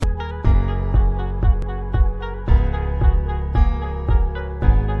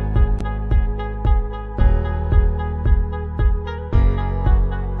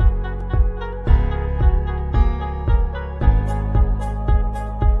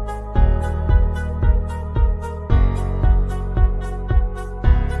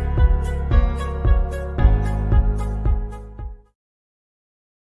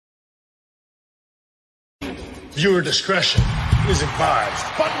Viewer discretion is advised.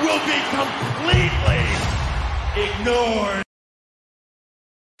 But will be completely ignored.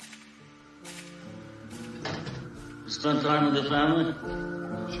 You spend time with your family?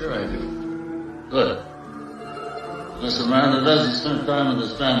 Sure I do. Good. Because a man that doesn't spend time with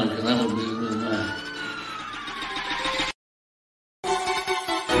his family can never be a good man.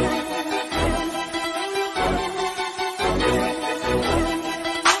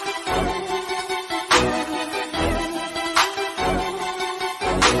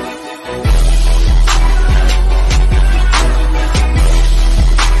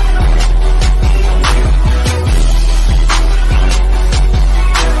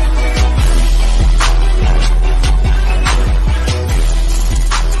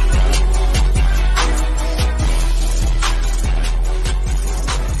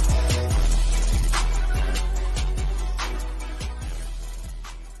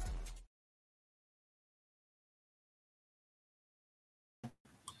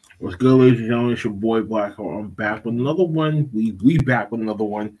 What's good, ladies and gentlemen? It's your boy Blackhawk. I'm back with another one. We back with another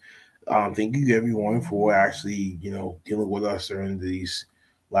one. Thank you everyone for actually, dealing with us during these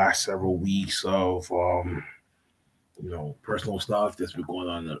last several weeks of personal stuff that's been going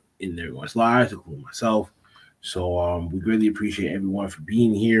on in everyone's lives, including myself. So we greatly appreciate everyone for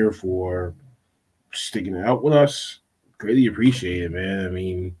being here, for sticking it out with us. Greatly appreciate it, man. I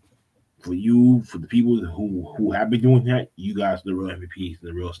mean, for you, for the people who have been doing that, you guys are the real MVPs and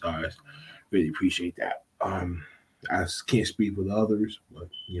the real stars. Really appreciate that. I can't speak for the others, but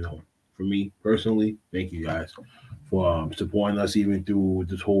for me personally, thank you guys for supporting us even through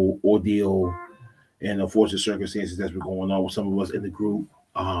this whole ordeal and unfortunate circumstances that's been going on with some of us in the group,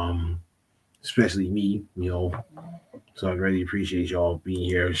 especially me. So I really appreciate y'all being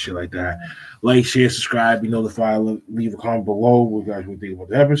here and shit like that. Like, share, subscribe, be notified, leave a comment below what you guys would think about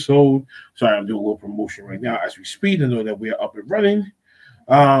the episode. Sorry, I'm doing a little promotion right now as we speak. I know that we are up and running.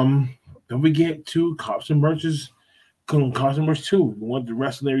 Don't forget to cop some merches. Cop some merch too. You want the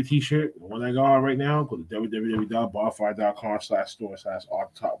wrestling t-shirt, the one I got on right now, go to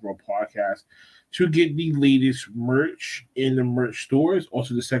www.barfire.com/store/off-the-top-rope-podcast to get the latest merch in the merch stores.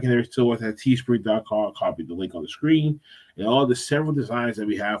 Also, the secondary stores at teespring.com. Copy the link on the screen. And all the several designs that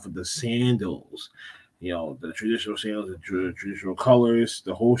we have for the sandals. The traditional sandals, the traditional colors,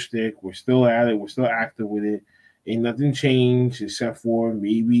 the whole stick. We're still at it. We're still active with it. Ain't nothing changed except for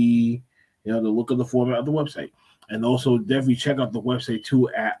maybe, the look of the format of the website. And also definitely check out the website too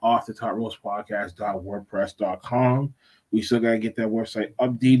at offthetoproastpodcast.wordpress.com. We still got to get that website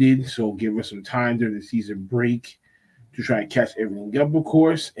updated, so give us some time during the season break to try and catch everything up, of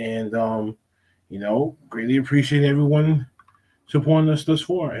course. And, greatly appreciate everyone supporting us thus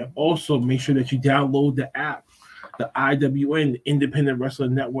far. And also make sure that you download the app, the IWN, the Independent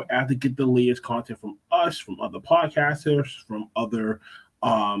Wrestling Network app, to get the latest content from us, from other podcasters, from other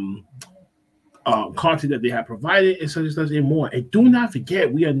content that they have provided, and such and more. And do not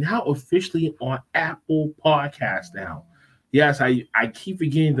forget, we are now officially on Apple Podcasts now. Yes, I keep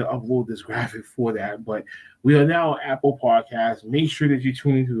forgetting to upload this graphic for that, but we are now on Apple Podcasts. Make sure that you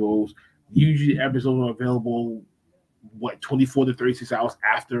tune into those. Usually episodes are available, 24 to 36 hours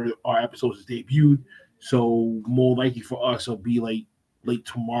after our episodes is debuted. So more likely for us, it'll be late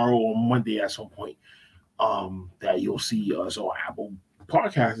tomorrow or Monday at some point that you'll see us on Apple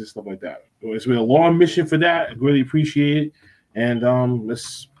Podcasts and stuff like that. So it's been a long mission for that. I really appreciate it. And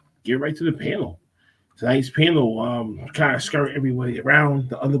let's get right to the panel. Tonight's panel, kind of skirt everybody around.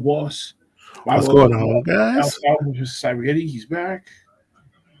 The underboss. What's going on, guys? Cyberyetti, he's back.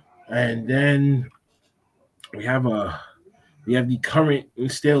 And then we have the current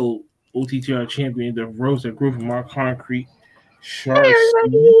and still OTTR champion, the Rosa Group from our Concrete Sharks.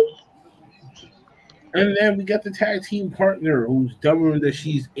 And then we got the tag team partner who's dubbing that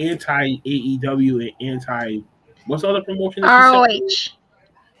she's anti AEW and anti what's the other promotion? ROH.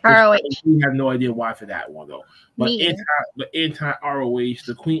 ROH. We have no idea why for that one though. But anti ROH,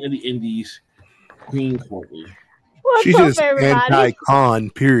 the Queen of the Indies, Queen Courtney. She's just anti-con,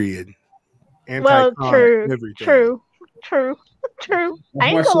 period. Well, true. I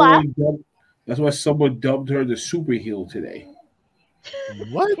ain't gonna lie. That's why someone dubbed her the super heel today.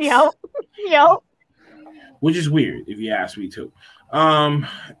 What? Yo. Which is weird, if you ask me too.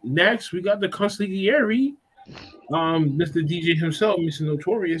 Next, we got the consigliere. Mr. DJ himself, Mr.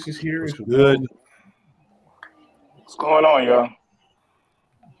 Notorious, is here. It's good. What's going on, y'all?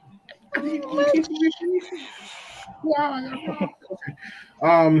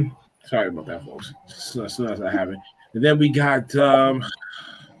 Sorry about that, folks. As soon as I have it. And then we got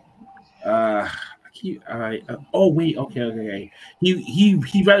I Oh wait, okay. He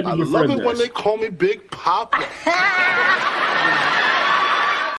rather be I referred love it to when us. they call me Big Papa.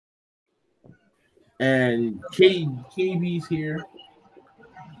 And KB's here.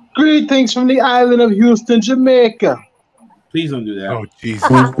 Greetings from the island of Houston, Jamaica. Please don't do that. Oh Jesus!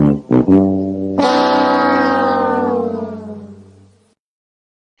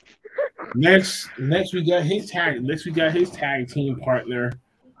 Next we got his tag team partner,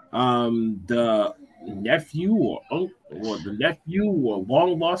 the nephew or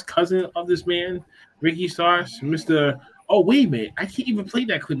long lost cousin of this man, Ricky Starks, Mr. Oh wait a minute, I can't even play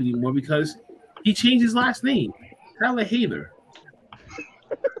that clip anymore because he changed his last name, Tyler Hader.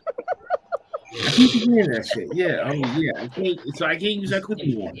 I keep hearing that shit. Yeah, I can't use that clip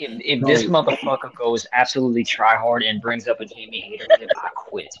anymore. If this motherfucker goes absolutely try hard and brings up a Jamie Hader clip, I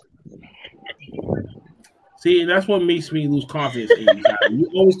quit. See, that's what makes me lose confidence in you, Tyler. You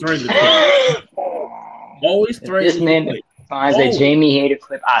always threaten the clip. Always threaten this man the clip. Finds a Jamie Hader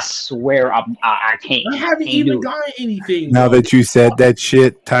clip, I swear I can't. I haven't even gotten anything. Now that you said that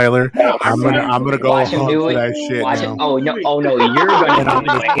shit, Tyler, I'm gonna go watch him do it. that shit watch now. It. Oh no, you're gonna. And I'm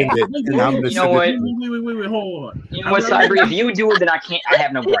gonna send it. And I'm gonna you know what? Wait, hold on. You know what, Cyber? If you do it, then I can't. I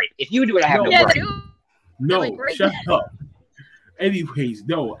have no gripe. If you do it, I have no gripe. No, shut up. Anyways,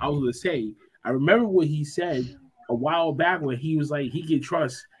 no, I was gonna say. I remember what he said a while back when he was like he could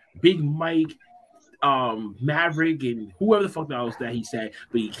trust Big Mike, Maverick, and whoever the fuck else that he said,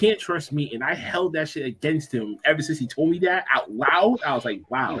 but he can't trust me, and I held that shit against him ever since he told me that out loud. I was like,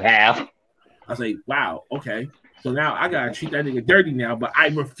 wow. You have. I was like, wow, okay. So now I gotta treat that nigga dirty now, but I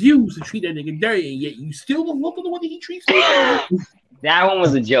refuse to treat that nigga dirty, and yet you still look at the way that he treats me. That one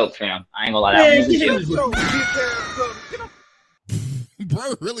was a joke, fam. I ain't gonna lie, that one was a joke.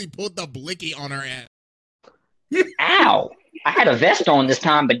 Bro really pulled the blicky on her ass. Ow! I had a vest on this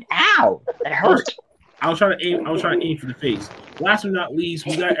time, but ow! That hurt. I was trying to aim for the face. Last but not least,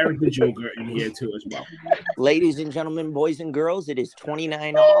 we got Eric the Joker in here too as well. Ladies and gentlemen, boys and girls, it is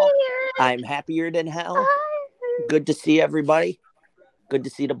 29 all. I'm happier than hell. Good to see everybody. Good to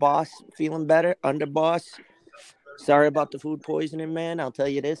see the boss feeling better. Underboss. Sorry about the food poisoning, man. I'll tell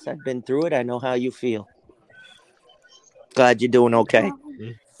you this. I've been through it. I know how you feel. Glad you're doing okay.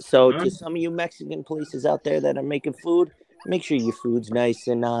 So to some of you Mexican places out there that are making food, make sure your food's nice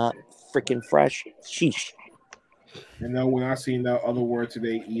and freaking fresh. Sheesh. And no, we're not seeing that other word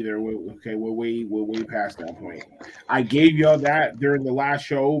today either. We're way past that point. I gave y'all that during the last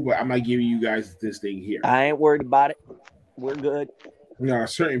show, but I'm not giving you guys this thing here. I ain't worried about it. We're good. You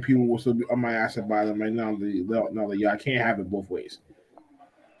certain people will still be on my ass about them. Like, no, I can't have it both ways.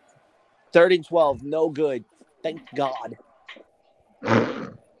 3rd and 12, no good. Thank God.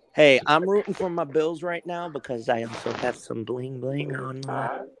 Hey, I'm rooting for my Bills right now because I also have some bling on.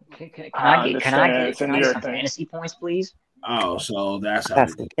 Can I get some fantasy points, please? Oh, so that's how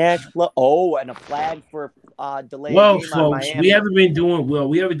the cash flow. Oh, and a flag for delayed well, game folks, on Miami.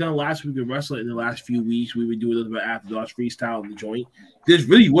 we haven't done last week of wrestling in the last few weeks. We would do a little bit of After Dark freestyle in the joint. This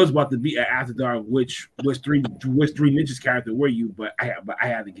really was about to be an After Dark, which was three ninjas character were you, but I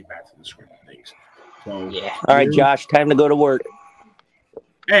had to get back to the script of things. So yeah. All right, Josh, time to go to work.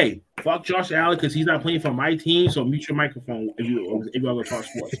 Hey, fuck Josh Allen because he's not playing for my team. So mute your microphone if you're gonna talk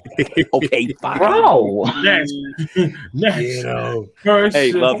sports. Okay, fine. Bro. Next. First,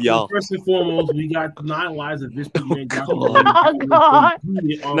 hey, love y'all. First and foremost, we got 9 Lives of this big man. Oh God!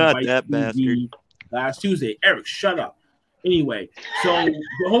 Not that bastard. Last Tuesday, Eric, shut up. Anyway, so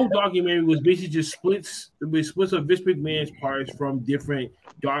the whole documentary was basically just splits of Vince McMahon's parts from different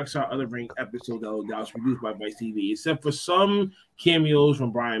Dark Side of the Ring episodes that was produced by Vice TV, except for some cameos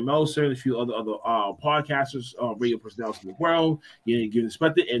from Brian Meltzer and a few other podcasters, radio personalities in the world, getting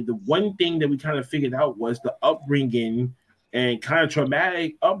respected. And the one thing that we kind of figured out was the upbringing and kind of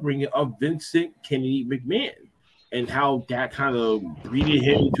traumatic upbringing of Vincent Kennedy McMahon. And how that kind of breeded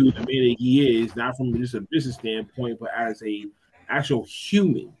him into the man that he is, not from just a business standpoint, but as a actual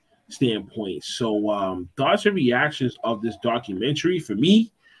human standpoint. So, thoughts and reactions of this documentary. For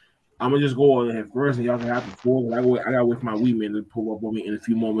me, I'm gonna just go on ahead first, and y'all can have the floor. I got with my wee man to pull up on me in a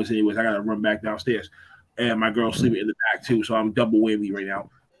few moments. Anyways, I gotta run back downstairs, and my girl's sleeping in the back too, so I'm double whammy right now.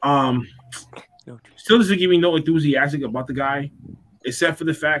 Still doesn't give me no enthusiastic about the guy, except for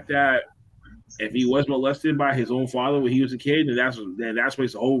the fact that if he was molested by his own father when he was a kid, then that's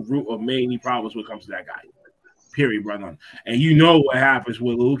what's the whole root of many problems when it comes to that guy. Period, brother. And you know what happens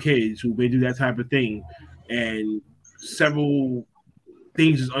with little kids who may do that type of thing, and several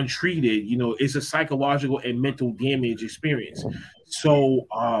things is untreated. It's a psychological and mental damage experience. So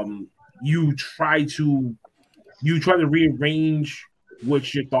you try to rearrange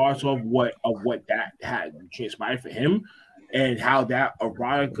what's your thoughts of what that had transpired for him, and how that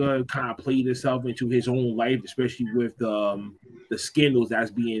erotica kind of played itself into his own life, especially with the scandals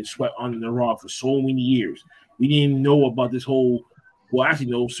that's being swept under the rug for so many years. We didn't know about this whole. Well, actually,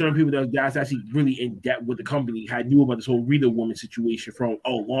 no. Certain people that's actually really in depth with the company had knew about this whole Rita woman situation from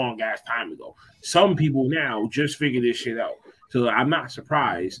a long ass time ago. Some people now just figured this shit out. So I'm not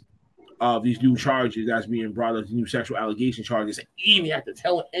surprised of these new charges that's being brought up, the new sexual allegation charges, even at the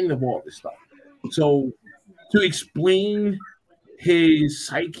tail end of all this stuff. So to explain his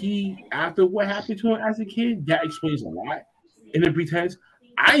psyche after what happened to him as a kid, that explains a lot. In the pretense,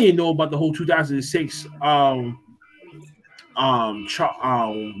 I didn't know about the whole 2006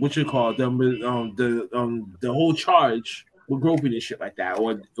 what you call them the whole charge with groping and shit like that,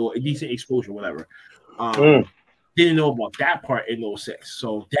 or indecent exposure, whatever. Didn't know about that part in 06.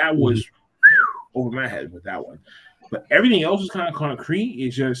 So that was over my head with that one. But everything else is kind of concrete.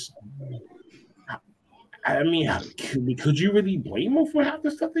 It's just, I mean, could you really blame him for half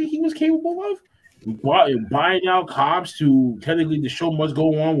the stuff that he was capable of? Buying out cops to technically the show must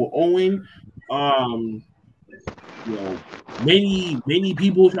go on with Owen. You know, many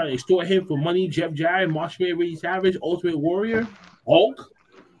people trying to extort him for money. Jeff Jive, Marshman, Randy Savage, Ultimate Warrior, Hulk.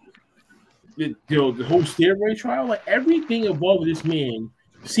 The whole steroid trial, like everything involved with this man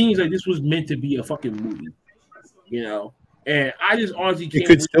seems like this was meant to be a fucking movie, you know. And I just honestly can't. It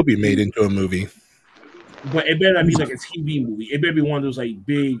could still be made into a movie, but it better not be like a TV movie. It better be one of those like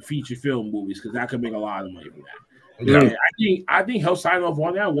big feature film movies because that could make a lot of money from that. Yeah. And I think he'll sign off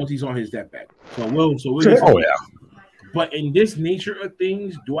on that once he's on his deathbed. We'll oh yeah. But in this nature of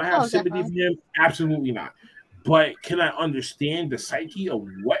things, do I have sympathy for him? Absolutely not. But can I understand the psyche of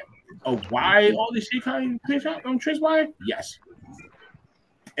why all this shit kind of transpired? Yes.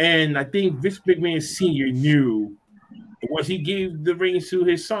 And I think Vince McMahon Sr. knew once he gave the reins to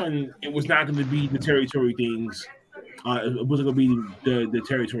his son, it was not going to be the territory things. It wasn't going to be the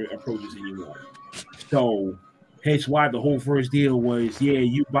territory approaches anymore. So hence why the whole first deal was, yeah,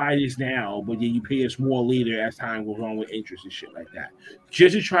 you buy this now, but then you pay us more later as time goes on with interest and shit like that.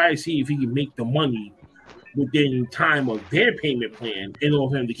 Just to try to see if he can make the money within time of their payment plan in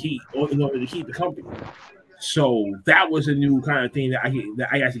order to keep the company. So that was a new kind of thing that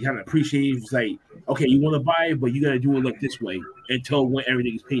I actually kind of appreciate. It's like, okay, you want to buy it, but you got to do it like this way until when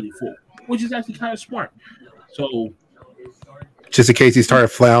everything is paid in full, which is actually kind of smart. So just in case he started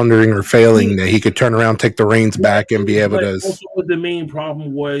floundering or failing, that he could turn around, take the reins back, and be able to. Also, what the main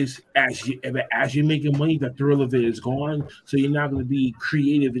problem was, as you're making money, the thrill of it is gone. So you're not going to be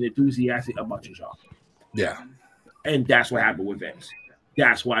creative and enthusiastic about your job. Yeah, and that's what happened with Vince.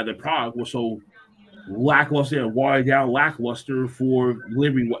 That's why the product was so lackluster and watered down lackluster for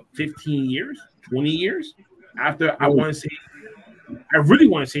literally 15 years, 20 years after. I really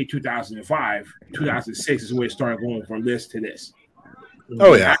want to say 2005, 2006 is where it started going from this to this.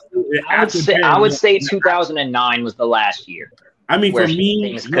 Oh yeah, I would say 2009 was the last year. I mean, for me,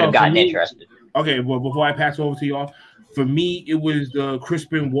 things could have gotten interested. Okay, well, before I pass over to y'all, for me, it was the Chris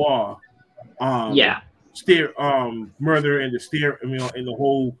Benoit, murder and and the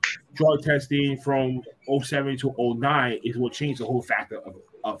whole drug testing from 07 to 09 is what changed the whole factor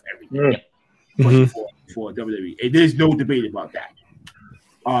of everything for WWE. And there's no debate about that.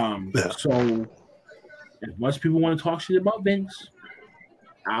 So as much people want to talk shit about Vince,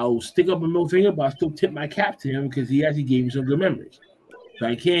 I'll stick up a middle finger, but I still tip my cap to him because he actually gave me some good memories. So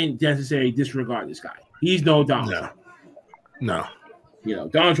I can't necessarily disregard this guy. He's no Donald Trump. No. You know,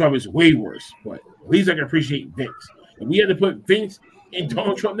 Donald Trump is way worse, but at least I can appreciate Vince. If we had to put Vince and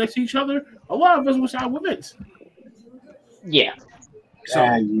Donald Trump next to each other, a lot of us would side with Vince. Yeah.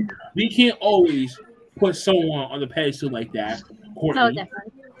 So we can't always put someone on the pedestal like that, Courtney,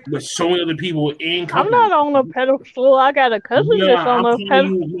 with so many other people in company. I'm not on a pedestal. I got a cousin that's on a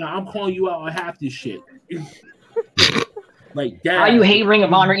pedestal. I'm calling you out on half this shit. Like that. How you hate Ring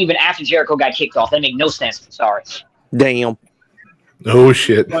of Honor even after Jericho got kicked off? That make no sense. Sorry. Damn. Oh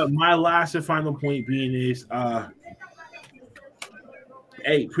shit. But my last and final point being is,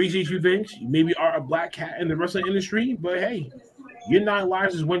 hey, appreciate you, Vince. You maybe are a black cat in the wrestling industry, but hey, your 9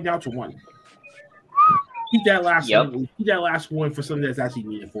 lives just went down to 1. Keep that last one. Keep that last one for something that's actually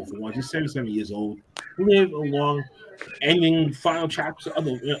meaningful for one. Just 77 years old. Live a long, ending final chapter up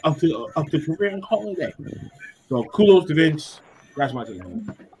to career and call it a day. So kudos to Vince. That's my take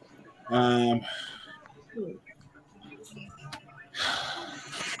on it.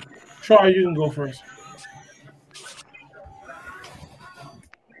 Troy, you can go first.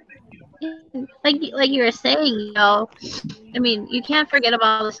 Like you were saying, I mean, you can't forget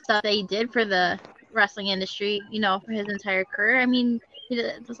about all the stuff that he did for the wrestling industry, for his entire career. I mean,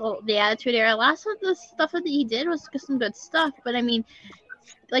 the Attitude Era. Lots of the stuff that he did was some good stuff, but I mean,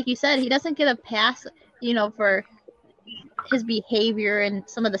 like you said, he doesn't get a pass, for his behavior and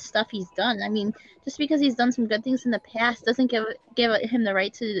some of the stuff he's done. I mean, just because he's done some good things in the past doesn't give him the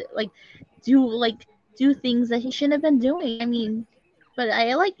right to do things that he shouldn't have been doing. I mean, but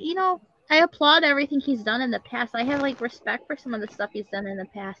I applaud everything he's done in the past. I have respect for some of the stuff he's done in the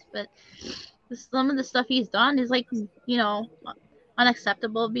past, but some of the stuff he's done is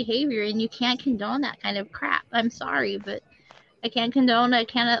unacceptable behavior, and you can't condone that kind of crap. I'm sorry, but I can't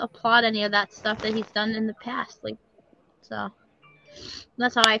applaud any of that stuff that he's done in the past. So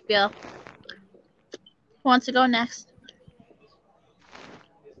that's how I feel. Who wants to go next?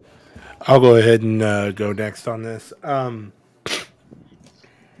 I'll go ahead and go next on this.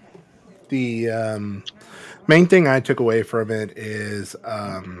 The main thing I took away from it is,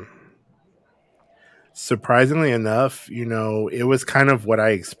 surprisingly enough, it was kind of what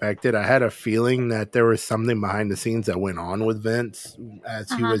I expected. I had a feeling that there was something behind the scenes that went on with Vince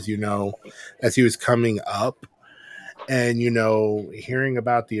as he was, as he was coming up. And, hearing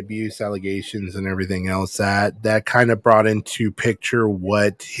about the abuse allegations and everything else, that kind of brought into picture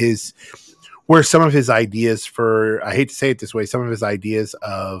where some of his ideas for, I hate to say it this way, some of his ideas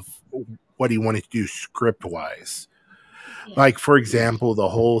of what he wanted to do script wise. Yeah. Like, for example, the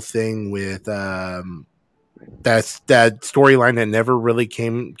whole thing with that storyline that never really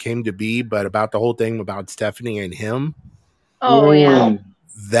came to be, but about the whole thing about Stephanie and him. Oh, yeah.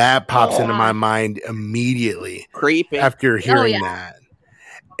 That pops into my mind immediately. Creepy. After hearing that.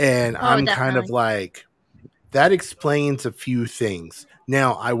 And I'm kind of like, that explains a few things.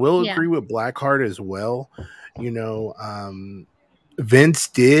 Now, I will agree with Blackheart as well. Vince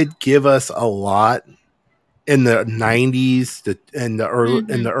did give us a lot in the 90s and the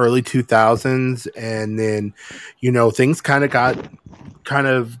early 2000s, and then things kind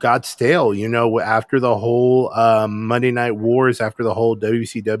of got stale, after the whole Monday Night Wars, after the whole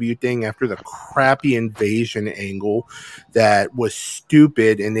WCW thing, after the crappy invasion angle that was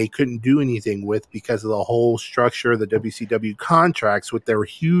stupid and they couldn't do anything with because of the whole structure of the WCW contracts with their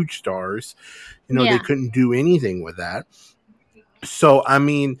huge stars. They couldn't do anything with that. So, I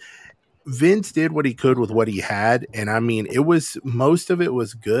mean, Vince did what he could with what he had. And I mean, most of it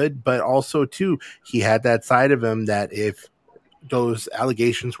was good, but also too, he had that side of him that if those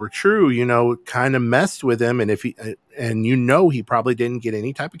allegations were true, kind of messed with him. And he probably didn't get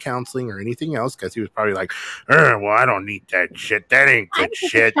any type of counseling or anything else, because he was probably like, well, I don't need that shit. That ain't good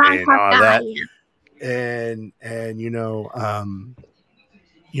shit and all that. And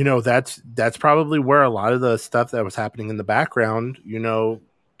that's probably where a lot of the stuff that was happening in the background,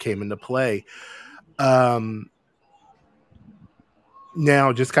 came into play.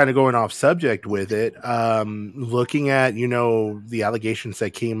 Now, just kind of going off subject with it, looking at, the allegations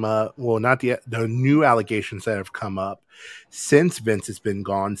that came up, well, not the new allegations that have come up since Vince has been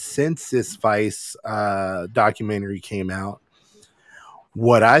gone, since this Vice documentary came out.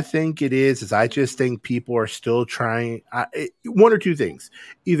 What I think it is I just think people are still trying one or two things.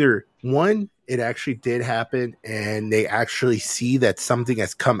 Either one, it actually did happen and they actually see that something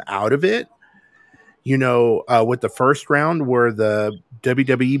has come out of it. With the first round where the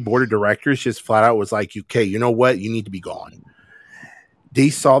WWE board of directors just flat out was like, okay, you know what? You need to be gone. They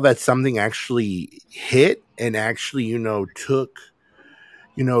saw that something actually hit and actually, took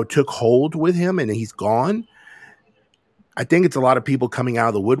hold with him and he's gone. I think it's a lot of people coming out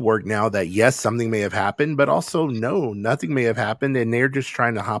of the woodwork now that yes, something may have happened, but also no, nothing may have happened. And they're just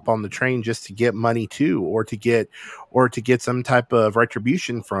trying to hop on the train just to get money too, or to get some type of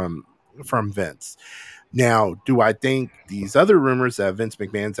retribution from Vince. Now, do I think these other rumors that Vince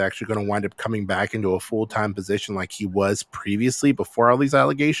McMahon's actually going to wind up coming back into a full-time position like he was previously before all these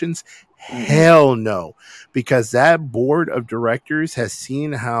allegations? Hell no, because that board of directors has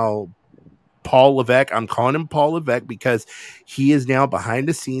seen how Paul Levesque, I'm calling him Paul Levesque because he is now behind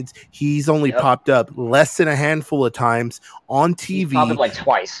the scenes. He's only popped up less than a handful of times on TV. He popped up like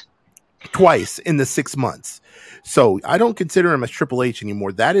twice in the 6 months. So I don't consider him as Triple H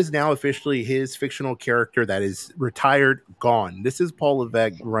anymore. That is now officially his fictional character that is retired, gone. This is Paul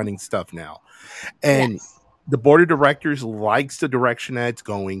Levesque running stuff now. And the board of directors likes the direction that it's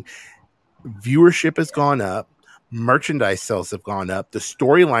going. Viewership has gone up. Merchandise sales have gone up. The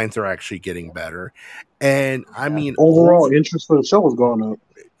storylines are actually getting better. And I mean, overall interest for the show is going up.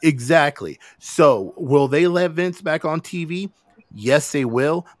 Exactly. So will they let Vince back on TV? Yes, they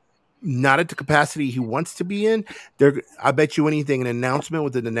will. Not at the capacity he wants to be in. I bet you anything, an announcement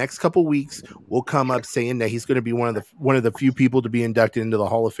within the next couple weeks will come up saying that he's going to be one of the few people to be inducted into the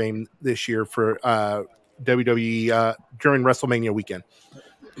Hall of Fame this year for WWE during WrestleMania weekend.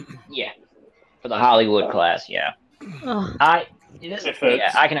 Yeah, for the Hollywood class. Yeah, Ugh. I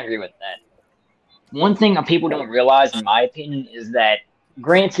can agree with that. One thing that people don't realize, in my opinion, is that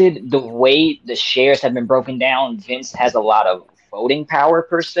granted, the way the shares have been broken down, Vince has a lot of voting power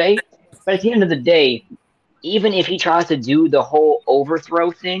per se. But at the end of the day, even if he tries to do the whole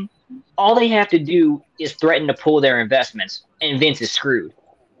overthrow thing, all they have to do is threaten to pull their investments, and Vince is screwed.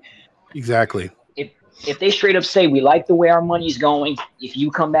 Exactly. If they straight up say, we like the way our money's going, if you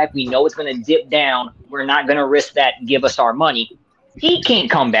come back, we know it's going to dip down, we're not going to risk that, give us our money, he can't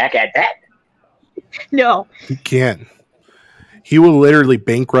come back at that. No. He can't. He will literally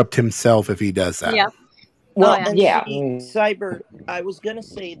bankrupt himself if he does that. Yeah. Well, Oh, and yeah. see, Cyber, I was going to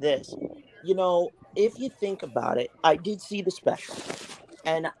say this. You know, if you think about it, I did see the special,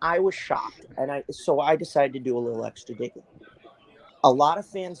 and I was shocked, and so I decided to do a little extra digging. A lot of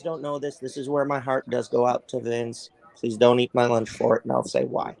fans don't know this. This is where my heart does go out to Vince. Please don't eat my lunch for it, and I'll say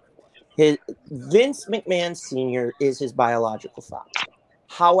why. Vince McMahon Sr. is his biological father.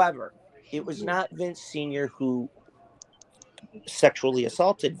 However, it was not Vince Sr. who sexually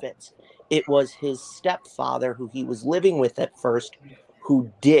assaulted Vince. It was his stepfather, who he was living with at first,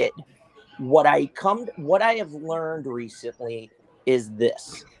 who did. What I have learned recently is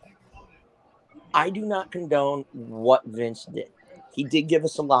this. I do not condone what Vince did. He did give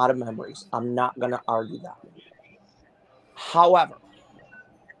us a lot of memories. I'm not going to argue that. However,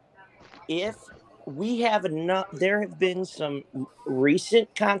 if we have enough, there have been some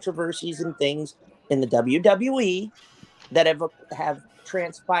recent controversies and things in the WWE that have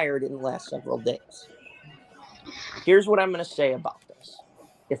transpired in the last several days. Here's what I'm going to say about this.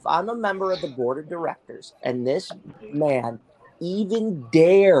 If I'm a member of the board of directors and this man even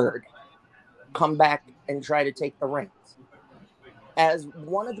dared come back and try to take the reins, as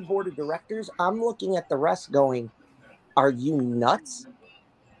one of the board of directors, I'm looking at the rest going, are you nuts?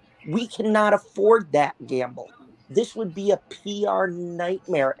 We cannot afford that gamble. This would be a PR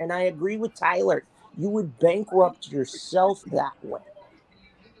nightmare. And I agree with Tyler. You would bankrupt yourself that way.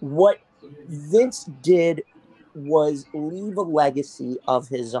 What Vince did was leave a legacy of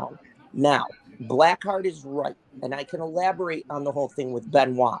his own. Now, Blackheart is right. And I can elaborate on the whole thing with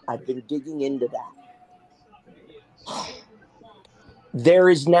Benoit. I've been digging into that. There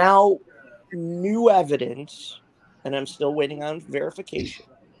is now new evidence, and I'm still waiting on verification,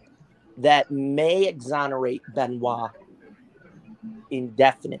 that may exonerate Benoit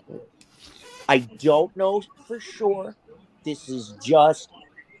indefinitely. I don't know for sure. This is just,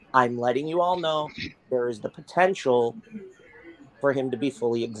 I'm letting you all know there is the potential for him to be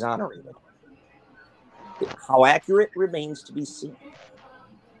fully exonerated. How accurate remains to be seen.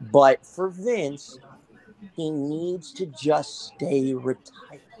 But for Vince, he needs to just stay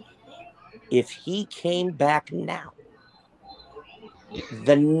retired. If he came back now,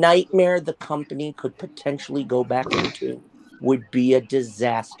 the nightmare the company could potentially go back into would be a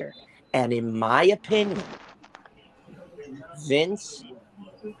disaster. And in my opinion, Vince,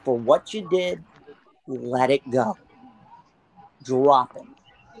 for what you did, let it go. Drop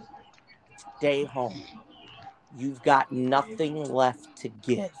it. Stay home. You've got nothing left to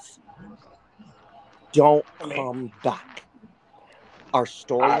give. Don't come back. Our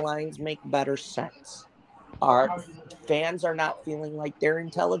storylines make better sense. Our fans are not feeling like their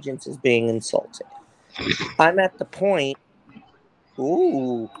intelligence is being insulted. I'm at the point.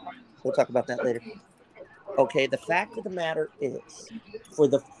 Ooh, we'll talk about that later. Okay, the fact of the matter is, for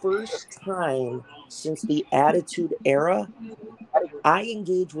the first time since the Attitude Era, I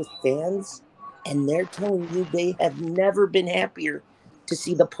engage with fans, and they're telling me they have never been happier to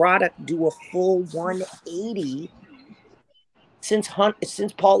see the product do a full 180 since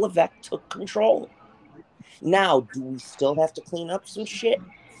Paul Levesque took control. Now, do we still have to clean up some shit?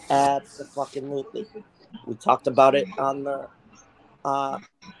 Absolutely. We talked about it on the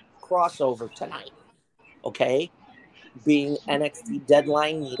crossover tonight. Okay? Being NXT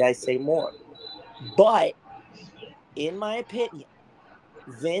deadline, need I say more? But, in my opinion,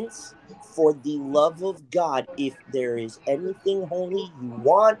 Vince, for the love of God, if there is anything holy you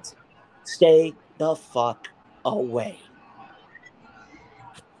want, stay the fuck away.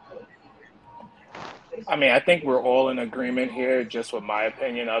 I mean, I think we're all in agreement here, just with my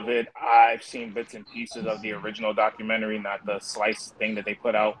opinion of it. I've seen bits and pieces of the original documentary, not the slice thing that they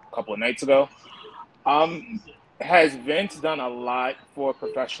put out a couple of nights ago. Has Vince done a lot for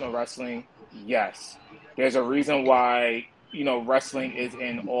professional wrestling? Yes. There's a reason why, wrestling is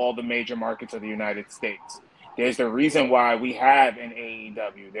in all the major markets of the United States. There's the reason why we have an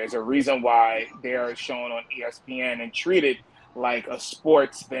AEW. There's a reason why they are shown on ESPN and treated like a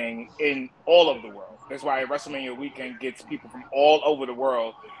sports thing in all of the world. That's why WrestleMania weekend gets people from all over the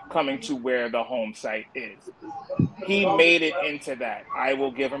world coming to where the home site is. He made it into that. I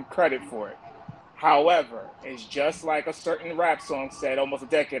will give him credit for it. However, it's just like a certain rap song said almost a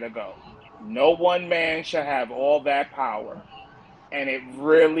decade ago. No one man shall have all that power. And it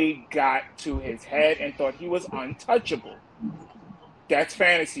really got to his head and thought he was untouchable. That's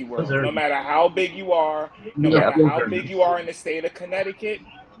fantasy world. No matter how big you are, no matter how big you are in the state of Connecticut,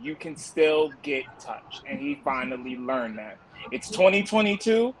 you can still get touched. And he finally learned that. It's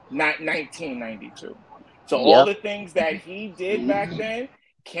 2022, not 1992. So all the things that he did back then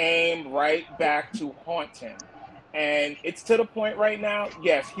came right back to haunt him. And it's to the point right now,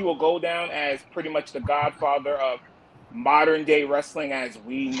 yes, he will go down as pretty much the godfather of modern day wrestling as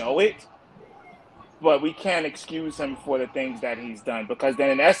we know it. But we can't excuse him for the things that he's done, because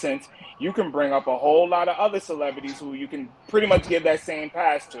then in essence, you can bring up a whole lot of other celebrities who you can pretty much give that same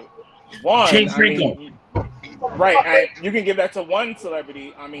pass to. One, right, and you can give that to one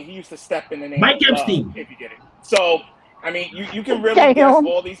celebrity. I mean, he used to step in the name Mike of Epstein, love, if you get it. So, I mean, you can really guess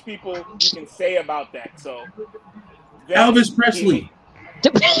all these people you can say about that. So, Elvis Presley.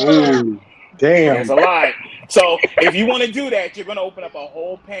 Ooh, damn. There's a lot. So, if you want to do that, you're going to open up a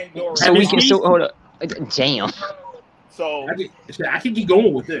whole Pandora. So we can still hold up. Damn. So I can keep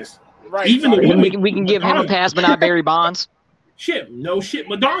going with this. Right. Even we can give him a pass, but not Barry Bonds.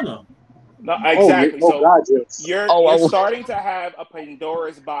 Madonna. No, exactly. God, yes. You're starting to have a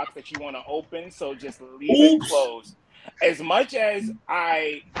Pandora's box that you want to open, so just leave it closed. As much as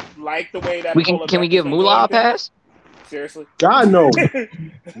I like the way that can we give Moolah a pass? Seriously? God, no.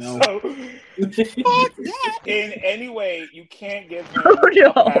 So, in any way, you can't give him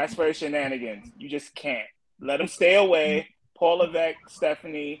a pass for shenanigans. You just can't. Let him stay away. Paul Levesque,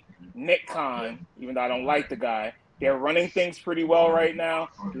 Stephanie, Nick Khan, even though I don't like the guy, they're running things pretty well right now.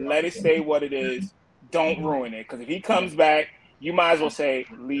 Let it stay what it is. Don't ruin it. Because if he comes back, you might as well say,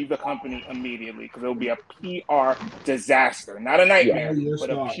 leave the company immediately, because it'll be a PR disaster. Not a nightmare, but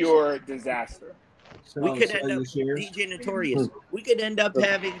a pure disaster. We could end up, DJ Notorious, we could end up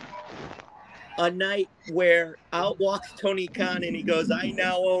having a night where out walks Tony Khan and he goes, I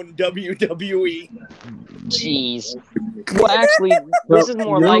now own WWE. Jeez. Well, actually, this is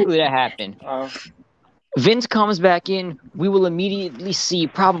more likely to happen. Vince comes back in, we will immediately see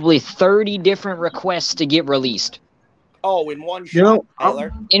probably 30 different requests to get released. Oh, in one shot,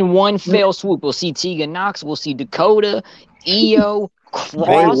 Tyler. In one fell swoop. We'll see Tegan Knox, we'll see Dakota, Io,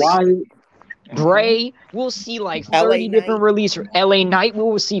 Cross, Bray. We'll see like 30 different release. LA Knight, we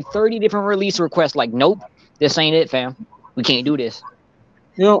will see 30 different release requests. Like, nope, this ain't it, fam. We can't do this.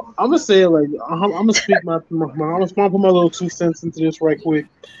 You know, I'm gonna say like I'm gonna speak I'm gonna put my little 2 cents into this right quick.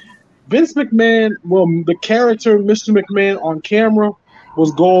 Vince McMahon, the character Mr. McMahon on camera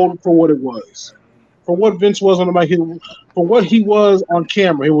was gold for what it was. For what Vince was on the mic, for what he was on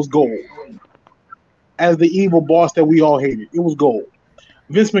camera, it was gold. As the evil boss that we all hated, it was gold.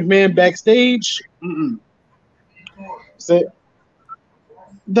 Vince McMahon backstage, So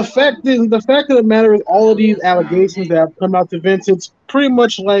the fact of the matter is, all of these allegations that have come out to Vince, it's pretty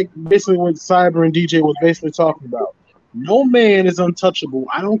much like basically what Cyber and DJ was basically talking about. No man is untouchable.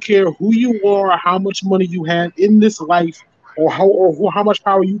 I don't care who you are, or how much money you have in this life, or how much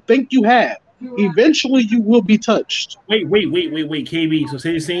power you think you have. Eventually, you will be touched. Wait, KB. So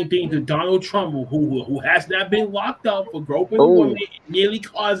say the same thing to Donald Trump, who has not been locked up for groping a woman, nearly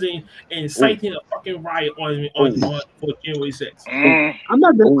causing and inciting a fucking riot on January 6th. I'm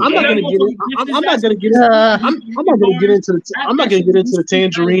not gonna get into the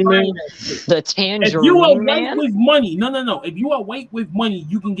Tangerine Man. The Tangerine If you are Man? white with money, no. If you are white with money,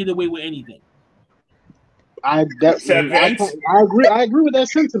 you can get away with anything. I agree. I agree with that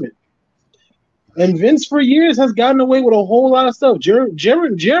sentiment. And Vince, for years, has gotten away with a whole lot of stuff. Jeremy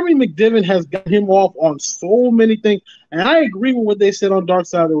McDivitt has got him off on so many things. And I agree with what they said on Dark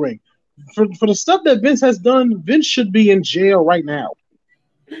Side of the Ring. For the stuff that Vince has done, Vince should be in jail right now.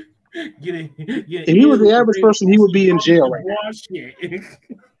 If he was the average person, he would be in jail right now.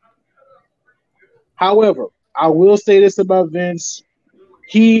 However, I will say this about Vince.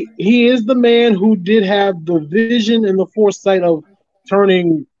 He is the man who did have the vision and the foresight of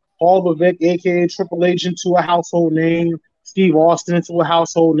turning Paul Levesque, a.k.a. Triple H, into a household name, Steve Austin into a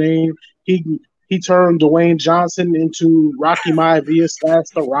household name. He turned Dwayne Johnson into Rocky Maivia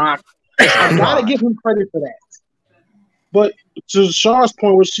 / The Rock. I gotta give him credit for that. But to Shaw's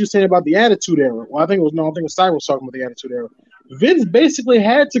point, what she was saying about the Attitude Era, I think it was Cyber was talking about the Attitude Era. Vince basically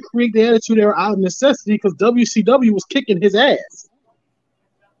had to create the Attitude Era out of necessity because WCW was kicking his ass.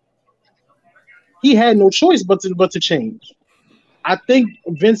 He had no choice but to change. I think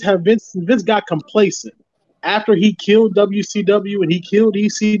Vince got complacent after he killed WCW and he killed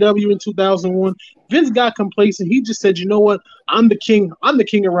ECW in 2001. Vince got complacent. He just said, "You know what? I'm the king. I'm the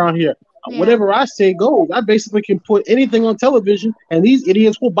king around here. Yeah. Whatever I say goes. I basically can put anything on television, and these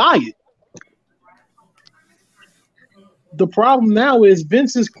idiots will buy it." The problem now is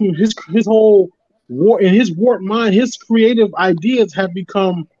Vince's his whole war in his warped mind. His creative ideas have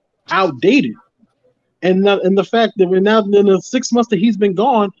become outdated. And the fact that we're now in the 6 months that he's been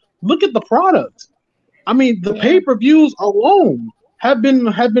gone, look at the product. I mean, the pay-per-views alone have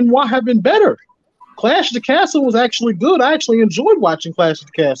been better. Clash of the Castle was actually good. I actually enjoyed watching Clash of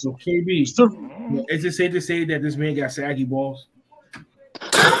the Castle. KB, is it safe to say that this man got saggy balls?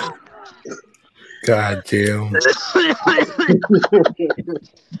 God damn. If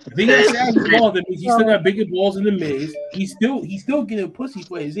he got saggy balls, that means he still got bigger balls in the Miz. He's still getting pussy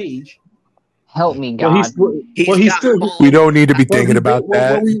for his age. Help me, God. We don't need to be thinking about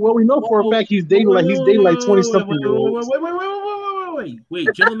that. What we know for a fact, he's dating like 20-something year olds. Wait,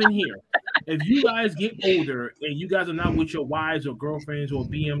 gentlemen here. If you guys get older and you guys are not with your wives or girlfriends or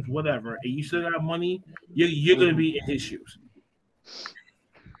BMs, whatever, and you still got money, you're gonna be in his shoes.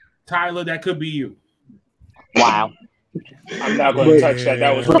 Tyler, that could be you. Wow. I'm not going to touch that.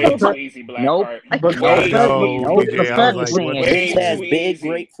 That was way too easy, Black Heart. Vince has big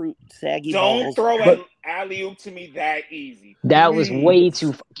grapefruit saggy balls. Don't throw an alley-oop to me that easy. That was way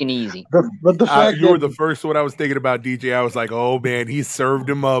too fucking easy. But the fact you were the first one I was thinking about, DJ. I was like, oh man, he served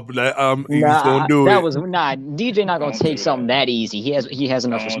him up. He's gonna do it. DJ not gonna take something that easy. He has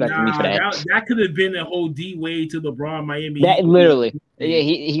enough respect for me for that. That could have been a whole D Wade to LeBron Miami. That literally,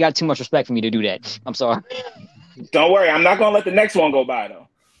 he got too much respect for me to do that. I'm sorry. Don't worry, I'm not gonna let the next one go by though.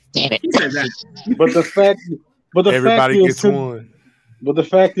 Damn it! But the fact gets one. But the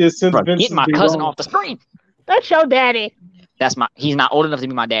fact is, since Bro, Vince get my cousin off the screen. That's your daddy. He's not old enough to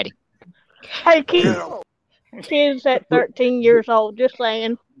be my daddy. Hey, kids at 13 years old. Just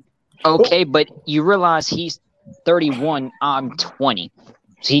saying. Okay, but you realize he's 31. I'm 20,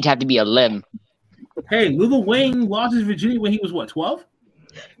 so he'd have to be 11. Hey, Lil Wayne lost his virginity when he was what, 12?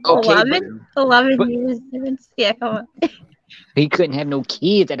 Okay, 11 years. Yeah, come on. He couldn't have no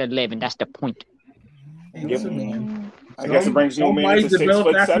kids at 11. That's the point. I guess it brings new meaning to 6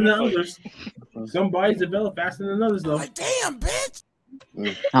 foot, 7 foot. Some bodies develop faster than others, though. Like, damn, bitch.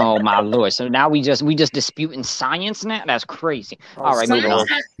 Oh my lord! So now we just disputing science now? That's crazy. All right, moving on.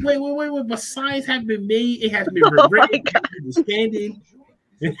 Wait! But science has been made. It has been written, understanding.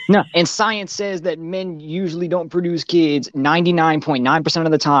 No, and science says that men usually don't produce kids 99.9%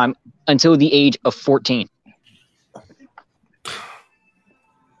 of the time until the age of 14.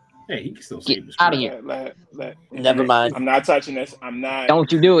 Hey, he can still say Get out of here. Never mind. I'm not touching this. I'm not.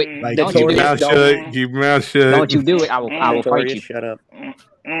 Don't you do it. Like, Don't you do it. Keep your mouth shut. Don't you do it. I will fight you. Shut up.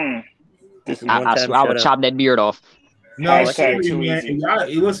 This is I will chop that beard off. No, sorry, man.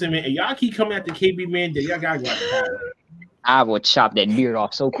 Listen, man. If y'all keep coming at the KB man, then y'all gotta go. I will chop that beard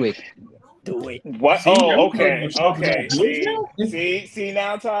off so quick. Do it. What? Oh, okay. See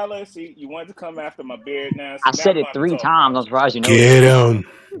now, Tyler. See, you wanted to come after my beard now. I said it 3 times. I'm surprised you know. Get him.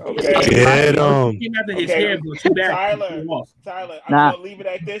 Okay. Get him. Tyler, I'm gonna leave it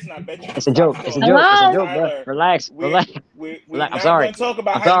at this, and I bet you it's a joke. It's a joke. It's a joke, bro. Relax. Relax. We're I'm sorry. Gonna talk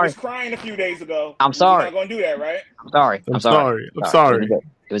about I'm how sorry. you was crying a few days ago. I'm sorry. We're not gonna do that, right? I'm sorry. I'm sorry.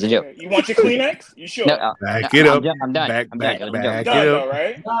 It was a joke. You want your Kleenex? You sure? No, back it up. I'm done. Back it up.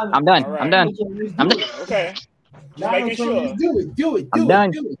 Right? I'm done. I'm done. I'm done. Okay. Just making sure. Do it. I'm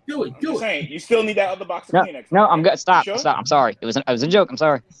done. Do it. Saying, you still need that other box of Kleenex. No, I'm good. Stop. Sure? Stop. I'm sorry. It was a joke. I'm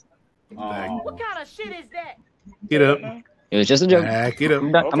sorry. What kind of shit is that? Get up. It was just a joke. Back it up.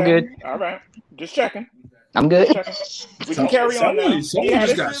 I'm done. I'm good. All right. Just checking. I'm good. We can carry on now.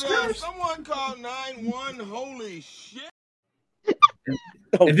 Someone called 911. Holy shit.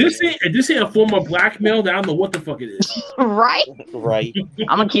 If this ain't a form of blackmail, then I don't know what the fuck it is. Right. I'm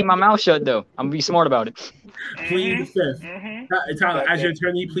gonna keep my mouth shut though. I'm gonna be smart about it. Plead the fifth. Tyler, as your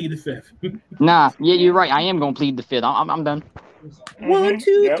attorney, plead the fifth. Nah, yeah, you're right. I am gonna plead the fifth. I'm done. 1,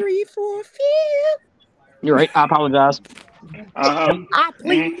 2, 3, 4, 5. You're right. I apologize. I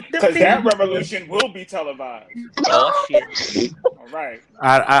plead the Because fifth. that revolution will be televised. Oh shit. All right.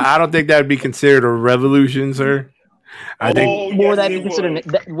 I don't think that would be considered a revolution, sir. I think more that be considered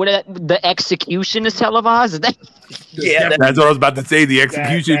the execution is televised. Is that? Yeah, that's what I was about to say. The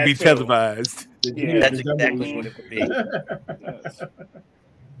execution would be televised. Yeah, that's exactly what it would be.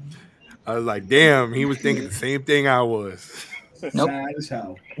 I was like, damn, he was thinking the same thing I was. Nope.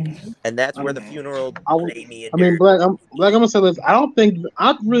 And that's where the funeral made me. I mean, Black. I'm gonna say this. I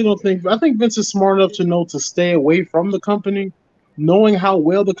really don't think. I think Vince is smart enough to know to stay away from the company, knowing how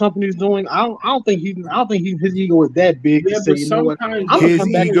well the company's doing, I don't think his ego is that big to say, but you know what, sometimes I'm gonna His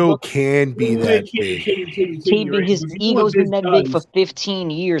come back and ego fuck. can be that big. KB, his ego's been that big for 15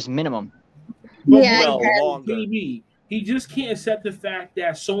 years minimum. But Yeah, what exactly. longer. KB, he just can't accept the fact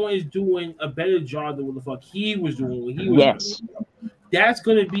that someone is doing a better job than what the fuck he was doing when he was Yes. doing. That's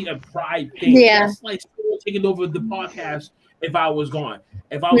gonna be a pride thing. Yeah. That's like someone taking over the podcast if I was gone.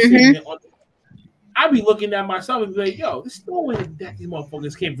 If I was Mm-hmm. sitting there on, I'd be looking at myself and be like, yo, there's no way that these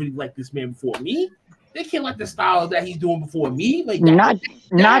motherfuckers can't really like this man before me. They can't like the style that he's doing before me. Like not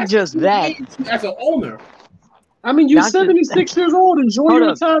just that. As an owner. I mean, you're Not just- 76 years old. Enjoy Hold your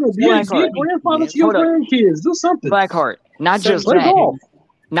up. retirement. Be a Blackheart. grandfather to your Hold up. grandkids. Do something. Blackheart. Not just Play that. golf.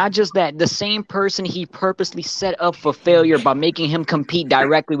 Not just that. The same person he purposely set up for failure by making him compete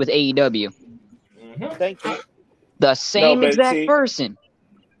directly with AEW. Thank you. The same but exact see- person.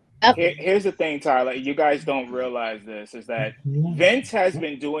 Here's the thing, Tyler. You guys don't realize this is that Vince has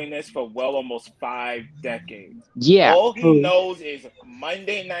been doing this for well almost 5 decades. Yeah. All he knows is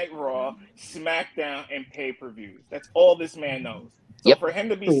Monday Night Raw, SmackDown, and pay-per-views. That's all this man knows. So for him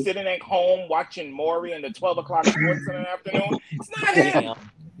to be sitting at home watching Maury in the 12 o'clock sports in the afternoon, it's not him.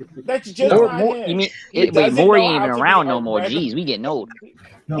 That's just not him. You mean He wait, doesn't Maury know ain't how even to around be no a more. regular- Jeez, we getting old.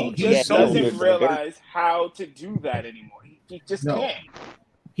 He just doesn't realize how to do that anymore. He just can't.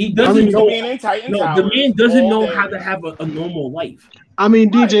 He doesn't He's know. being in Titan No, the Towers man doesn't all know day. how to have a normal life. I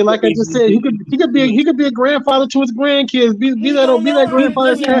mean, DJ, like I just said, he could be a grandfather to his grandkids. Be that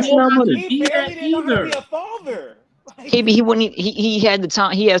grandfather doesn't cashing know out how to money. be that either. Be a father. KB, he wouldn't. He had the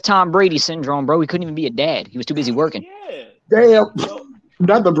Tom. He has Tom Brady syndrome, bro. He couldn't even be a dad. He was too busy working. Damn,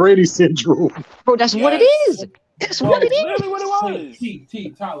 not the Brady syndrome. Bro, that's what it is. That's what it is. Literally what it was.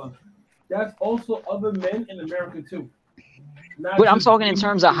 T, Tyler. That's also other men in America too. But I'm talking in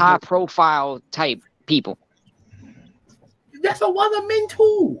terms of high profile type people. That's a lot of men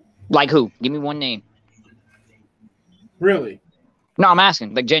too. Like who? Give me one name. Really? No, I'm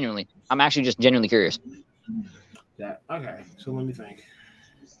asking. Like genuinely. I'm actually just genuinely curious. Okay. So let me think.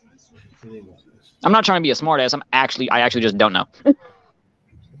 I'm not trying to be a smartass. I actually just don't know.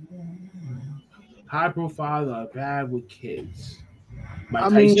 High profile are bad with kids. I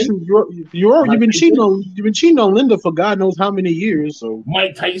mean, you've been cheating on Linda for God knows how many years. So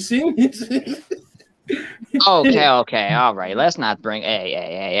Mike Tyson. Okay, all right. Let's not bring.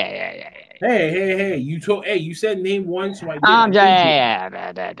 Hey. Hey. You said name one, so I did.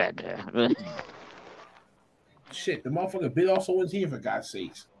 I'm Shit, the motherfucker bit off someone's ear for God's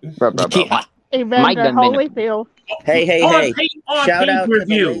sakes. Bro. Mike Evander done been. Holyfield. Hey. On Shout out to the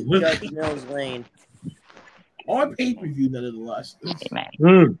pay-per-view. late Judge Mills Lane. On pay-per-view, nonetheless. Hey,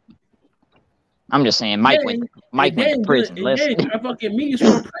 man. I'm just saying, Mike went to prison. Listen. I fucking media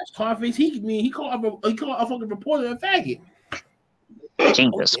for press conference. He called a fucking reporter a faggot.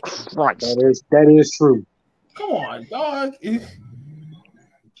 Jesus Christ. that is true. Come on, dog.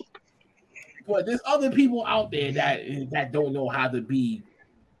 But there's other people out there that don't know how to be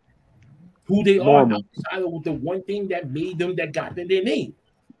who they are outside of the one thing that made them that got them their name.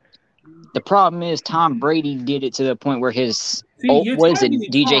 The problem is Tom Brady did it to the point where his oldest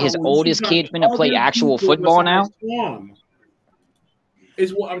kid's gonna play actual football now. Tom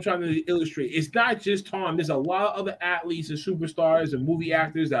is what I'm trying to illustrate. It's not just Tom. There's a lot of other athletes and superstars and movie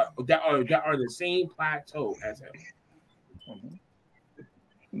actors that are the same plateau as him.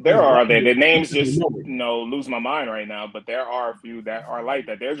 There are the names just lose my mind right now, but there are a few that are like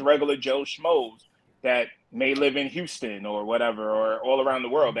that. There's regular Joe Schmoes that may live in Houston or whatever, or all around the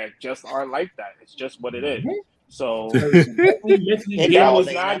world that just are like that. It's just what it is. So that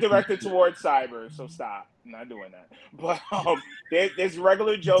was not directed towards cyber, so stop. I'm not doing that. But there's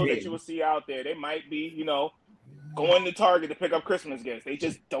regular Joe that you will see out there. They might be, going to Target to pick up Christmas gifts. They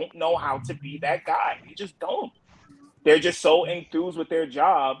just don't know how to be that guy. They just don't. They're just so enthused with their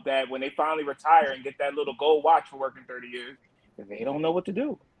job that when they finally retire and get that little gold watch for working 30 years, they don't know what to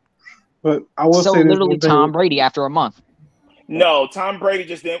do. But I will say literally Tom Brady after a month. No, Tom Brady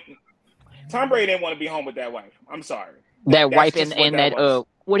didn't want to be home with that wife. I'm sorry. That wife and that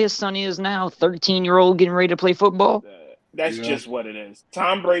what his son is now, 13-year-old getting ready to play football. That's just what it is.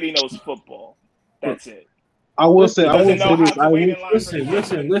 Tom Brady knows football. That's it. I will say this.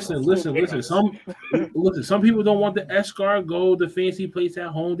 Listen. Some people don't want the escargot, the fancy place at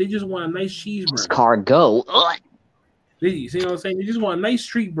home. They just want a nice cheeseburger. Escargot. You see what I'm saying? They just want a nice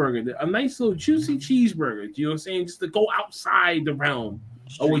street burger, a nice little juicy cheeseburger. You know what I'm saying? Just to go outside the realm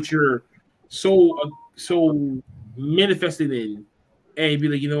of what you're so manifested in, and be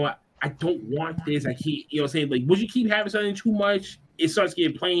like, you know what? I don't want this. I can't. You know what I'm saying? Like, would you keep having something too much? It starts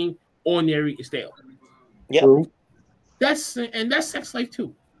getting plain, ordinary, and stale. Yeah. That's sex life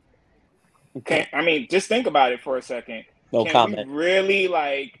too. Okay, I mean, just think about it for a second. No Can comment. we really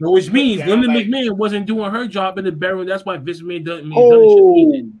like? So which means down, Linda like, McMahon wasn't doing her job in the bedroom. That's why Vince McMahon doesn't.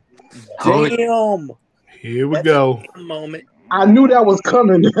 Damn. Here we go. Moment. I knew that was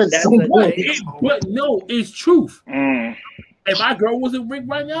coming at That's some a point. But no, it's truth. Mm. If my girl was a Rick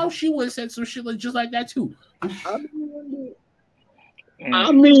right now, she would have said some shit just like that too. I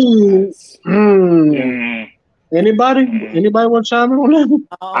mean, anybody want to chime in on that?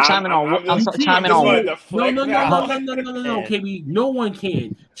 Chiming on what? Chiming on what? No, KB. No one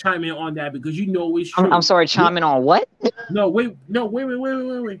can chime in on that because you know it's true. I'm sorry, chiming on what? Wait. Hold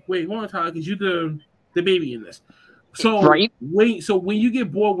on, Tyler, because you're the baby in this. So right. So when you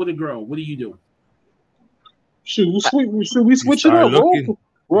get bored with a girl, what do? Should we switch it up?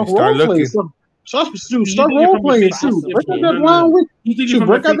 Role play. Start role playing too. Break out that blind wig.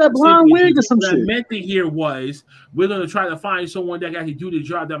 Break out that blind wig or some shit. What I meant to hear was we're gonna try to find someone that can actually do the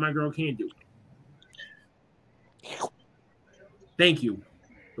job that my girl can't do. Thank you.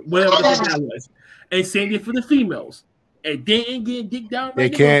 Whatever the fuck that was. And same thing for the females. And they ain't getting dick down. They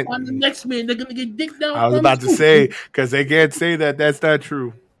can't. On the next man, they're gonna get dick down. I was about to say because they can't say that. That's not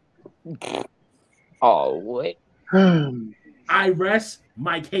true. Oh, what? I rest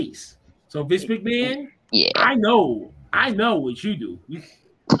my case. So Vince McMahon, yeah, I know what you do.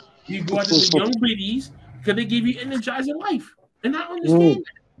 You go after the young biddies because they give you energizing life, and I understand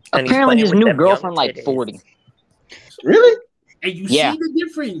that. Apparently, his new girlfriend like 40. Really? And you see the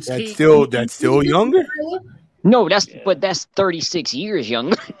difference. That's still younger. No, that's 36 years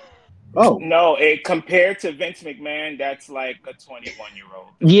younger. Oh no! Compared to Vince McMahon, that's like a 21-year-old.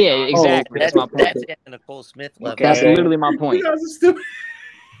 Yeah, exactly. That's my point. That's Nicole Smith level. Okay. That's literally my point. You guys are stupid.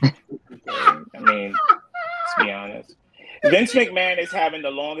 I mean, let's be honest. Vince McMahon is having the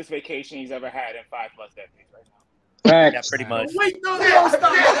longest vacation he's ever had in 5+ decades right now. Yeah, pretty much. Wait, no,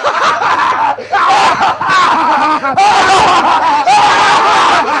 stop.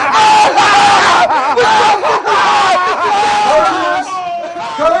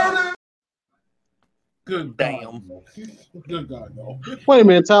 Good damn. Good God, no. Wait a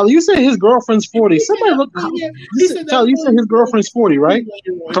minute, Tyler. You said his girlfriend's 40. Somebody look. Tyler, you said his girlfriend's 40, right?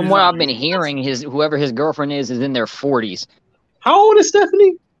 From what I've been hearing, whoever his girlfriend is in their 40s. How old is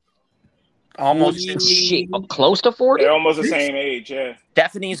Stephanie? Almost close to 40. They're almost the same age. Yeah.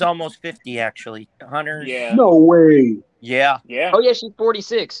 Stephanie's almost 50, actually. Hunter. Yeah. No way. Yeah. Yeah. Oh yeah, she's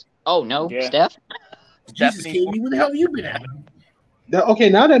 46. Oh no, yeah. Steph. Jesus, Katie, where the hell have you been at? Okay,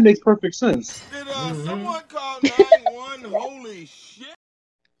 now that makes perfect sense. Did someone call 911? Holy shit!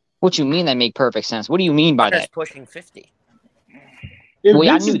 What you mean that make perfect sense? What do you mean by Hunter's that? pushing 50. Well,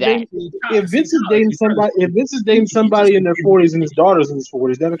 I knew that. If Vince is dating somebody in their 40s and his daughter's in his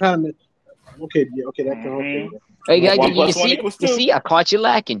 40s, that kind of okay. Yeah, okay, that can okay. Hey, you see, I caught you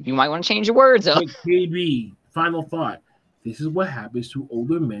lacking. You might want to change your words up. KB, final thought. This is what happens to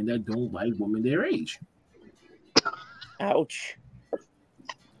older men that don't like women their age. Ouch.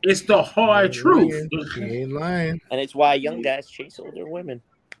 It's the hard truth. He ain't lying. And it's why young guys chase older women.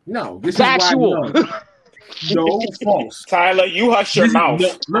 No, this Factual. is why no, false. Tyler, you hush your mouth.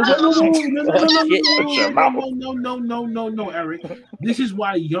 No, Eric. This is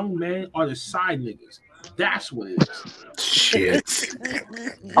why young men are the side niggas. That's what it is. Shit.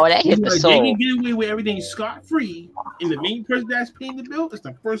 Oh, that hit the They soul. can get away with everything scot free, and the main person that's paying the bill is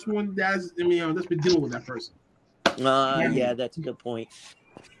the first one that's been dealing with that person. Yeah, that's a good point.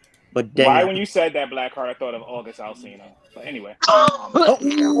 But why, when you said that, Blackheart, I thought of August Alsina. But anyway.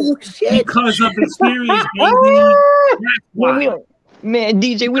 Shit. Because of experience, baby. That's why. Man,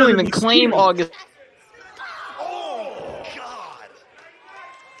 DJ, we don't even claim August.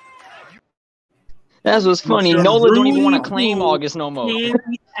 That's what's funny. Nola don't even want to claim August no more.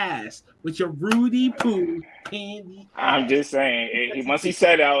 Candy ass with your Rudy Poo candy. I'm just saying. Once he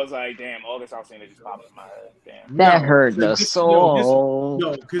said it, I was like, damn, August Alsina just popped in my head. Damn. That hurt the soul.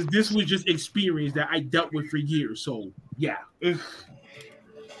 No, because this was just experience that I dealt with for years. So, yeah. That's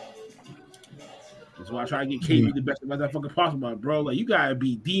why I try to get KB the best advice I fucking possible, bro. Like, you gotta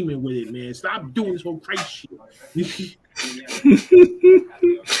be demon with it, man. Stop doing this whole Christ shit.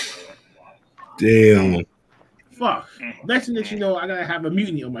 Damn. Fuck. Next thing that you know, I gotta have a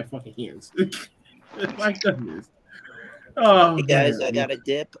mutiny on my fucking hands. My goodness. Oh, hey guys, man. I gotta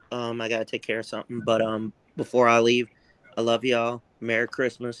dip. I gotta take care of something. But before I leave, I love y'all. Merry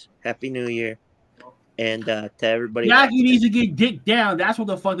Christmas, Happy New Year, and to everybody. Jackie needs to get dick down. That's what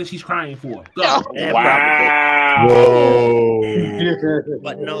the fuck that she's crying for. Go. Wow. Whoa.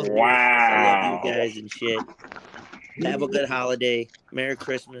 But no, I love you guys and shit. Have a good holiday. Merry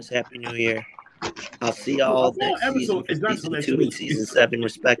Christmas, Happy New Year. I'll see y'all next season for season 2 and season 7,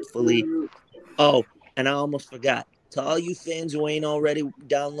 respectfully. Oh, and I almost forgot. To all you fans who ain't already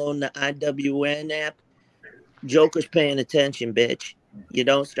downloading the IWN app, Joker's paying attention, bitch. You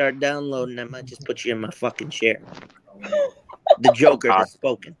don't start downloading, I might just put you in my fucking chair. The Joker has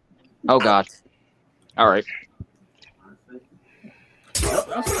spoken. Oh, God. All right.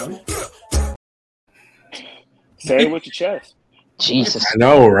 Say it with your chest. Jesus. I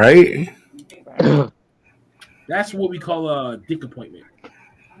know, right? That's what we call a dick appointment.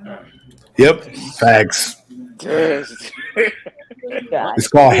 Yep. Facts. It's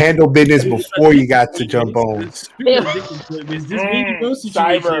called handle business before you got to jump on. Speaking of dick appointments, this Mandy Rose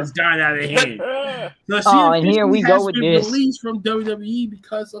situation has gone out of hand. So and here we go with been this. released from WWE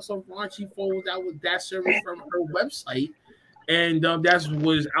because of some raunchy photos out with that service from her website. And that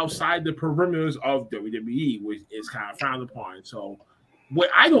was outside the perimeters of WWE, which is kind of frowned upon. So, what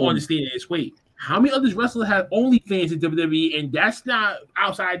I don't understand is, wait, how many other wrestlers have OnlyFans in WWE, and that's not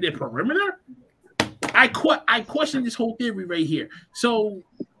outside their perimeter? I question this whole theory right here. So,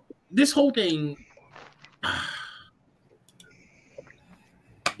 this whole thing,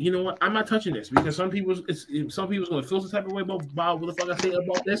 you know what? I'm not touching this because some people's going to feel some type of way about what the fuck I say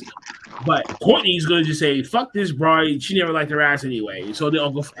about this. But Courtney's going to just say, fuck this bride. She never liked her ass anyway. So they'll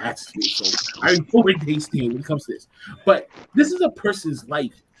go for that. So I know where they stand when it comes to this. But this is a person's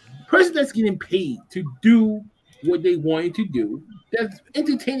life. Person that's getting paid to do what they wanted to do, that's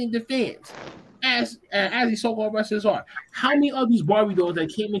entertaining the fans. As these so-called wrestlers are. How many of these Barbie dolls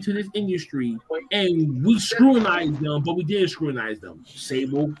that came into this industry and we scrutinized them, but we didn't scrutinize them?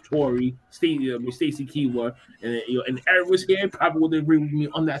 Sable, Tori, Stacey Keebler, and Eric was here, probably would agree with me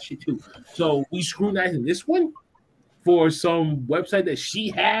on that shit too. So we scrutinizing this one for some website that she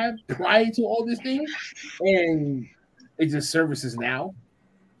had prior to all this thing, and it just services now.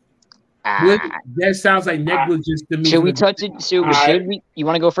 That sounds like negligence to me. Should we touch it? Should we? You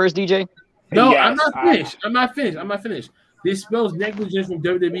want to go first, DJ? No, yes, I'm not finished. This spells negligence from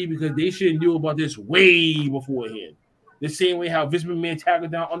WWE because they should have knew about this way beforehand. The same way how Vince McMahon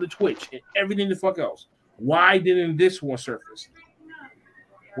tackled down on the Twitch and everything the fuck else. Why didn't this one surface?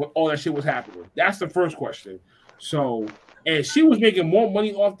 What all that shit was happening? That's the first question. So, and she was making more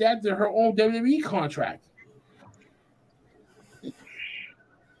money off that than her own WWE contract.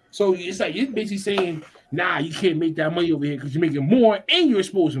 So it's like you're basically saying, nah, you can't make that money over here because you're making more and you're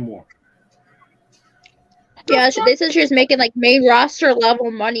exposing more. Yeah, they said she was making like main roster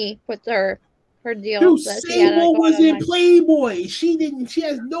level money with her deal. Dude, Sable was in Playboy. She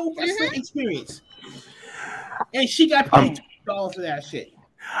has no wrestling experience. And she got paid $2 for that shit.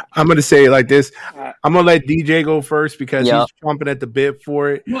 I'm gonna say it like this. I'm gonna let DJ go first because he's chomping at the bit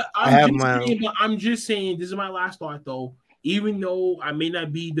for it. But I'm just saying, this is my last thought though. Even though I may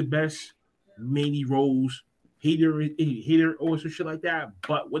not be the best Mandy Rose hater or some shit like that,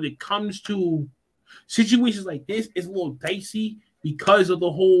 but when it comes to situations like this, it's a little dicey because of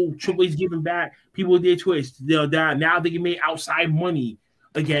the whole Triple H giving back. People did twist. Now they can make outside money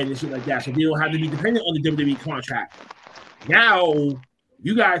again and shit like that, so they don't have to be dependent on the WWE contract. Now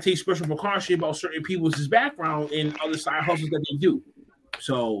you gotta take special precaution about certain people's background and other side hustles that they do.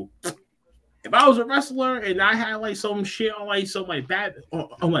 So if I was a wrestler and I had like some shit on like some like bad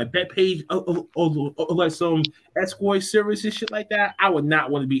on my bet page or like some escort service and shit like that, I would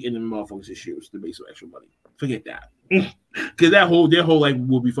not want to be in the motherfuckers' shoes to make some extra money. Forget that, because their whole life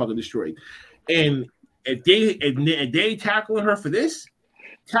will be fucking destroyed. And if they tackling her for this,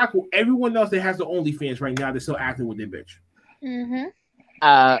 tackle everyone else that has the OnlyFans right now that's still acting with their bitch. Mm-hmm.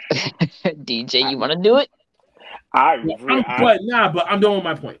 DJ, you want to do it? But I'm doing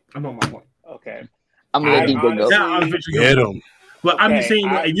my point. Okay. I'm gonna let DJ go. Get him. But I'm just saying,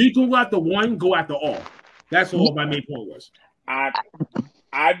 if you go after one, go after all. That's all my main point was.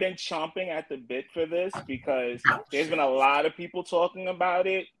 I've been chomping at the bit for this because there's been a lot of people talking about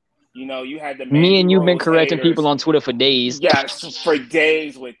it. You know, you had the me and you've been correcting people on Twitter for days. Yes, for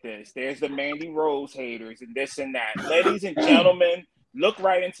days with this. There's the Mandy Rose haters and this and that. Ladies and gentlemen, look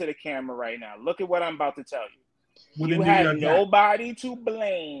right into the camera right now. Look at what I'm about to tell you. You have nobody to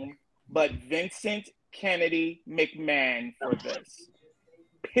blame but Vincent Kennedy McMahon for this.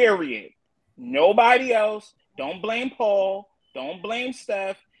 Period. Nobody else. Don't blame Paul. Don't blame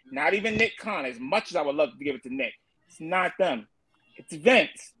Steph. Not even Nick Khan. As much as I would love to give it to Nick, it's not them. It's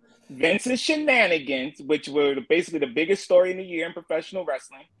Vince. Vince's shenanigans, which were basically the biggest story in the year in professional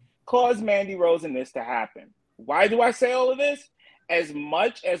wrestling, caused Mandy Rose and this to happen. Why do I say all of this? As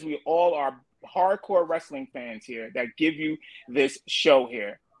much as we all are hardcore wrestling fans here that give you this show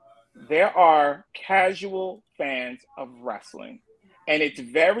here, there are casual fans of wrestling. And it's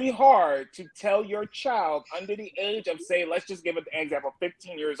very hard to tell your child under the age of, say, let's just give an example,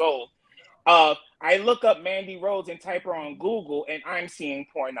 15 years old. I look up Mandy Rose and type her on Google, and I'm seeing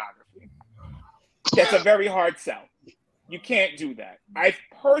pornography. That's a very hard sell. You can't do that. I've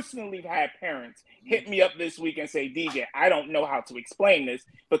personally had parents hit me up this week and say, DJ, I don't know how to explain this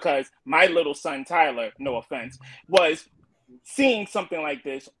because my little son, Tyler, no offense, was seeing something like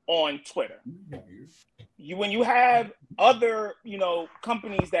this on Twitter. When you have other,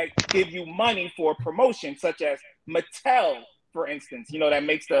 companies that give you money for promotion, such as Mattel, for instance, that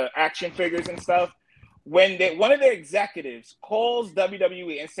makes the action figures and stuff, when one of their executives calls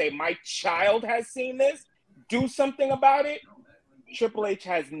WWE and say, my child has seen this, do something about it, Triple H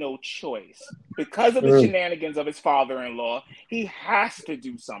has no choice. Because of the shenanigans of his father-in-law, he has to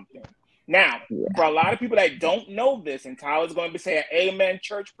do something. Now, for a lot of people that don't know this, and Tyler's going to say an amen,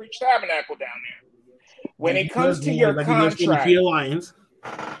 church, preach, tabernacle down there. When it comes to your contract,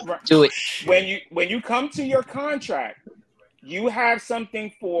 do it. When you come to your contract, you have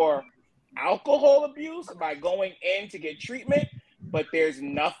something for alcohol abuse by going in to get treatment, but there's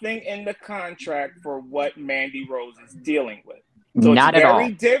nothing in the contract for what Mandy Rose is dealing with. So Not it's at very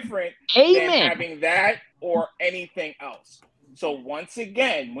all. different Amen. than having that or anything else. So once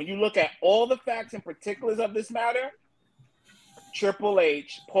again, when you look at all the facts and particulars of this matter, Triple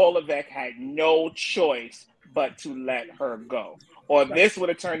H, Paul Levesque had no choice but to let her go. Or this would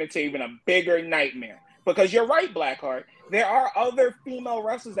have turned into even a bigger nightmare. Because you're right, Blackheart. There are other female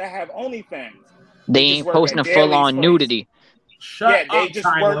wrestlers that have OnlyFans. They ain't posting a full-on nudity. They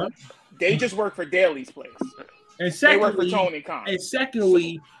just work for Daly's place. And they work for Tony Khan. And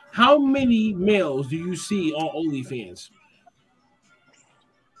secondly, how many males do you see on OnlyFans?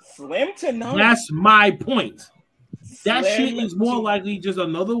 Slim to none. That's my point. That Slim shit is more likely just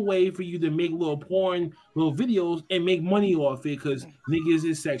another way for you to make little porn, little videos, and make money off it because niggas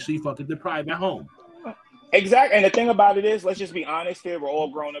is sexually fucking deprived at home. Exactly. And the thing about it is, let's just be honest here. We're all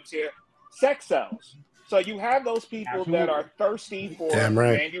grown-ups here. Sex sells. So you have those people that are thirsty for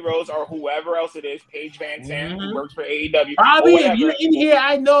Mandy Rose or whoever else it is, Paige Van Zandt, who works for AEW. Bobby, if you're in here,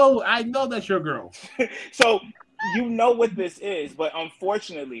 I know that's your girl. So you know what this is, but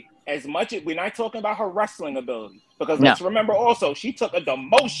unfortunately, as much as we're not talking about her wrestling ability, because let's remember also, she took a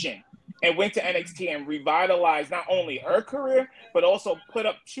demotion and went to NXT and revitalized not only her career, but also put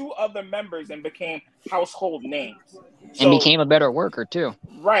up 2 other members and became household names. And became a better worker, too.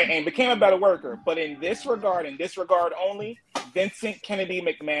 Right, and became a better worker. But in this regard only, Vincent Kennedy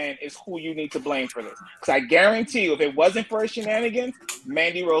McMahon is who you need to blame for this. Because I guarantee you, if it wasn't for his shenanigans,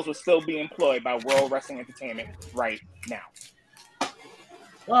 Mandy Rose would still be employed by World Wrestling Entertainment right now.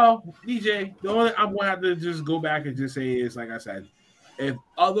 Well, DJ, the only I'm going to have to just go back and just say is, like I said, if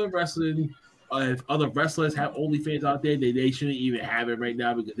other wrestlers have OnlyFans out there, they shouldn't even have it right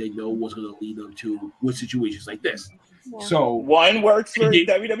now because they know what's going to lead them to with situations like this. Yeah. So one works for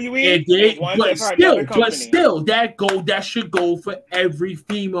WWE, but still, that should go for every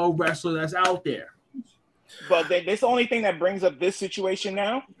female wrestler that's out there. But this the only thing that brings up this situation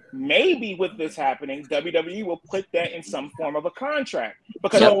now. Maybe with this happening, WWE will put that in some form of a contract.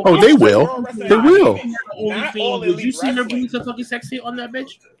 Because they will. They will. Did you see her being so fucking sexy on that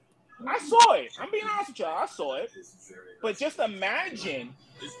bitch? I saw it. I'm being honest with y'all. I saw it. But just imagine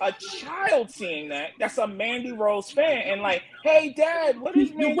a child seeing that. That's a Mandy Rose fan. And like, hey, Dad, what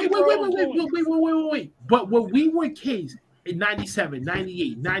is Mandy Rose doing? Wait. But when we were kids, in 97,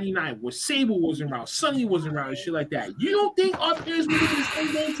 98, 99, when Sable wasn't around, Sonny wasn't around, and shit like that. You don't think our parents were doing the same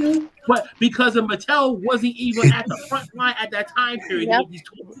thing too? But because of Mattel wasn't even at the front line at that time period. Yep.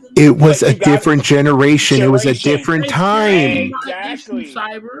 It was a different generation. It was a different time. Exactly.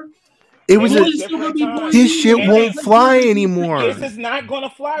 It was this shit won't fly anymore. This is not going to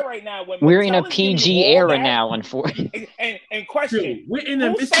fly right now. We're in a PG era now, unfortunately. And question, we're in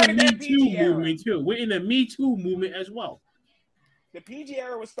a Me Too movement too. We're in the Me Too movement as well. The PG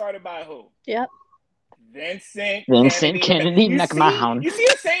era was started by who? Yep. Vincent Kennedy McMahon. You see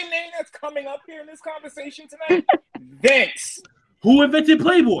the same name that's coming up here in this conversation tonight? Vince. Who invented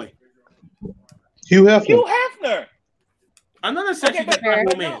Playboy? Hugh Hefner. Another section.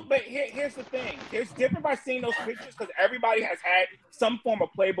 But here's the thing. It's different by seeing those pictures because everybody has had some form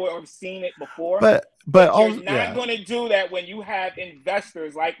of Playboy or seen it before. But you're not going to do that when you have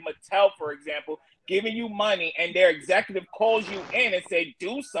investors like Mattel, for example, giving you money and their executive calls you in and say,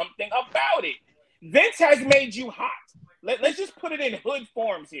 do something about it. Vince has made you hot. Let's just put it in hood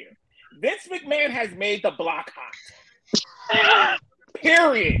forms here. Vince McMahon has made the block hot.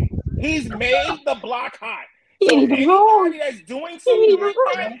 Period. He's made the block hot. So anybody that's doing something like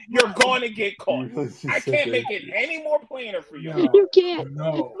that, you're going to get caught. I can't make it any more plainer for you. You can't.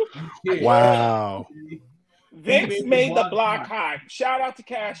 No. Wow. Vince made the block hot. Shout out to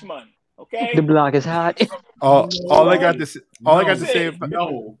Cash Money. Okay. The block is hot. All I got to say about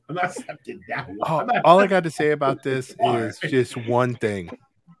no, I'm not accepting that one. all I got to say about this is just one thing.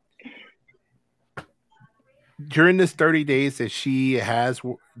 During this 30 days that she has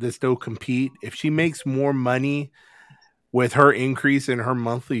to still compete, if she makes more money with her increase in her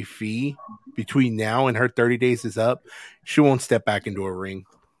monthly fee between now and her 30 days is up, she won't step back into a ring.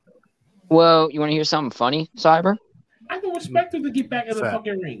 Well, you want to hear something funny, Cyber? I don't expect her to get back in the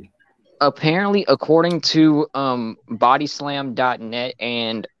fucking ring. Apparently, according to bodyslam.net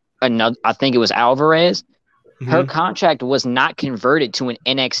and another, I think it was Alvarez, her contract was not converted to an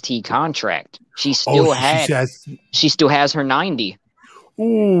NXT contract. She still she still has her 90.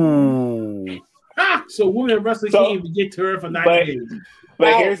 Ooh. So women in wrestling can't even get to her for 90 days.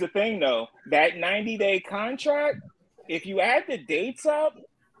 But here's the thing, though. That 90-day contract, if you add the dates up,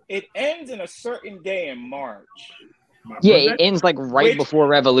 it ends in a certain day in March. Yeah, it ends like before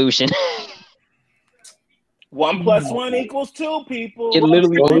Revolution. 1 + 1 = 2, people. It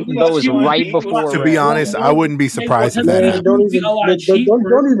literally goes right before. To be honest, I wouldn't be surprised if that happened. Don't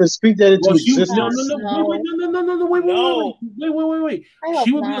even speak that into existence. Wait.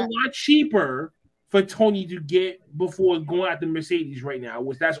 She would be a lot cheaper for Tony to get before going out the Mercedes right now,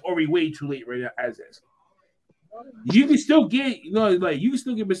 which that's already way too late right now as is. You can still get, you can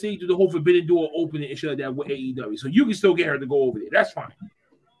still get Mercedes to the whole Forbidden Door opening and shit like that with AEW. So you can still get her to go over there. That's fine.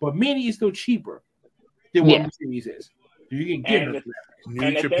 But Mandy is still cheaper than what Mercedes is. So you can get her.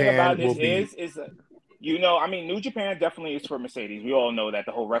 New Japan thing about this is New Japan definitely is for Mercedes. We all know that.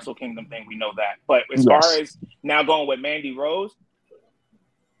 The whole Wrestle Kingdom thing, we know that. But as far as now going with Mandy Rose,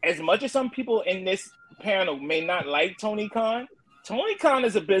 as much as some people in this panel may not like Tony Khan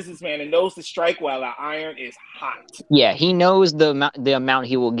is a businessman and knows to strike while the iron is hot. Yeah, he knows the amount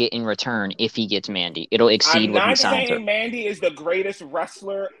he will get in return if he gets Mandy. It'll exceed what he signs her. I'm not saying Mandy is the greatest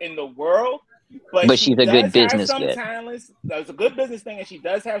wrestler in the world, but she's a good business fit. That's a good business thing, and she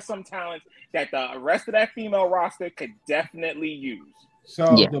does have some talents that the rest of that female roster could definitely use. So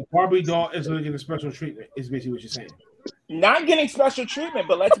the Barbie doll is going to get a special treatment, is basically what you're saying. Not getting special treatment,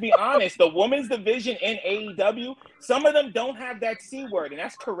 but let's be honest, the women's division in AEW, some of them don't have that C word, and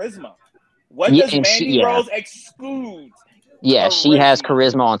that's charisma. What does Mandy Rose exclude? Yeah, she has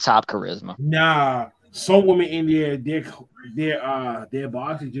charisma on top charisma. Nah, some women in their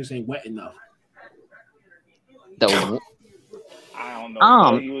bodies just ain't wet enough. The I don't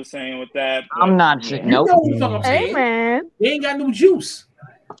know what you were saying with that. I'm not sure. Nope. You know what I'm saying? Hey, man. They ain't got no juice.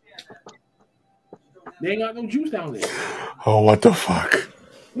 They ain't got no juice down there. Oh, what the fuck?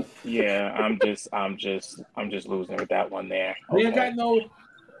 Yeah, I'm just losing with that one there. They ain't got no.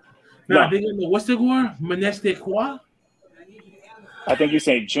 Nah, they got no. What's the word? Moneste quoi? I think you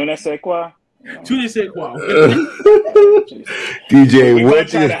say je ne sais quoi. Je ne sais quoi. DJ,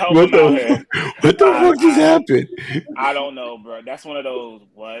 what the fuck just happened? I don't know, bro. That's one of those.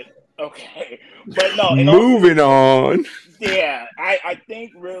 What? Okay, but no. Moving on. Yeah, I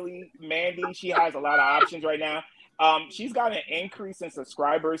think really Mandy, she has a lot of options right now. She's got an increase in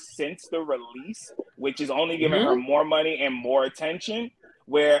subscribers since the release, which is only giving her more money and more attention.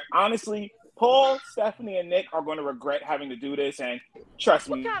 Where honestly, Paul, Stephanie, and Nick are going to regret having to do this, and trust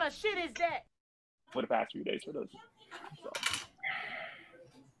me. What kind of shit is that? For the past few days for those. So.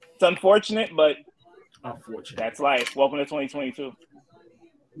 It's unfortunate, but that's life. Welcome to 2022.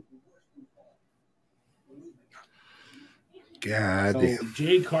 God damn. So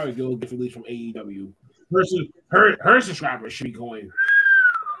Jade Cargill gets released from AEW. Her subscribers should be going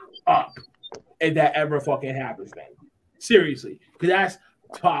up if that ever fucking happens, man. Seriously, because that's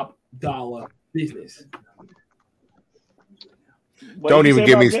top dollar business. Don't even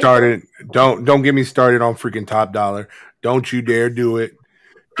get me started. Don't get me started on freaking Top Dollar. Don't you dare do it.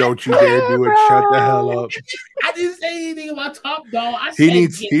 Don't you dare do it. Shut the hell up. I didn't say anything about Top Dollar. He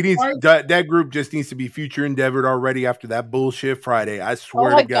needs that group just needs to be future endeavored already after that bullshit Friday. I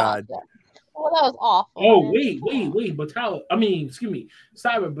swear to God. Well, that was awful. Oh, wait. But Tyler, excuse me,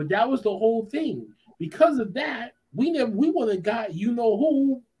 Cyber, but that was the whole thing. Because of that, we would have got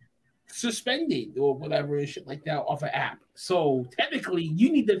who suspended or whatever and shit like that off an app. So technically, you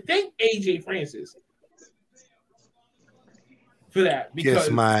need to thank AJ Francis for that. Because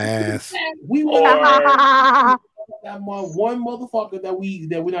kiss my ass. We were that one motherfucker that we're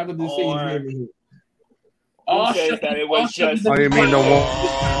not going to say his name. Who says that it was just? I didn't mean no more.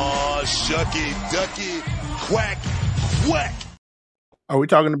 Oh, shucky, ducky, quack, quack. Are we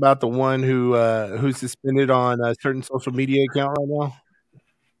talking about the one who's suspended on a certain social media account right now?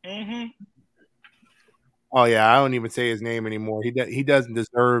 Mm-hmm. Oh yeah, I don't even say his name anymore. He doesn't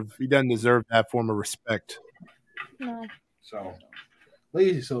deserve that form of respect. No. So,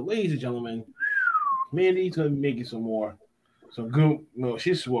 ladies and gentlemen, Mandy's gonna be making some more. So good. No,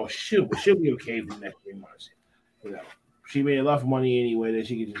 she'll be okay for the next 3 months. You know, she made enough money anyway that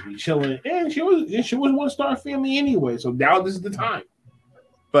she could just be chilling, and she was one star family anyway. So now this is the time.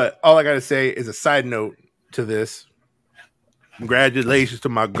 But all I gotta say is a side note to this. Congratulations to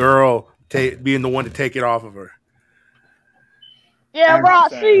my girl being the one to take it off of her. Yeah,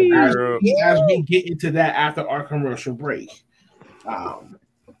 Roxy. As we get into that after our commercial break.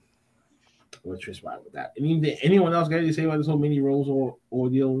 Let's respond with that. Anyone else got anything to say about this whole mini rose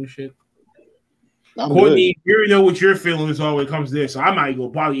ordeal and shit? Courtney, you already know what your feelings are when it comes to this, so I might go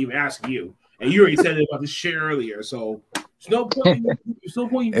probably even ask you. And you already said it about this shit earlier, so there's no point.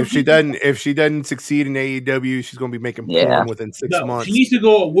 If she doesn't succeed in AEW, she's gonna be making porn within 6 months. She needs to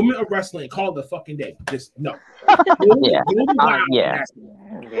go Women of Wrestling and call it the fucking day. Just no. Go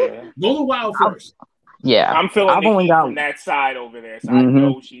to Wild first. Yeah, I'm feeling the heat from that side over there, so I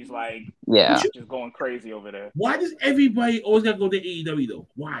know she's like, just going crazy over there. Why does everybody always gotta go to AEW though?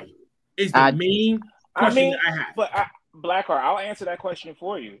 Why? Is the main question I have. But Blackheart, I'll answer that question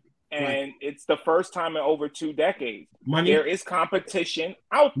for you. And it's the first time in over 2 decades. Money. There is competition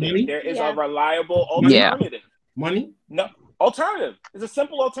out there. Money? There is a reliable alternative. Money? No, alternative. It's a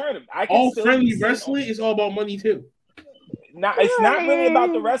simple alternative. All friendly wrestling is all about money too. It's not really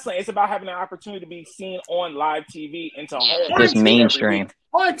about the wrestling. It's about having an opportunity to be seen on live TV and to It's mainstream.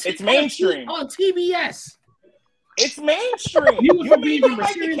 It's mainstream on TBS. It's mainstream. You may not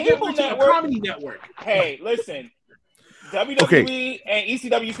like the cable network. Comedy network. Hey, listen. WWE and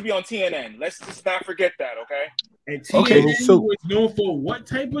ECW used to be on TNN. Let's just not forget that, okay? And TNN was known for what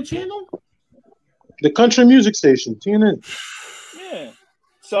type of channel? The country music station, TNN. Yeah.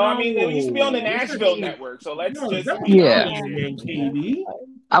 So, I mean, it used to be on the Nashville network. So, let's just... I've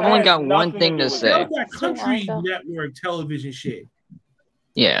only got one thing to say. That country network television shit.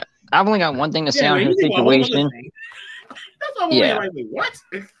 Yeah. I've only got one thing to say on his situation. What?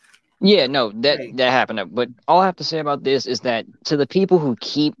 Yeah, no, that happened. But all I have to say about this is that to the people who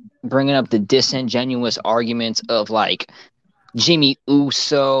keep bringing up the disingenuous arguments of like Jimmy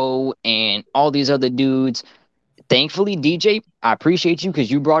Uso and all these other dudes, thankfully, DJ, I appreciate you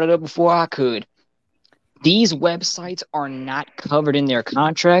because you brought it up before I could. These websites are not covered in their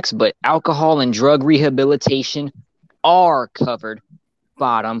contracts, but alcohol and drug rehabilitation are covered.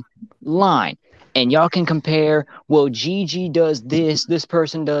 Bottom line. And y'all can compare, well, Gigi does this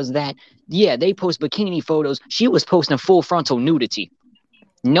person does that. Yeah, they post bikini photos. She was posting full frontal nudity.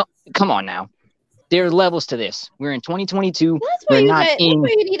 No, come on now. There are levels to this. We're in 2022. That's why you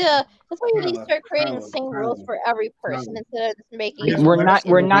need to start creating the same rules for every person instead of just making. We're not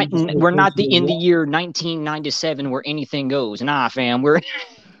in the year 1997 where anything goes. Nah, fam.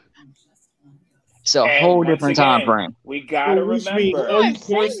 It's a whole different time frame. We gotta remember. All these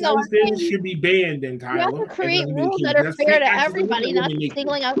porn stars should be banned then, Tyler. You have to create rules that are fair to everybody, not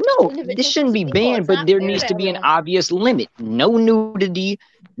singling out individuals. This shouldn't be banned, but there needs to be an obvious limit. No nudity,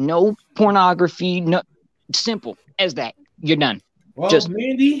 no pornography, no simple as that. You're done. Well, just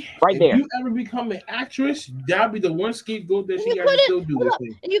Mandy, right there. If you ever become an actress, that'd be the one scapegoat that she got to still do this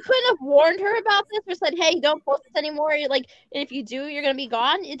thing. And you couldn't have warned her about this or said, "Hey, don't post this anymore." You're like, if you do, you're gonna be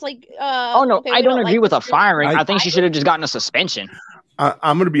gone. It's like, oh no, I don't agree with a firing. I think she should have just gotten a suspension.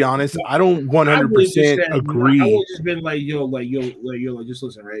 I'm gonna be honest. I don't 100% agree. I would have just been like, yo, just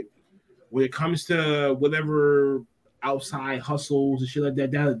listen, right? When it comes to whatever outside hustles and shit like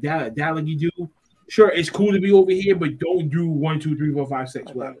that like you do. Sure, it's cool to be over here, but don't do 1, 2, 3, 4, 5,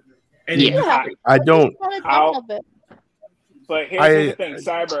 6, whatever. And I don't. But here's the thing,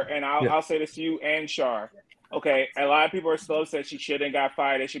 Cyber, and I'll say this to you and Shar. Okay, a lot of people are slow said she shouldn't got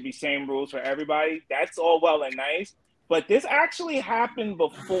fired. There should be same rules for everybody. That's all well and nice, but this actually happened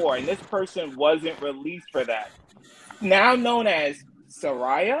before, and this person wasn't released for that. Now known as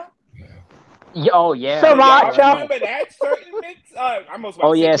Saraya. Oh yeah, remember that certain mix?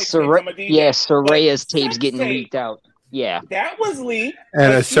 Saraya's tapes getting leaked out. Yeah, that was leaked.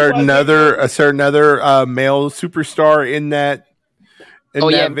 And a certain other male superstar in that.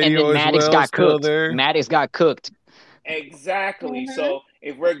 That video and then Maddox got cooked. Maddox got cooked. Exactly. Mm-hmm. So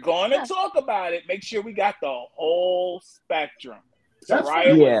if we're going to talk about it, make sure we got the whole spectrum.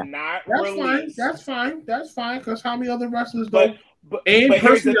 Saraya was not released. That's fine. Because how many other wrestlers don't? But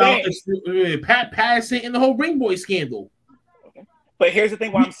personnel, Pat Patterson and the whole Ring Boy scandal. Okay. But here's the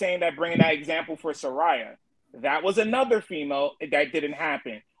thing: why I'm saying that, bringing that example for Saraya, That was another female that didn't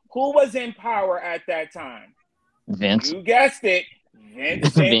happen. Who was in power at that time? Vince. You guessed it.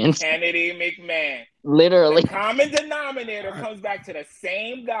 Vincent Vince. Kennedy McMahon. Literally. The common denominator comes back to the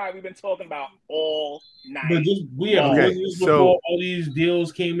same guy we've been talking about all night. But just Okay, before all these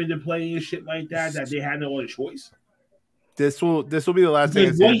deals came into play and shit like that they had no other choice. This will be the last thing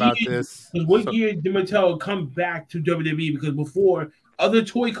I say about this. Because what year did Mattel come back to WWE? Because before other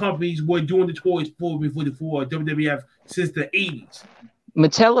toy companies were doing the toys before WWF since the 80s.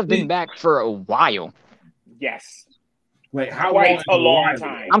 Mattel have been back for a while. Yes. Like how quite a long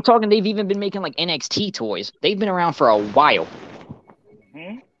time. I'm talking. They've even been making like NXT toys. They've been around for a while.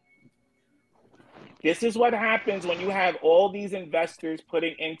 Mm-hmm. This is what happens when you have all these investors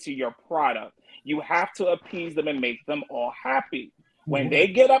putting into your product. You have to appease them and make them all happy. When they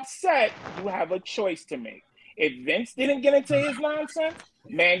get upset, you have a choice to make. If Vince didn't get into his nonsense,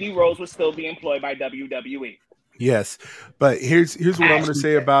 Mandy Rose would still be employed by WWE. Yes, but here's what I'm going to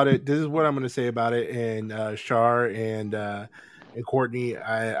say about it. This is what I'm going to say about it. And Shar and Courtney,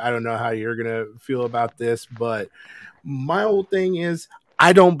 I don't know how you're going to feel about this, but my whole thing is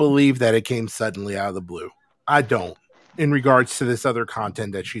I don't believe that it came suddenly out of the blue. I don't. In regards to this other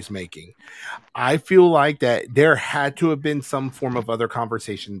content that she's making, I feel like that there had to have been some form of other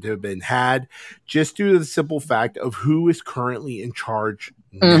conversation to have been had, just due to the simple fact of who is currently in charge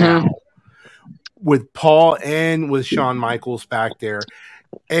now. With Paul and with Shawn Michaels back there,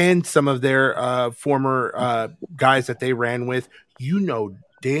 and some of their former guys that they ran with,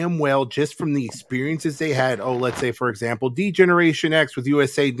 damn well, just from the experiences they had. Oh, let's say, for example, D-Generation X with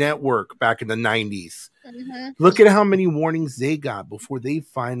USA Network back in the 90s. Mm-hmm. Look at how many warnings they got before they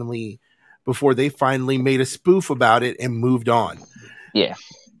finally made a spoof about it and moved on. Yeah.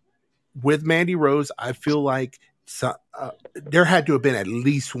 With Mandy Rose, I feel like there had to have been at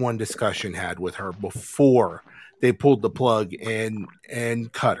least one discussion had with her before they pulled the plug and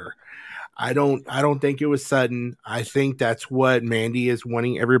cut her. I don't think it was sudden. I think that's what Mandy is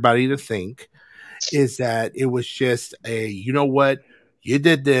wanting everybody to think, is that it was just you know what, you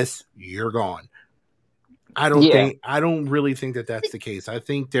did this, you're gone. I don't really think that that's the case. I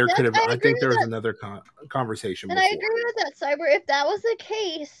think there was another conversation. And before. I agree with that, Cyber. If that was the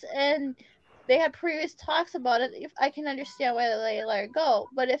case and they had previous talks about it, I can understand why they let it go.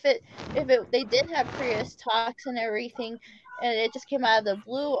 But if they did have previous talks and everything, and it just came out of the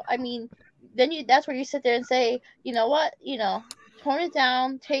blue, I mean, then that's where you sit there and say, you know what, tone it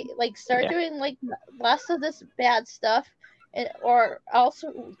down, start doing less of this bad stuff. Or else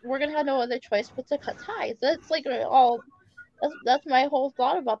we're gonna have no other choice but to cut ties. That's that's my whole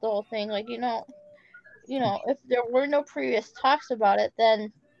thought about the whole thing. If there were no previous talks about it,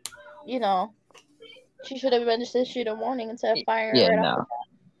 then she should have been just issued a warning instead of firing her right off.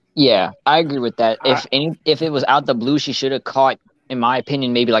 Yeah, I agree with that. If it was out the blue, she should have caught, in my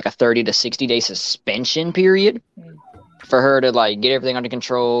opinion, maybe like a 30 to 60 day suspension period for her to get everything under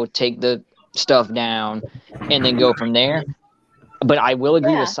control, take the stuff down, and then go from there. But I will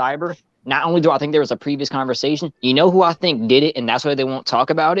agree with Cyber. Not only do I think there was a previous conversation, you know who I think did it, and that's why they won't talk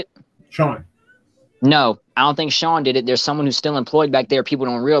about it? Shawn. No, I don't think Shawn did it. There's someone who's still employed back there people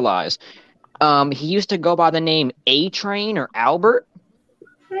don't realize. He used to go by the name A-Train or Albert.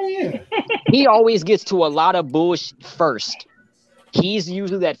 Oh, yeah. He always gets to a lot of bullshit first. He's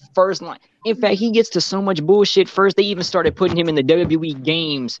usually that first line. In fact, he gets to so much bullshit first, they even started putting him in the WWE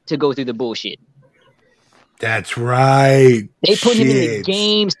games to go through the bullshit. That's right. They put him in the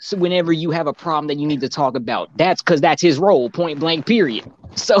games whenever you have a problem that you need to talk about. That's because that's his role, point blank, period.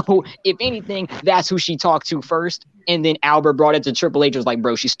 So, if anything, that's who she talked to first. And then Albert brought it to Triple H, was like,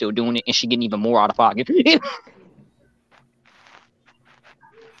 bro, she's still doing it, and she's getting even more out of pocket.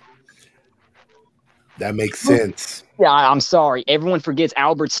 That makes sense. Yeah, I'm sorry. Everyone forgets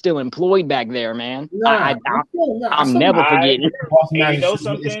Albert's still employed back there, man. I'm never forgetting. You know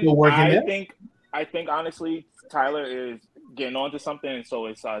something? I think honestly, Tyler is getting onto something, and so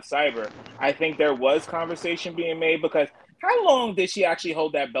is Cyber. I think there was conversation being made because how long did she actually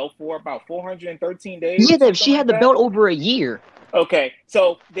hold that belt for? About 413 days? Yeah, she had the belt over a year. Okay,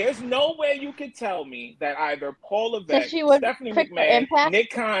 so there's no way you could tell me that either Paul Levesque, Stephanie McMahon,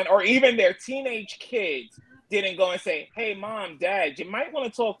 Nick Khan, or even their teenage kids didn't go and say, hey, Mom, Dad, you might want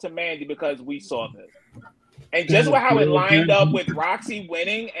to talk to Mandy because we saw this. And just with how it lined up with Roxy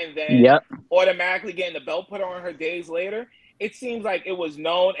winning and then automatically getting the belt put on her days later, it seems like it was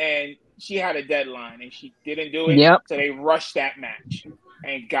known and she had a deadline and she didn't do it. So they rushed that match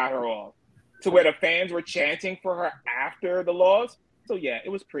and got her off to where the fans were chanting for her after the loss. So, yeah, it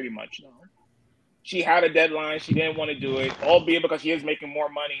was pretty much known. She had a deadline. She didn't want to do it, albeit because she is making more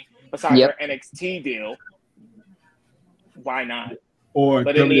money besides her NXT deal. why not? Or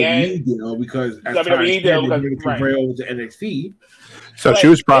But in the end, WWE deal, because as WWE deal, because, right. over to NXT. So she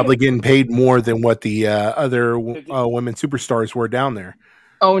was probably getting paid more than what the other women superstars were down there.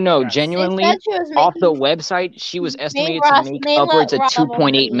 Oh no, genuinely, off the website, she was estimated to make upwards of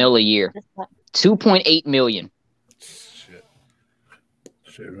 2.8 mil a year. 2.8 million.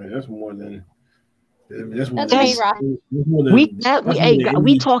 Shit, man, that's more than. That's more That's than.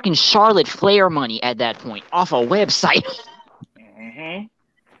 We talking Charlotte Flair money at that point off a website. Mm-hmm.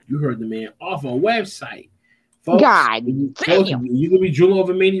 You heard the man off a website. Folks, God damn. You gonna be drooling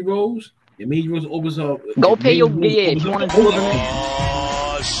over Mandy Rose? And Mandy Rose opens up. Go pay your if you want to drool over me.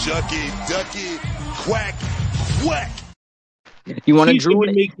 Oh, shucky, ducky, quack, quack. You want to drool?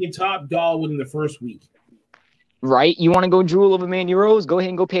 Making top dollar within the first week. Right? You want to go drool over Mandy Rose? Go ahead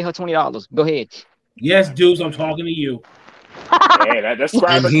and go pay her $20. Go ahead. Yes, dudes, I'm talking to you. Yeah, that's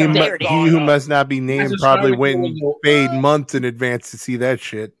right. He who must not be named probably went and paid months in advance to see that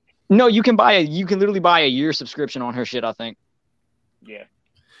shit. No, you can literally buy a year subscription on her shit, I think. Yeah.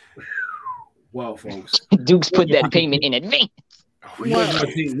 Well, folks. Dukes put that payment in advance. We're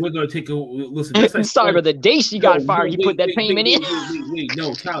gonna take a listen. That's like sorry, but the day she got fired, you put that payment in. Wait,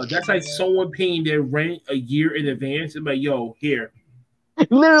 no, Tyler. That's like someone paying their rent a year in advance. It's like, yo, here.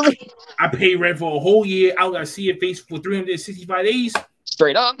 Literally. I pay rent for a whole year. I gotta see your face for 365 days.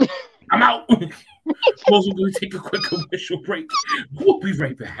 Straight up. I'm out. We're gonna take a quick commercial break. We'll be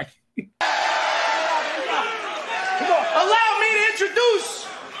right back. Allow me to introduce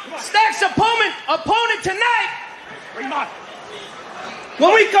Stack's opponent tonight.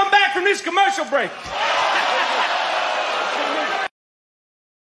 When we come back from this commercial break.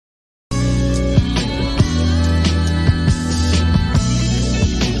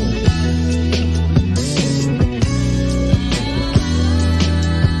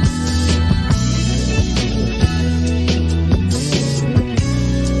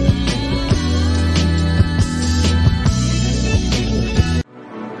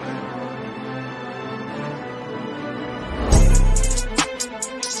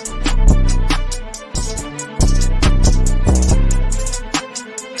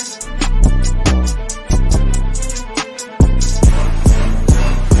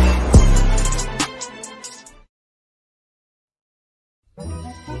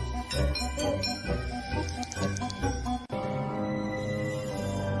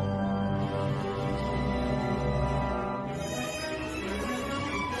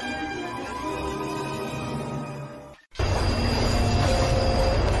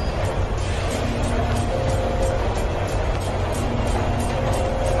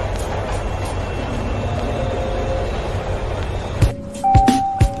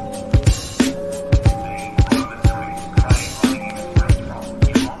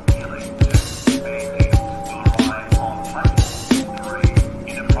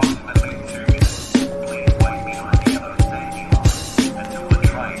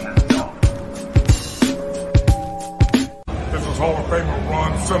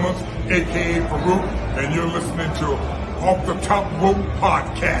 a.k.a. Farouk, and you're listening to Off the Top Rope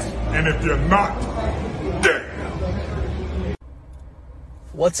Podcast. And if you're not, damn.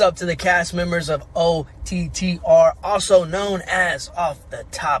 What's up to the cast members of OTTR, also known as Off the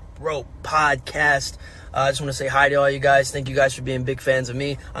Top Rope Podcast. I just want to say hi to all you guys. Thank you guys for being big fans of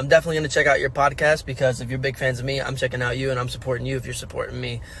me. I'm definitely going to check out your podcast because if you're big fans of me, I'm checking out you and I'm supporting you if you're supporting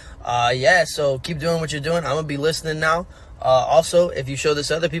me. So keep doing what you're doing. I'm going to be listening now. Also, if you show this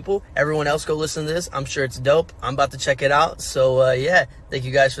to other people, everyone else go listen to this. I'm sure it's dope. I'm about to check it out. So, thank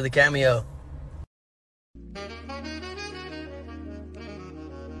you guys for the cameo.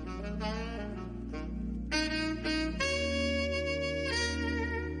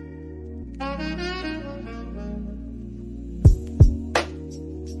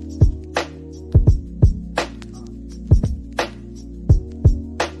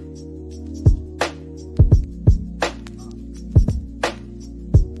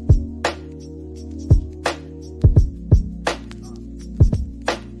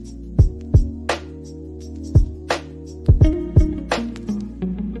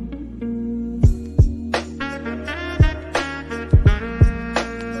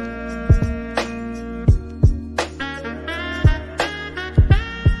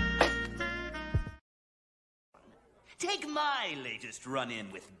 Take my latest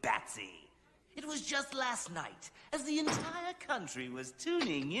run-in with Batsy. It was just last night, as the entire country was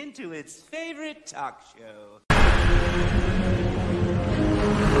tuning into its favorite talk show.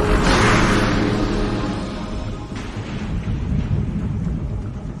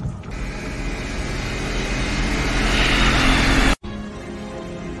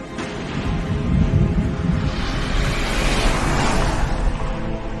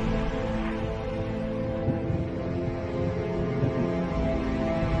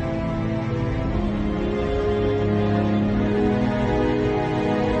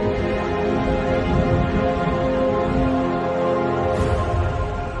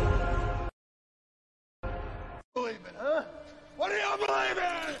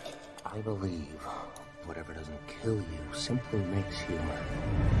 I believe whatever doesn't kill you simply makes you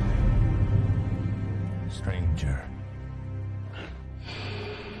stranger.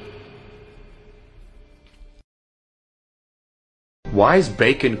 Why is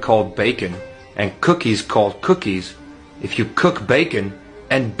bacon called bacon and cookies called cookies if you cook bacon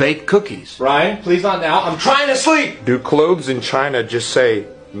and bake cookies? Brian, please not now. I'm trying to sleep. Do clothes in China just say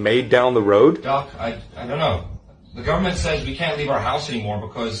made down the road? Doc, I don't know. The government says we can't leave our house anymore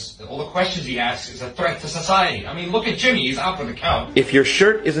because all the questions he asks is a threat to society. I mean, look at Jimmy. He's out for the count. If your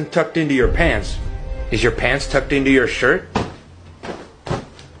shirt isn't tucked into your pants, is your pants tucked into your shirt?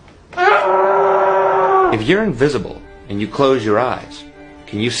 If you're invisible and you close your eyes,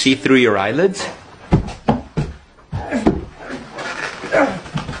 can you see through your eyelids?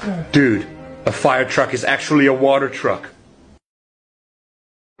 Dude, a fire truck is actually a water truck.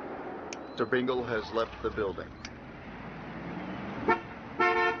 Mr. Bingle has left the building.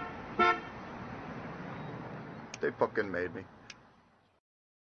 They fucking made me.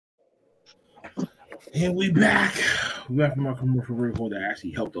 And we back. We back from our commercial break that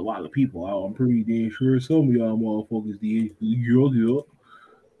actually helped a lot of people out. I'm pretty damn sure some of y'all motherfuckers did.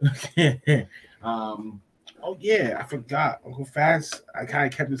 Oh yeah, I forgot. Uncle Fats, I kind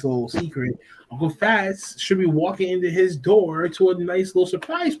of kept this little secret. Uncle Fats should be walking into his door to a nice little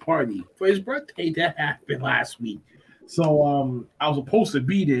surprise party for his birthday that happened last week. So I was supposed to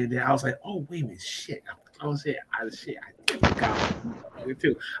be there, and I was like, oh wait a minute, shit. I forgot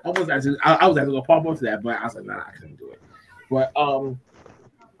too. I was actually gonna pop up to that, but I was like, nah, I couldn't do it. But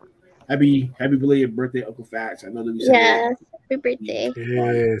happy belated birthday, Uncle Fats. I know that we said happy birthday.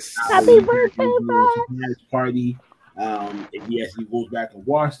 Yes. Happy birthday, Fats. Party. If yes, he goes back and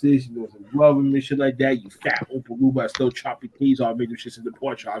watch this, you know, some love him and shit like that. You fat Oompa Loompa, I still chop your knees off, make them shits in the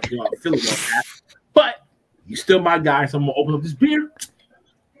porch. I'm sure I'm feeling like that. But you still my guy, so I'm gonna open up this beer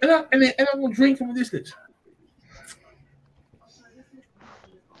and I'm gonna drink from a distance.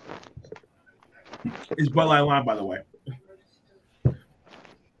 It's Bud Light Lime, by the way.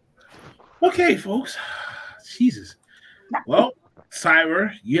 Okay, folks. Jesus. Well,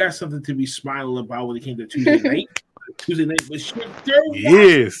 Cyber, you have something to be smiling about when it came to Tuesday night. Tuesday night was shit.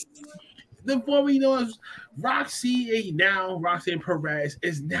 Yes. Before we know it, Roxanne Perez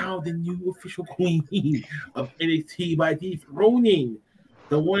is now the new official queen of NXT by dethroning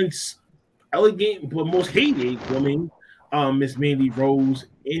the once elegant but most hated woman, Miss Mandy Rose,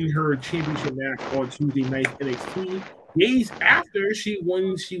 in her championship match on Tuesday night NXT. Days after she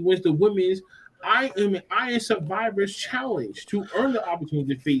wins the women's Iron Survivors Challenge to earn the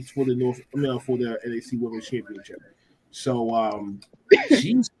opportunity to face for the NXT Women's Championship. So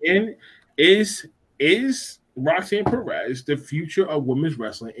is Roxanne Perez the future of women's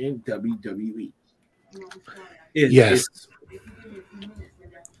wrestling in WWE? Yes.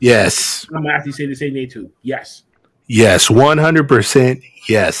 Yes. I'm actually saying the same name too. Yes. Yes, 100%.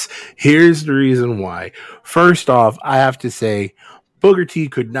 Yes. Here's the reason why. First off, I have to say, Booker T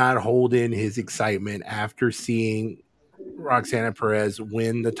could not hold in his excitement after seeing Roxanne Perez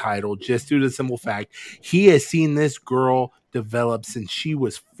win the title, just due to the simple fact he has seen this girl develop since she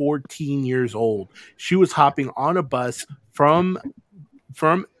was 14 years old. She was hopping on a bus from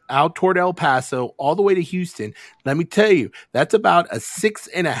out toward El Paso all the way to Houston. Let me tell you, that's about a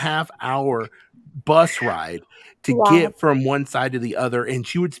 6.5 hour bus ride to get from one side to the other. And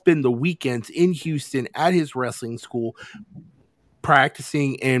she would spend the weekends in Houston at his wrestling school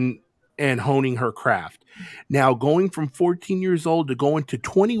practicing and honing her craft. Now, going from 14 years old to going to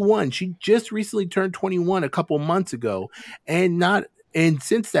 21, she just recently turned 21 a couple months ago, and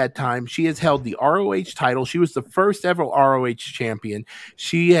since that time, she has held the ROH title. She was the first ever ROH champion.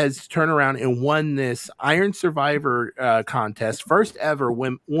 She has turned around and won this Iron Survivor contest, first ever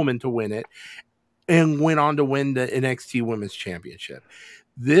woman to win it, and went on to win the NXT Women's Championship.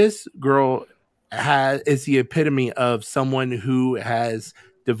 This girl is the epitome of someone who has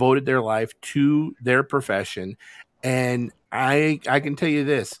devoted their life to their profession. And I can tell you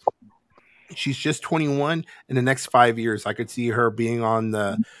this. She's just 21. In the next 5 years, I could see her being on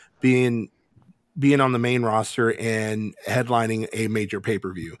the main roster and headlining a major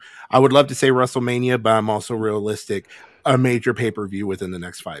pay-per-view. I would love to say WrestleMania, but I'm also realistic. A major pay-per-view within the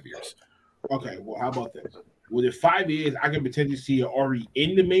next 5 years. Okay, well, how about this? Within 5 years, I can potentially see her already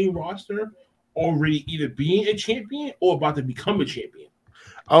in the main roster, already either being a champion or about to become a champion.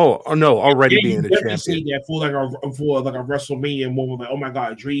 Oh no, already being a champion. See that for like a WrestleMania moment, like, oh my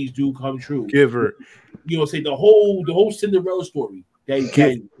God, dreams do come true. Give her, say the whole Cinderella story that you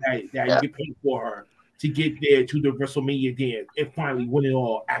get paid for her to get there to the WrestleMania dance and finally win it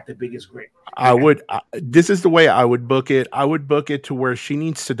all at the biggest grid. This is the way I would book it. I would book it to where she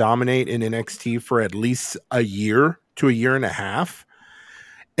needs to dominate in NXT for at least a year to a year and a half,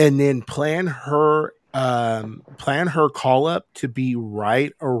 and then plan her call up to be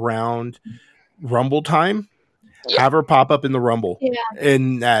right around Rumble time. Have her pop up in the Rumble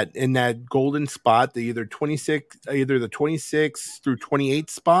in that golden spot, the either the 26 through 28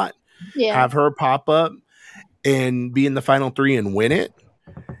 spot. Have her pop up and be in the final 3 and win it,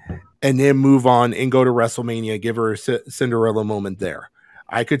 and then move on and go to WrestleMania. Give her a Cinderella moment there.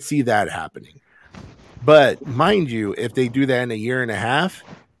 I could see that happening. But mind you, if they do that in a year and a half,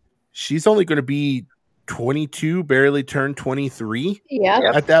 she's only going to be 22, barely turned 23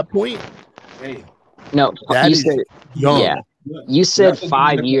 at that point. Hey. No, that you is said young. Yeah, you said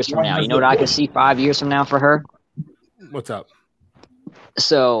 5 years from now. You know what I can see 5 years from now for her? What's up?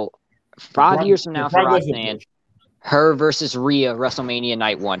 So 5 years from now for Roxanne, her versus Rhea WrestleMania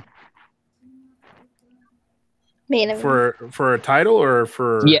Night 1. For a title or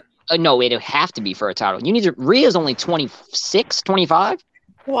for no, it'd have to be for a title. You need to. Rhea's only 26, 25.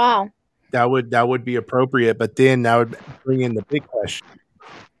 Wow. That would be appropriate, but then that would bring in the big question.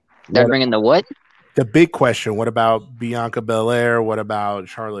 That bring in the what? The big question. What about Bianca Belair? What about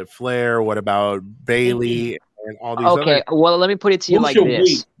Charlotte Flair? What about Bayley and all these other? Well, let me put it to you like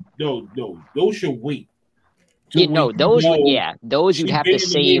this. No, those should wait. Those you'd have to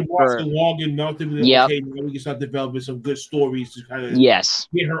save for long enough to be okay. Now we can start developing some good stories to kind of get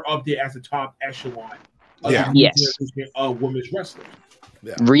her up there as the top echelon. Women's wrestling.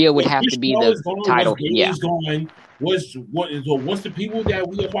 Yeah. Rhea would have to be the title. Once the people that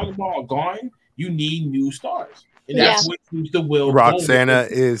we are talking about are gone, you need new stars. And that's what seems to will. Roxanne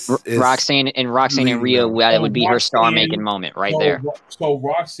is Roxanne and Rhea. That would be her star making moment right there. So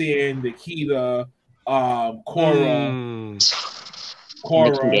Roxanne, Nikita, Cora.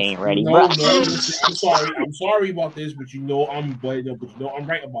 Nikita ain't ready. No, I'm sorry about this, but I'm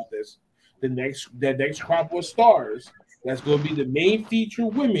right about this. The next crop of stars that's going to be the main feature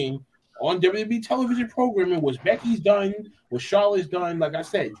women on WWE television programming. Was Becky's done, was Charlotte's done. Like I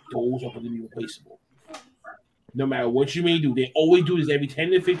said, those are going to be replaceable. No matter what you may do, they always do this every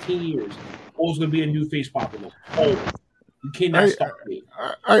 10 to 15 years. Always going to be a new face popping up. You cannot stop me.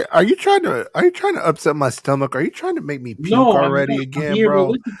 Are you trying to upset my stomach? Are you trying to make me puke already again,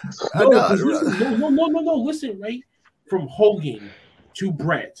 bro? No. Listen, right? From Hogan to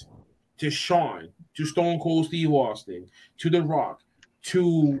Brett to Shawn to Stone Cold Steve Austin to The Rock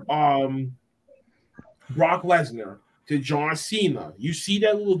to Brock Lesnar to John Cena. You see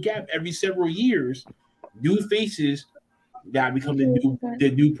that little gap every several years. New faces that become the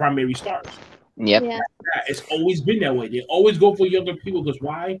new primary stars. Yep. Yeah. It's always been that way. They always go for younger people because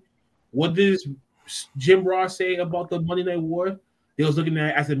why? What does Jim Ross say about the Monday Night War? They was looking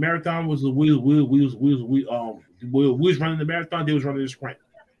at as the marathon was we was running the marathon, they was running the sprint.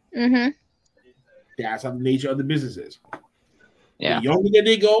 Mm-hmm. That's how the nature of the business is. Yeah. The younger that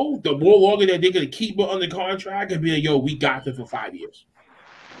they go, the more longer that they're gonna keep it under contract and be like, yo, we got them for 5 years.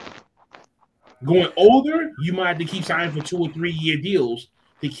 Going older, you might have to keep signing for 2 or 3 year deals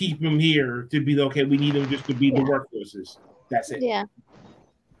to keep them here to be okay. We need them just to be the workhorses. That's it. Yeah.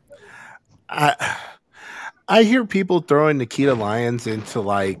 I hear people throwing Nikita Lyons into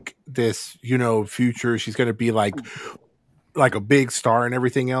like this, future. She's going to be like a big star and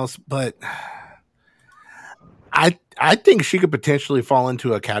everything else, but I think she could potentially fall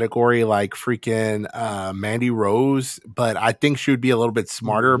into a category like freaking Mandy Rose, but I think she would be a little bit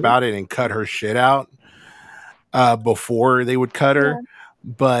smarter about it and cut her shit out before they would cut her.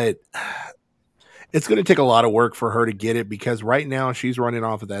 But it's going to take a lot of work for her to get it because right now she's running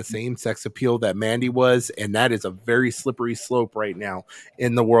off of that same sex appeal that Mandy was, and that is a very slippery slope right now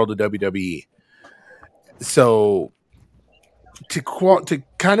in the world of WWE. So to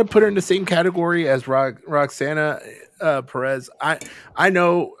kind of put her in the same category as Roxana Perez, I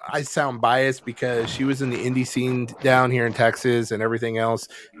know I sound biased because she was in the indie scene down here in Texas and everything else,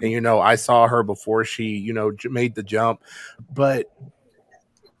 and I saw her before she made the jump, but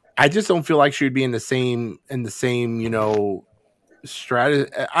I just don't feel like she would be in the same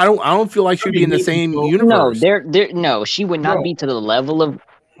strategy. I don't feel like she'd be in the same universe. No, she would not be to the level of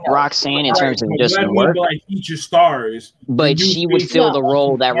Roxanne in terms of just work. Like feature stars, but she would fill the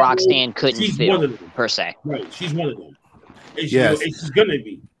role that Roxanne couldn't fill per se. Right, she's one of them. And she's gonna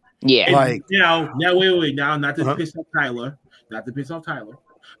be. Yeah. And like now, wait. Now, not to piss off Tyler, but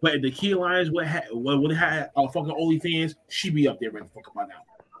if the Key Lions would have fucking OnlyFans, she'd be up there right the fuck about now.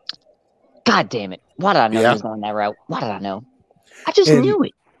 God damn it! Why did I know he was going that route? Why did I know? I just knew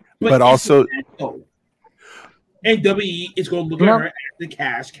it. But also, And WWE is going to look at her as the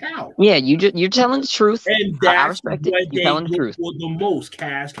cash cow. Yeah, you're telling the truth. And I that's respect it. what You're they telling the look truth. for the most,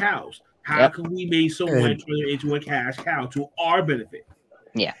 cash cows. How can we make someone turn into a cash cow to our benefit?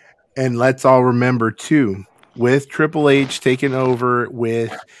 Yeah. And let's all remember, too, with Triple H taking over,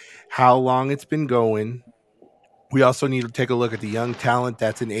 with how long it's been going, we also need to take a look at the young talent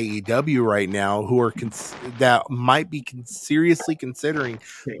that's in AEW right now who are that might be seriously considering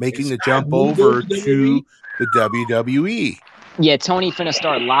making the jump over to the WWE. Yeah, Tony finna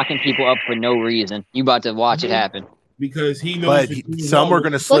start locking people up for no reason. You about to watch it happen. Because he knows. But some are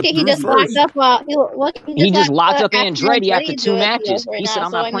going to slip through He just first. locked up. He just locked up Andretti after 2 matches. He said,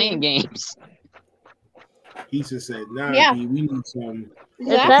 "I'm not playing games." He just said, "Nah, Yeah. we need some."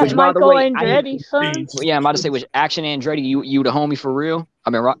 That's Which, by the Michael way, Andretti's son. Yeah, I'm about to say, which Action Andretti, you the homie for real.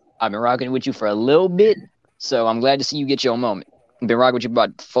 I've been rocking with you for a little bit, so I'm glad to see you get your moment. I've been rocking with you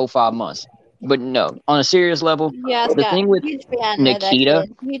about 4-5 months. But no, on a serious level, the thing with Nikita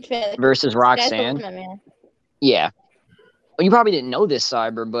versus Roxanne, yeah. Well, you probably didn't know this,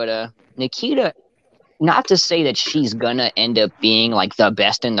 Cyber, but Nikita, not to say that she's gonna end up being like the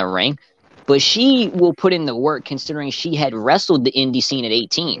best in the ring, but she will put in the work considering she had wrestled the indie scene at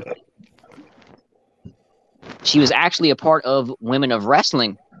 18. She was actually a part of Women of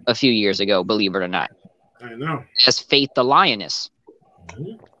Wrestling a few years ago, believe it or not. I know. As Faith the Lioness.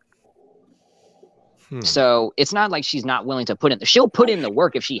 So it's not like she's not willing to put in. She'll put in the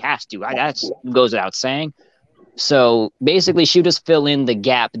work if she has to. That goes without saying. So basically, she'll just fill in the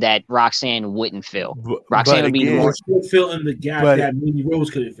gap that Roxanne wouldn't fill. Roxanne would be more. She'll fill in the gap that Mandy Rose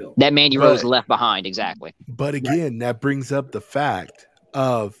couldn't fill. That Mandy Rose left behind, exactly. But again, that brings up the fact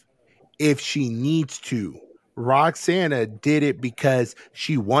of if she needs to. Roxana did it because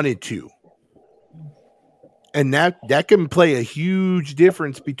she wanted to. And that can play a huge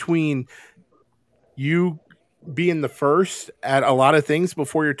difference between you being the first at a lot of things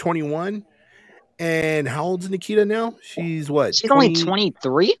before you're 21. And how old's Nikita now? She's what? She's only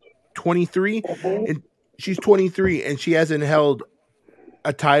 23? 23? And she's 23 and she hasn't held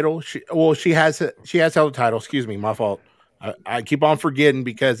a title. She has held a title. Excuse me, my fault. I keep on forgetting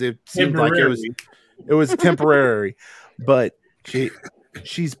because it seemed like it was temporary. But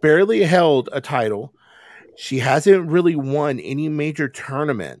she's barely held a title. She hasn't really won any major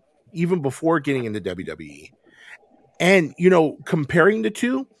tournament, even before getting into WWE. And, comparing the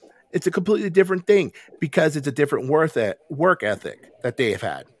two, it's a completely different thing because it's a different work ethic that they have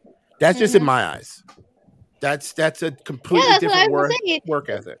had. That's just in my eyes. That's a completely different work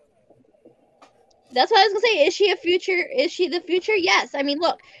ethic. That's what I was gonna say. Is she a future? Is she the future? Yes. I mean,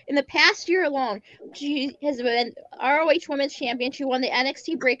 look, in the past year alone, she has been ROH Women's Champion. She won the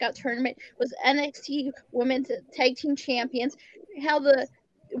NXT Breakout Tournament, was NXT Women's Tag Team Champions,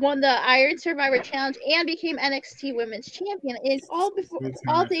 won the Iron Survivor Challenge, and became NXT Women's Champion. It's all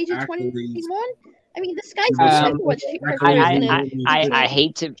at the age of 21. I mean, the sky's the limit. What I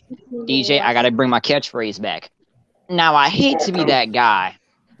hate to, DJ. I gotta bring my catchphrase back. Now I hate to be that guy,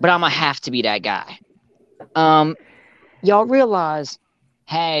 but I'm gonna have to be that guy. Y'all realize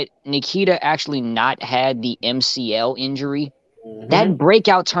had Nikita actually not had the MCL injury, that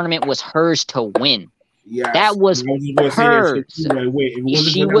breakout tournament was hers to win. Yes. That was hers.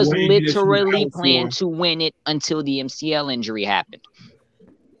 She was literally planned to win it until the MCL injury happened.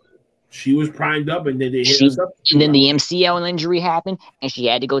 She was primed up, and then they hit us up. And then the MCL injury happened, and she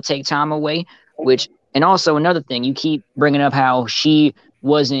had to go take time away. And also another thing, you keep bringing up how she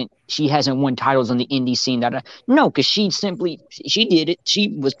hasn't won titles on the indie scene. No, because she did it. She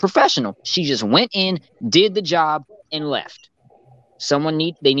was professional. She just went in, did the job, and left.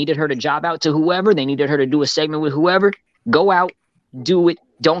 They needed her to job out to whoever. They needed her to do a segment with whoever. Go out, do it,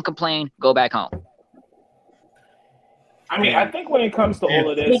 don't complain, go back home. I mean, I think when it comes to all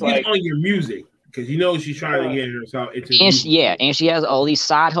of this, like on your music, because she's trying to get herself into. And she has all these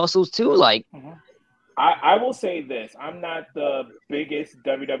side hustles too. Like, I will say this: I'm not the biggest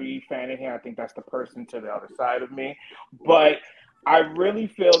WWE fan in here. I think that's the person to the other side of me, but I really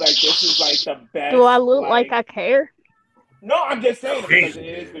feel like this is like the best. Do I look like I care? No, I'm just saying because it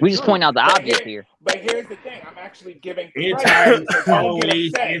is. We just point out the obvious here. But here's the thing: I'm actually giving anti-AEW,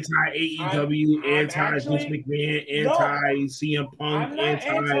 anti-Vince McMahon, anti-CM Punk,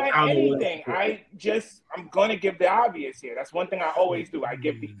 anti-anything. I'm going to give the obvious here. That's one thing I always do. I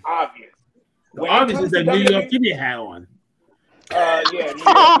give the obvious. The obvious is that New York City hat on. Yeah, New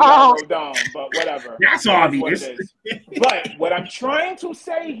York Dome, but whatever. That's obvious. But what I'm trying to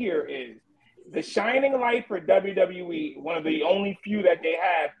say here is, the shining light for WWE, one of the only few that they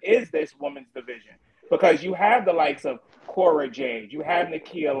have, is this women's division. because you have the likes of Cora Jade, you have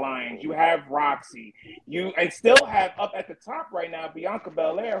Nakia Lyons, you have Roxy, and still have up at the top right now Bianca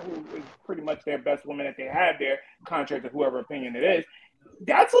Belair, who is pretty much their best woman that they have there, contrary to whoever opinion it is.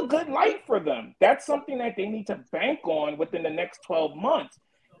 That's a good light for them. That's something that they need to bank on within the next 12 months.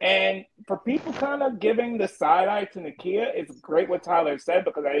 And for people kind of giving the side eye to Nakia, it's great what Tyler said,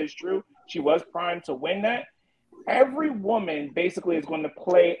 because that is true. She was primed to win that. Every woman basically is going to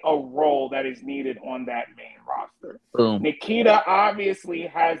play a role that is needed on that main roster. Boom. Nikita obviously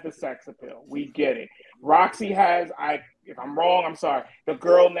has the sex appeal. We get it. Roxy has, if I'm wrong, I'm sorry, the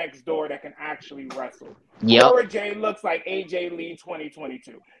girl next door that can actually wrestle. Yep. Cora Jade looks like AJ Lee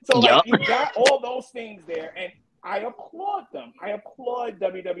 2022. So like you got all those things there, and I applaud them. I applaud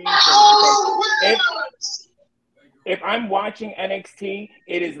WWE. If I'm watching NXT,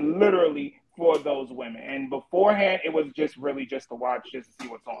 it is literally for those women. And beforehand, it was just really just to watch, just to see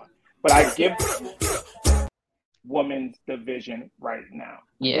what's on. But I give women's division right now.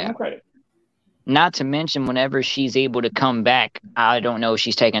 Yeah. Give them credit. Not to mention, whenever she's able to come back, I don't know if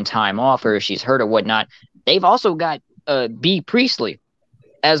she's taking time off or if she's hurt or whatnot. They've also got B. Priestley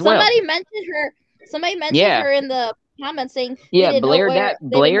as well. Somebody mentioned her in the comments saying, Blair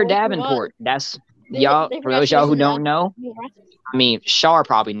Davenport. That's y'all. For those y'all who don't know, I mean, Shar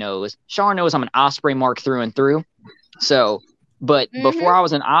probably knows. Shar knows I'm an Osprey mark through and through. So, but before I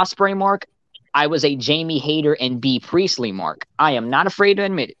was an Osprey mark, I was a Jamie Hayter and B. Priestley mark. I am not afraid to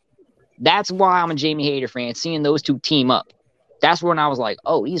admit it. That's why I'm a Jamie Hayter fan. Seeing those two team up, that's when I was like,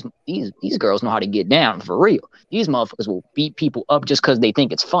 oh, these girls know how to get down for real. These motherfuckers will beat people up just because they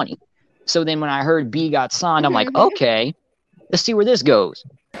think it's funny. So then when I heard B got signed, I'm like, okay, let's see where this goes.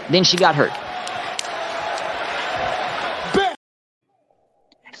 Then she got hurt.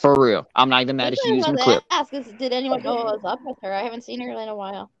 For real. I'm not even mad at you using the clip. Did anyone know what was up with her? I haven't seen her in a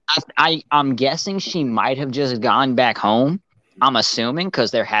while. I'm guessing she might have just gone back home. I'm assuming, because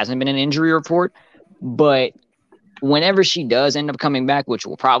there hasn't been an injury report. But whenever she does end up coming back, which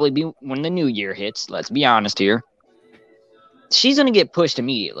will probably be when the new year hits, let's be honest here, she's going to get pushed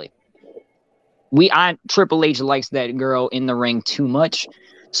immediately. Triple H likes that girl in the ring too much.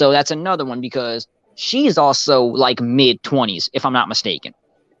 So that's another one, because she's also like mid-20s, if I'm not mistaken.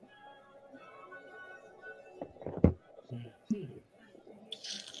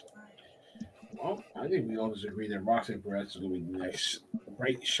 Well, I think we all just agree that Roxanne Perez is going to be the next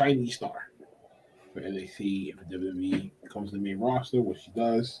bright, shiny star for NXT. If WWE comes to the main roster, what she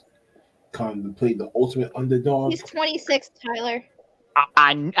does, come to play the ultimate underdog. He's 26, Tyler.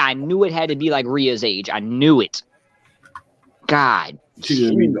 I knew it had to be like Rhea's age. I knew it. God. She's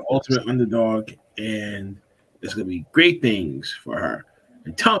going to be the ultimate underdog, and it's going to be great things for her.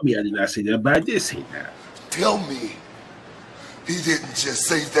 And tell me I did not say that, but I did say that. Tell me he didn't just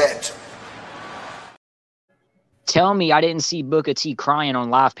say that. Tell me I didn't see Booker T crying on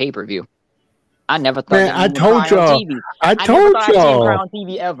live pay-per-view. I never thought I told y'all. I told y'all. Cry on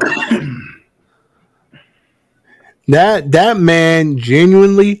TV ever. That man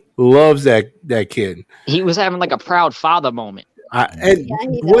genuinely loves that kid. He was having like a proud father moment.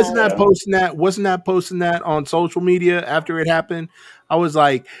 Wasn't that posting that on social media after it happened? I was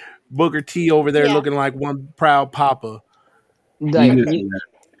like, Booker T over there looking like one proud papa. I didn't see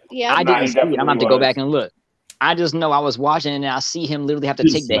it. I'm gonna have to go back and look. I just know I was watching and I see him literally have to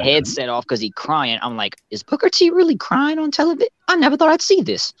take the headset off because he's crying. I'm like, is Booker T really crying on television? I never thought I'd see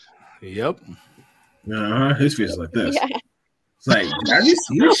this. Yep. His face is like this. Yeah. It's like, have you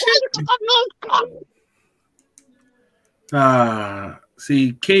seen this shit?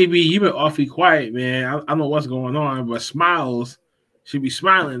 See, KB, you've been awfully quiet, man. I don't know what's going on, but Smiles should be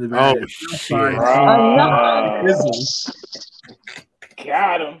smiling in the back. Oh, shit.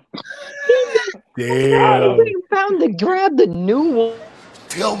 Got him. Damn. We found to grab the new one.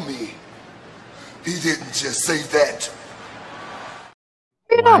 Tell me he didn't just say that.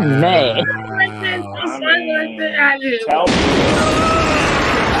 Wow. Man.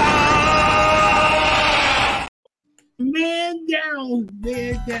 Man down.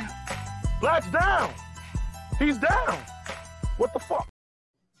 Black's down. He's down. What the fuck?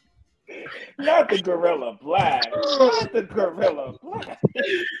 Not the Gorilla Black. Not the Gorilla Black.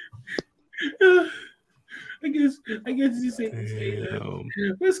 I guess you say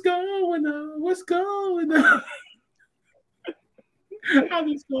what's going on? What's going on? I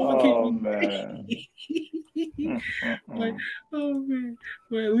was going man. Like, oh man.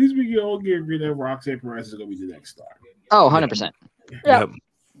 Well, at least we can all get agreed that Roxanne Perez is gonna be the next star. Oh, 100%. Yep.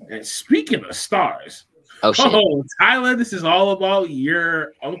 And speaking of stars, oh shit. Tyler, this is all about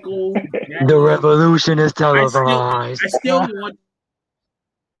your uncle. The revolution is televised. I still want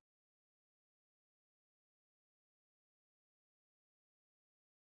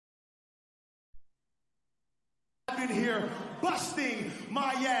in here busting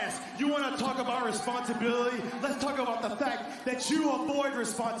my ass. You want to talk about responsibility? Let's talk about the fact that you avoid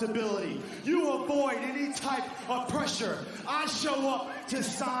responsibility. You avoid any type of pressure. I show up to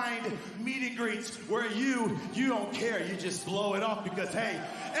signed meet and greets where you don't care. You just blow it off because, hey,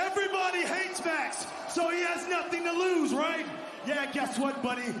 everybody hates Max, so he has nothing to lose, right? Yeah, guess what,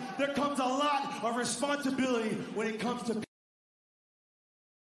 buddy? There comes a lot of responsibility when it comes to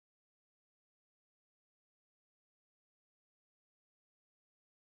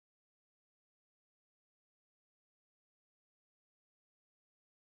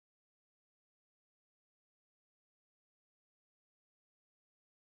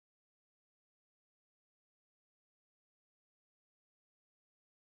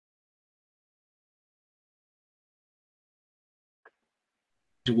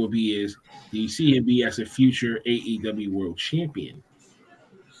will be is, do you see him be as a future AEW World Champion?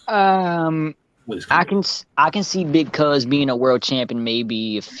 I can see Big Cuz being a world champion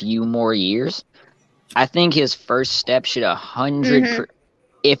maybe a few more years. I think his first step should 100%.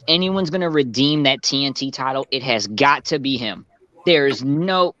 If anyone's gonna redeem that TNT title, it has got to be him. There's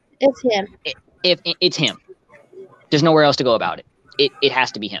no. It's him. If it's him, there's nowhere else to go about it. It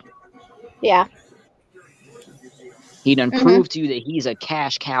has to be him. Yeah. He done proved to you that he's a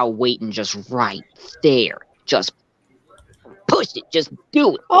cash cow waiting just right there. Just push it. Just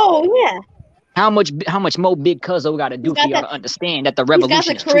do it. Oh yeah. How much more Big Cuzzo got to do for y'all to understand that the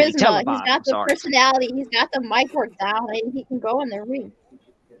revolution is truly televised? He's got the personality. He's got the mic work down, and he can go in the ring.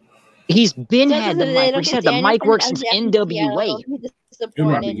 He's been had the mic. He's had the mic work since NWA.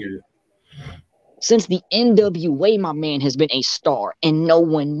 Since the NWA, my man has been a star, and no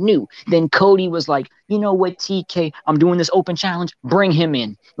one knew. Then Cody was like, you know what, TK, I'm doing this open challenge. Bring him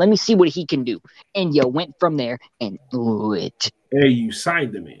in. Let me see what he can do. And you went from there and it. Hey, you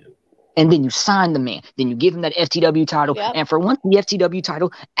signed the man. And then you signed the man. Then you give him that FTW title. Yep. And for once, the FTW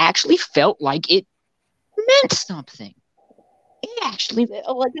title actually felt like it meant something. It actually like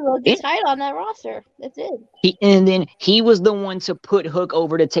a little title on that roster. That's it. And then he was the one to put Hook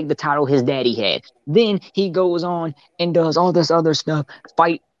over to take the title his daddy had. Then he goes on and does all this other stuff.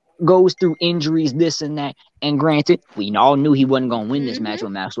 Goes through injuries, this and that. And granted, we all knew he wasn't going to win this match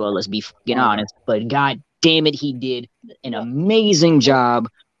with Maxwell. Let's be fucking honest. But God damn it, he did an amazing job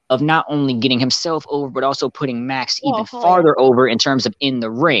of not only getting himself over, but also putting Max even farther over in terms of in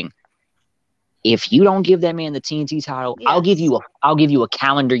the ring. If you don't give that man the TNT title, yes. I'll give you a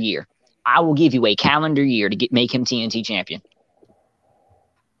calendar year. I will give you a calendar year to make him TNT champion.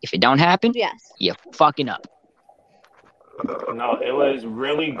 If it don't happen, you're fucking up. No, it was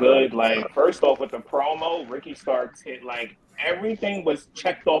really good. Like, first off, with the promo, Ricky Starks hit, like, everything was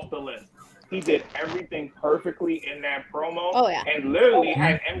checked off the list. He did everything perfectly in that promo. Oh, yeah. And literally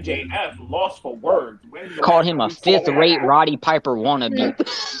had MJF lost for words. Called him a fifth-rate Roddy Piper wannabe.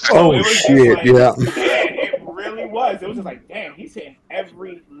 Oh, shit, like, yeah. It really was. It was just like, damn, he's hitting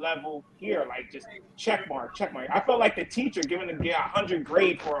every level here. Like, just check mark. I felt like the teacher giving the guy 100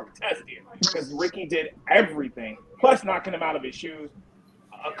 grade for a test here. Because Ricky did everything. Plus knocking him out of his shoes.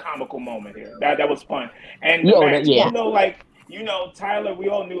 A comical moment here. That was fun. And Tyler, we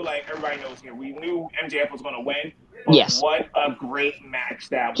all knew, like, everybody knows here, we knew MJF was going to win. But what a great match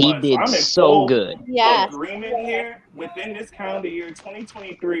that was. He did so good. Agreement here within this calendar year,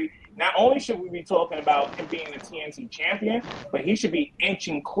 2023. Not only should we be talking about him being the TNT champion, but he should be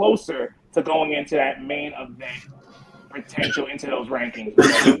inching closer to going into that main event potential into those rankings.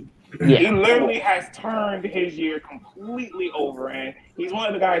 He literally has turned his year completely over, and he's one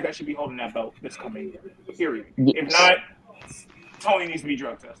of the guys that should be holding that belt this coming year. Period. If not, Tony needs to be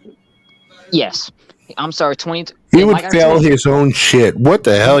drug tested. Yes. I'm sorry, he would fail his own shit. What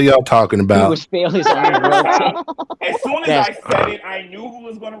the hell y'all talking about? He would fail his own drug test. As soon as I said it, I knew who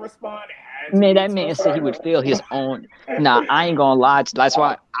was going to respond. Man, that man said he would fail his own. Nah, I ain't going to lie. That's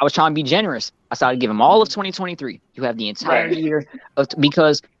why I was trying to be generous. I started to give him all of 2023. You have the entire year.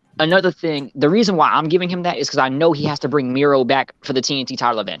 Because another thing, the reason why I'm giving him that is because I know he has to bring Miro back for the TNT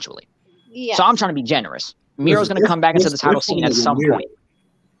title eventually. Yeah. So I'm trying to be generous. Miro's going to come back into the title scene at some point.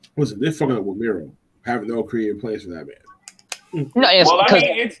 Listen, they're fucking up with Miro. Having no creative plans for that man. No,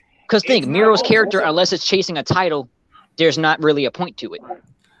 because think Miro's character, unless it's chasing a title, there's not really a point to it.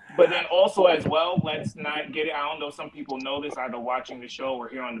 But then also as well, let's not get it. I don't know, some people know this either watching the show or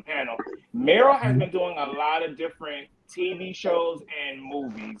here on the panel. Miro has been doing a lot of different TV shows and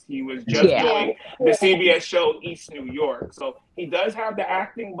movies. He was just doing the CBS show East New York. So he does have the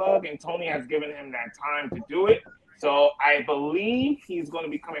acting bug, and Tony has given him that time to do it. So I believe he's going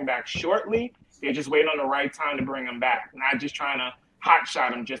to be coming back shortly. They're just waiting on the right time to bring him back, not just trying to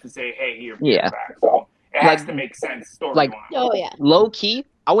hotshot him just to say, hey, here, back. So It has to make sense storyline. Oh yeah. Low key,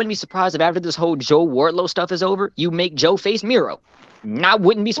 I wouldn't be surprised if after this whole Joe Wardlow stuff is over, you make Joe face Miro. I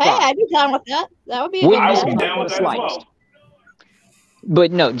wouldn't be Hey, surprised. I'd be down with that. That would be a Wouldn't good be I would be match. down with that as well.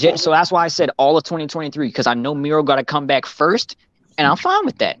 But no, so that's why I said all of 2023, because I know Miro got to come back first, and I'm fine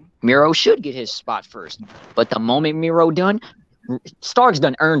with that. Miro should get his spot first. But the moment Miro done, Starks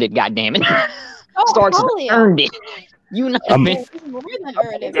done earned it, goddammit. Oh, Starks hell done yeah. earned it. You know what I mean? He's more than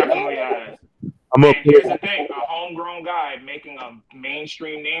earned it. Definitely has. I'm And here's the thing: a homegrown guy making a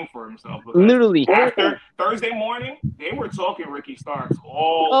mainstream name for himself. Because Literally. after Thursday morning, they were talking Ricky Starks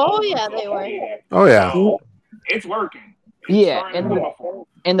all Oh over yeah, they social were. media. Oh yeah. So it's working. It's Yeah, starting to come forward.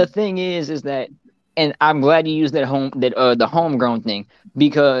 and the thing is that, and I'm glad you used the homegrown thing,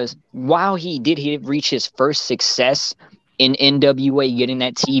 because while he did reach his first success in NWA getting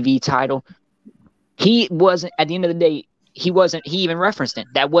that TV title, he wasn't, at the end of the day, he even referenced it.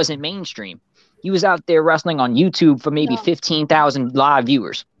 That wasn't mainstream. He was out there wrestling on YouTube for maybe 15,000 live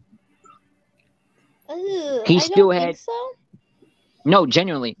viewers. He still had, no,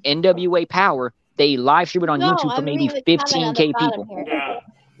 genuinely, NWA Power, they live streamed it on YouTube for maybe 15K people. Yeah.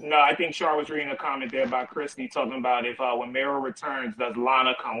 No, I think Char was reading a comment there about Christy talking about if when Miro returns, does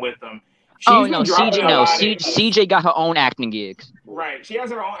Lana come with them? CJ got her own acting gigs. Right. She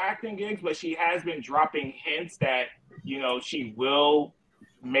has her own acting gigs, but she has been dropping hints that, she will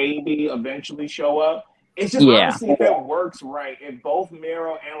maybe eventually show up. It's just honestly, if it works right, if both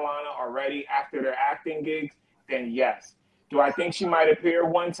Miro and Lana are ready after their acting gigs, then yes. Do I think she might appear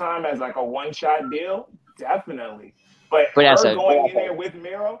one time as like a one-shot deal? Definitely. But her going in there with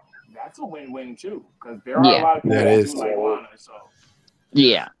Miro, that's a win-win too, because there are a lot of people that do like Lana. So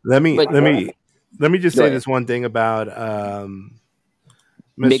yeah. Let me just say this one thing about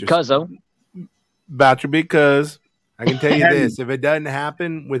Big Cuzzo. About your big cuz. I can tell you this: if it doesn't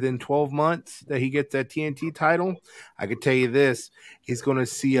happen within 12 months that he gets that TNT title, I can tell you this: he's going to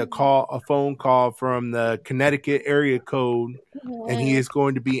see a phone call from the Connecticut area code, and he is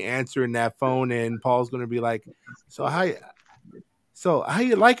going to be answering that phone. And Paul's going to be like, "So how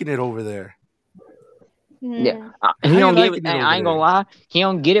you liking it over there?" Yeah, he don't get it. I ain't gonna lie, he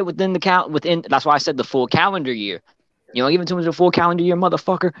don't get it within the count. That's why I said the full calendar year. You know, even to the full calendar year,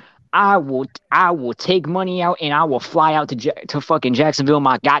 motherfucker. I will take money out and I will fly out to fucking Jacksonville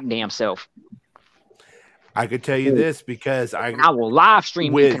my goddamn self. I could tell you this because I will live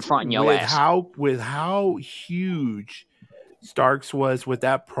stream you confronting your ass. With how huge Starks was with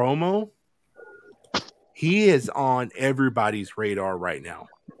that promo, he is on everybody's radar right now.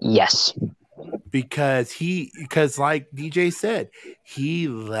 Yes. Because like DJ said, he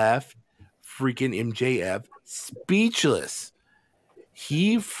left freaking MJF speechless.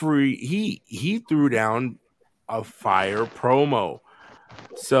 He threw down a fire promo.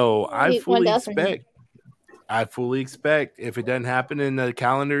 So I fully expect if it doesn't happen in the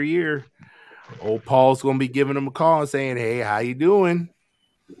calendar year, old Paul's gonna be giving him a call and saying, "Hey, how you doing?"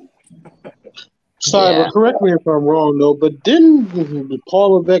 Sorry, but correct me if I'm wrong, though. But didn't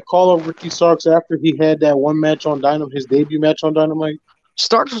Paul Levesque call up Ricky Starks after he had that one match on Dynamite, his debut match on Dynamite?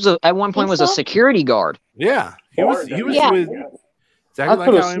 Starks was at one point a security guard. Yeah, he was with exactly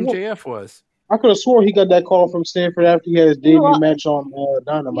like how MJF was. I could have swore he got that call from Stanford after he had his debut match on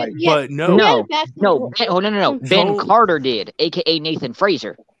Dynamite. But no. Ben Carter did, aka Nathan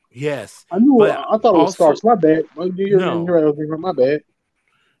Fraser. Yes, I thought it was Starks. My bad. My bad.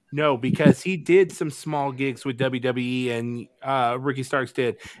 No, because he did some small gigs with WWE and Ricky Starks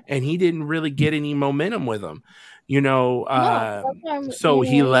did, and he didn't really get any momentum with them. So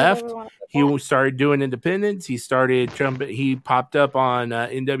he left. He started doing independence. He started jumping. He popped up on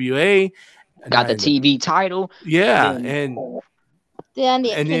NWA. Got the TV title. Yeah, and then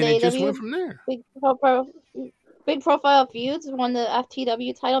it just went from there. Big profile feuds, won the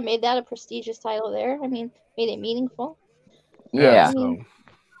FTW title, made that a prestigious title there. I mean, made it meaningful. Yeah.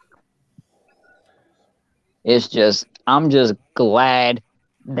 I'm just glad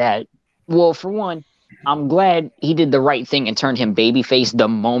that, well, for one, I'm glad he did the right thing and turned him babyface the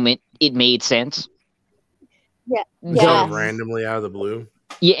moment it made sense. Yeah. Instead of randomly out of the blue.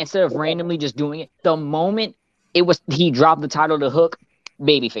 Yeah, instead of randomly just doing it, the moment he dropped the title to Hook,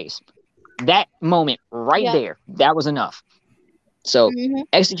 babyface. That moment there, that was enough. So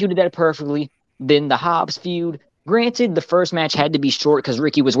executed that perfectly. Then the Hobbs feud. Granted, the first match had to be short because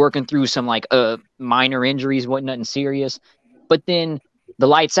Ricky was working through some minor injuries, wasn't nothing serious. But then the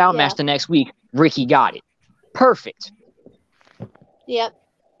lights out match the next week, Ricky got it. Perfect. Yep.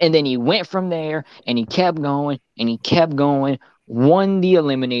 And then he went from there and he kept going and he kept going, won the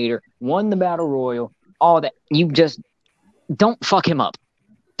Eliminator, won the Battle Royal, all that. You just don't fuck him up.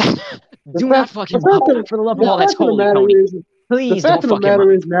 Do not fucking for the love of all that's holy, Tony. Please don't fuck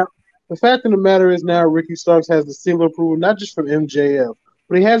him up. The fact of the matter is now Ricky Starks has the seal of approval not just from MJF,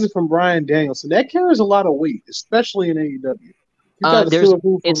 but he has it from Bryan Danielson. That carries a lot of weight, especially in AEW.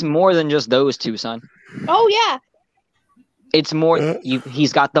 It's more than just those two, son. Oh yeah. It's more.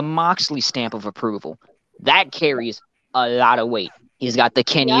 He's got the Moxley stamp of approval. That carries a lot of weight. He's got the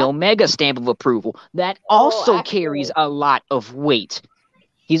Kenny Omega stamp of approval. That also carries a lot of weight.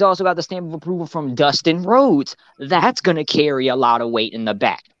 He's also got the stamp of approval from Dustin Rhodes. That's going to carry a lot of weight in the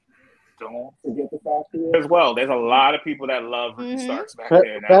back. Don't forget the factor as well. There's a lot of people that love Ricky Starks back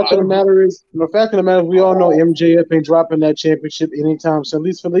there. The fact of the matter is, we all know MJF ain't dropping that championship anytime soon.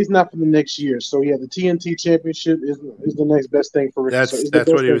 At least not for the next year. So yeah, the TNT championship is the next best thing for Ricky. That's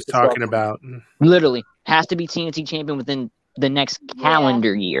what he was talking about. Literally, has to be TNT champion within the next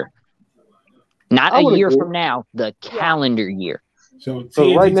calendar year, not a year from now. The calendar year. So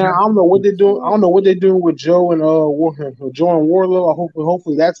right now, I don't know what they're doing. I don't know what they're doing with Joe and Wardlow.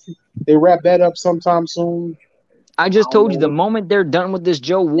 Hopefully they wrap that up sometime soon. I just told you the moment they're done with this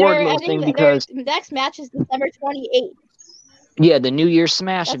Joe Wardlow thing, because the next match is December 28th. Yeah, the New Year's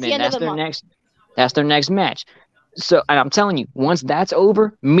Smash event. That's their next match. So, and I'm telling you, once that's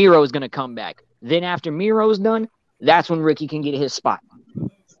over, Miro's gonna come back. Then after Miro's done, that's when Ricky can get his spot.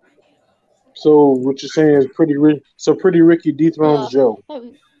 So what you're saying is Pretty Ricky dethrones Joe.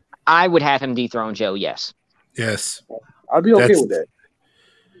 I would have him dethrone Joe, yes. Yes. I'd be okay with that.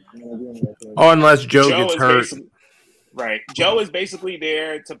 Oh, unless Joe gets hurt. Right. Joe is basically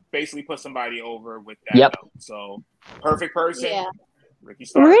there to basically put somebody over with that belt. So perfect person. Yeah. Ricky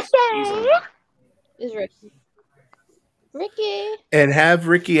Starks. Is Ricky. And have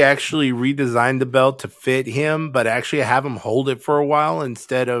Ricky actually redesign the belt to fit him, but actually have him hold it for a while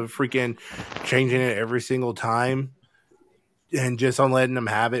instead of freaking changing it every single time and just on letting him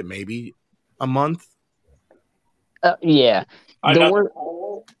have it maybe a month. Yeah.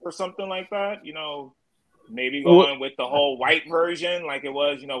 Or something like that, maybe going with the whole white version like it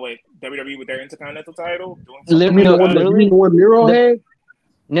was, with WWE with their Intercontinental title. Literally, what Miro had?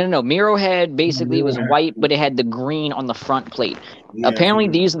 No. Miro had basically was white, but it had the green on the front plate. Yeah, apparently,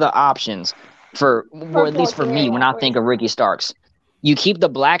 these are the options or at least for me, when I think of Ricky Starks. You keep the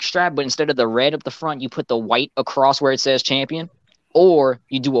black strap, but instead of the red up the front, you put the white across where it says champion. Or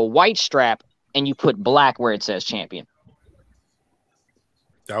you do a white strap and you put black where it says champion.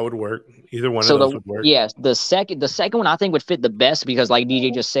 That would work. Either one of those would work. Yes, the second one I think would fit the best because, like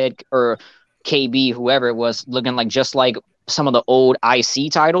DJ just said, or KB, whoever it was, looking like just like some of the old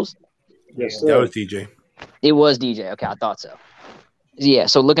IC titles. Yes, sir. That was DJ. It was DJ. Okay, I thought so. Yeah,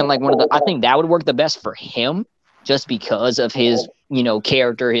 so looking like one of the, I think that would work the best for him, just because of his,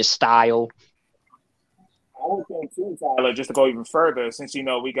 character, his style. I would think too, Tyler, just to go even further, since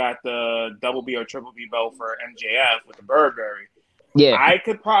we got the double B or triple B belt for MJF with the Burberry. Yeah, I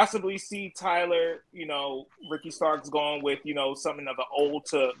could possibly see Tyler, Ricky Starks going with, something of the old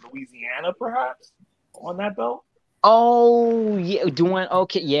to Louisiana, perhaps, on that belt. Oh, yeah,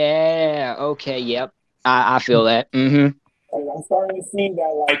 yep. I feel that. Mm-hmm. I'm starting to see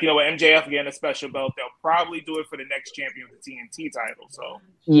that, with MJF getting a special belt, they'll probably do it for the next champion of the TNT title. So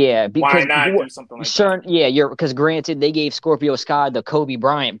yeah, because why not do something like that? Yeah, because granted, they gave Scorpio Sky the Kobe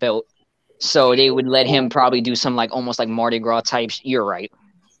Bryant belt. So they would let him probably do some almost like Mardi Gras types. You're right.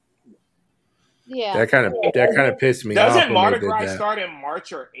 Yeah. That kind of pissed me off. Doesn't Mardi Gras start in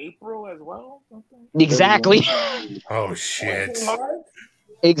March or April as well? Exactly. Oh shit.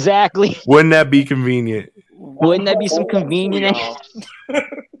 Exactly. Wouldn't that be convenient? Wouldn't that be some convenient?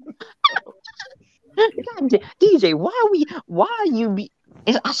 DJ, why you be?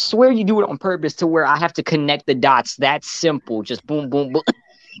 I swear you do it on purpose to where I have to connect the dots. That's simple. Just boom, boom, boom.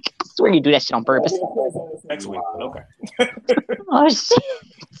 I swear you do that shit on purpose. Next week. Okay. Oh, shit.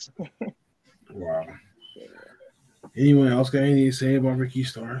 Wow. Anyone else got anything to say about Ricky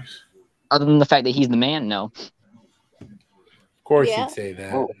Starks? Other than the fact that he's the man, no. Of course you'd say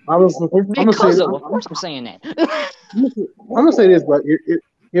that. Of course I'm saying that. I'm going to say this, but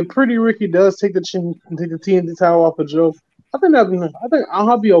if Pretty Ricky does take the TNT title off of Joe, I think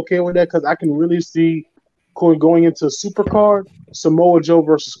I'll be okay with that because I can really see going into Supercard, Samoa Joe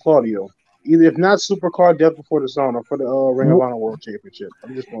versus Claudio. Either if not Supercard, Death Before the Sun, or for the Ring of Honor World Championship.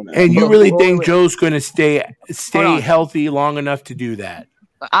 I'm just going that. And you really think Joe's going to stay healthy long enough to do that?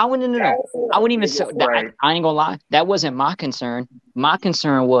 I wouldn't even say that. I ain't gonna lie. That wasn't my concern. My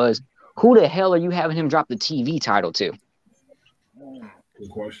concern was who the hell are you having him drop the TV title to? Good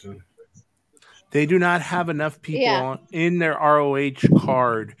question. They do not have enough people in their ROH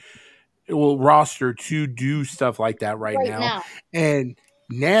card roster to do stuff like that right now. And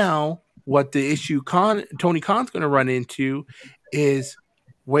now what the issue Tony Khan's going to run into is,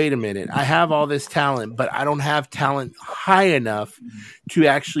 wait a minute, I have all this talent, but I don't have talent high enough to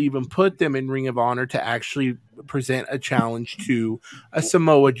actually even put them in Ring of Honor to actually present a challenge to a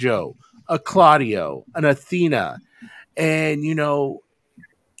Samoa Joe, a Claudio, an Athena, and, you know,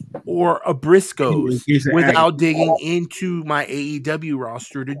 or a Briscoes without digging into my AEW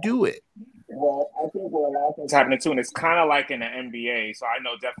roster to do it. Well, I think what a lot of things happening too, and it's kind of like in the NBA. So I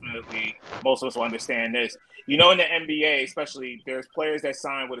know definitely most of us will understand this. You know, in the NBA, especially, there's players that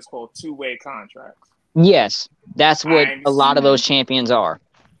sign what is called two-way contracts. Yes, that's what a lot of those champions are.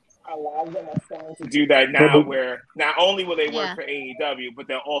 A lot of them are starting to do that now, where not only will they work for AEW, but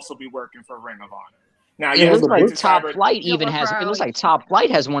they'll also be working for Ring of Honor. Now, It looks like Top Flight even has. It looks like Top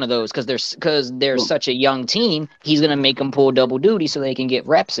Flight has one of those because they're such a young team. He's gonna make them pull double duty so they can get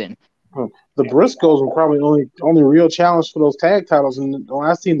reps in. The Briscoes will probably only real challenge for those tag titles, and the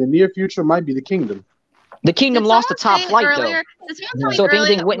last team in the near future might be the Kingdom. The Kingdom lost to Top Flight though. So if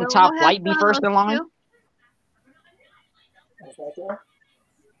anything, wouldn't Top Flight be first in line?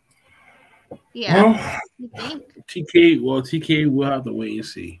 Yeah. You think? TK will have to wait and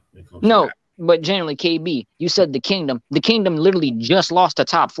see. No, but generally, KB, you said the Kingdom. The Kingdom literally just lost to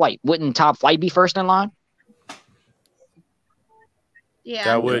Top Flight. Wouldn't Top Flight be first in line? Yeah,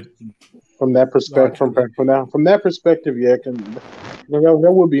 that would. From that perspective, from that perspective, yeah,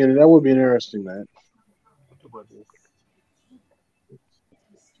 that would be an interesting match.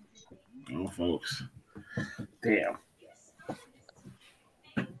 Oh, folks, damn.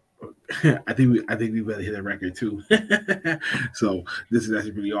 I think we better hit a record too. So this is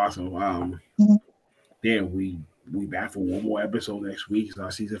actually pretty awesome. Damn, we back for one more episode next week. It's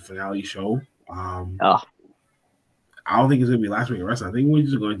our season finale show. I don't think it's gonna be last week of wrestling. I think we're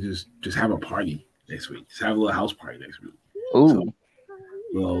just going to just have a party next week. Just have a little house party next week. Ooh. So,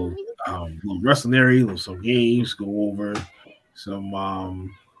 little wrestling, some games, go over some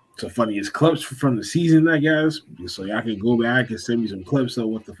funniest clips from the season, I guess. So y'all can go back and send me some clips of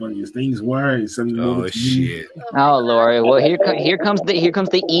what the funniest things were and send them over to me. Oh Lord! Well, here comes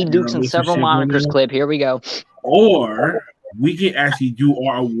the E Dukes and several monikers clip. Here we go. Or we can actually do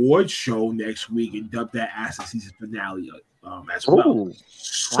our award show next week and dub that as the season finale as well. Ooh,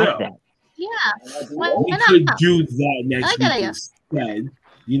 so like that. Yeah, we could do that next week instead.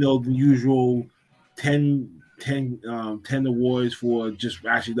 You know, the usual 10 awards for just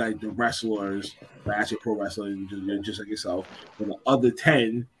actually like the wrestlers, but actually pro wrestling, just like yourself. But the other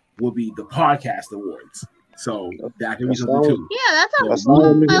 10 will be the podcast awards. So that can be something too. Yeah, that's I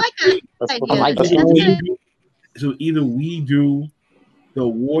like that idea. I like that. So either we do the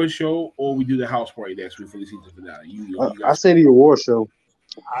award show or we do the house party next week for the season finale. I say the award show.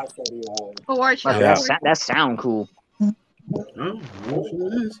 I say the award show. Yeah. That sound cool. Oh, award show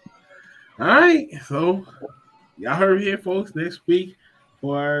it is. All right, so y'all heard here, folks. Next week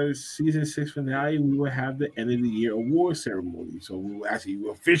for our season 6 finale, we will have the end of the year award ceremony. So we will actually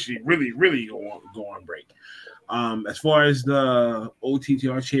officially really go on break. As far as the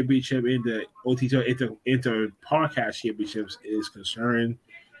OTTR championship and the OTTR inter podcast championships is concerned,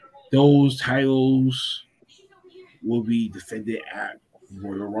 those titles will be defended at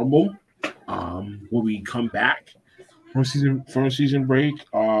Royal Rumble. When we come back from season break,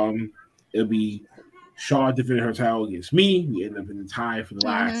 it'll be Shaw defending her title against me. We end up in the tie for the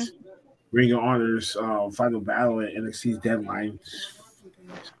last Ring of Honor's final battle at NXT's Deadline.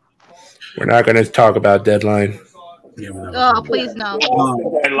 We're not going to talk about Deadline. Oh, please no.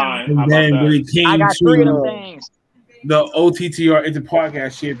 Deadline. And then when it came I got to 3 of them things. The OTTR Inter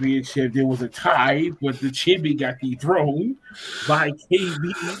Podcast Championship, there was a tie, but the champion got dethroned by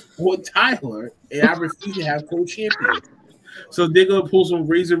KB or Tyler, and I refuse to have co-champions. So they're going to pull some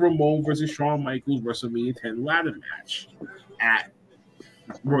Razor Ramon versus Shawn Michaels WrestleMania 10 ladder match at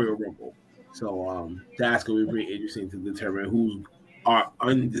Royal Rumble. So that's going to be pretty interesting to determine who's our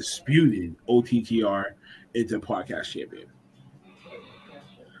undisputed OTTR Inter Podcast champion.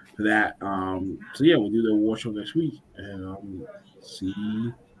 For that, so yeah, we'll do the award show next week and see.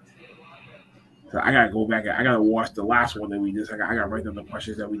 So I gotta go back. I gotta watch the last one that we did. I gotta write down the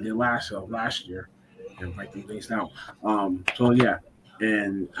questions that we did last year and write these things down. So yeah,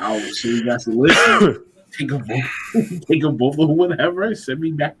 and I'll see you guys to listen. Take a vote or whatever. Send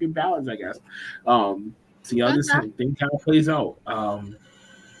me back your ballots, I guess. See how this thing kind of plays out.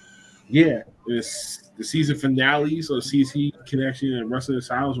 Yeah, it's the season finale. So CC Connection and Wrestling in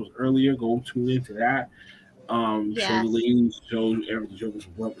Silence was earlier. Go tune into that. Show the ladies, show everything, show us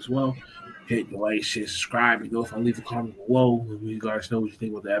up as well. Hit the like, share, subscribe. You know, if I leave a comment below, let me guys know what you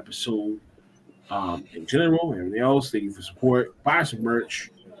think about the episode. In general, and everything else. Thank you for support. Buy some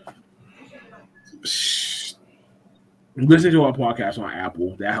merch. Listen to our podcast on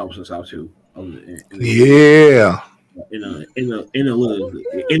Apple. That helps us out too. Yeah. Analytically.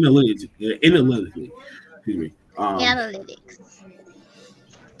 Excuse me. Analytics.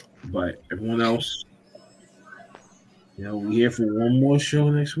 But everyone else, we're here for one more show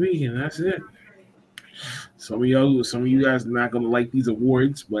next week, and that's it. Some of you guys are not gonna like these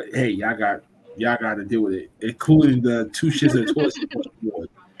awards, but hey, y'all got to deal with it, including the two shits and toilet support award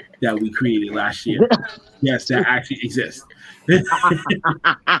that we created last year. Yes, that actually exists.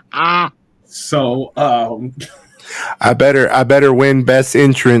 So, I better win best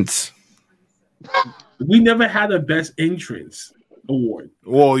entrance. We never had a best entrance award.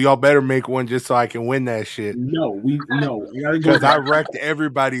 Well, y'all better make one just so I can win that shit. No. Because I wrecked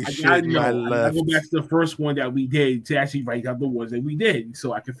everybody's shit and I left. I gotta go back to the first one that we did to actually write out the ones that we did,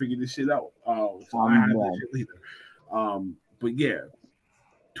 so I can figure this shit out. So I had this shit later. But yeah,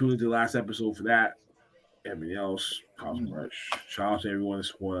 tune into the last episode for that. Everything else, Cosmo Rush. Shout out to everyone that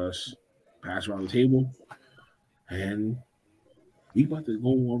support us. Pass around the table, and we about to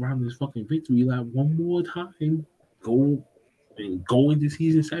go around this fucking victory lap one more time. Go into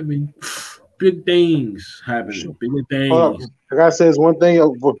season 7. Big things happening. Bigger things. I gotta say, one thing.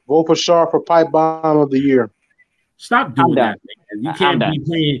 Vote for Shar for Pipe Bomb of the Year. Stop doing that, man. You can't be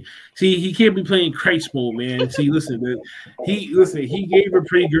playing. See, he can't be playing Christ mode, man. See, listen. He gave a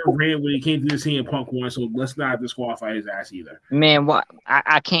pretty good rant when he came to the CM Punk one, so let's not disqualify his ass either. Man, what?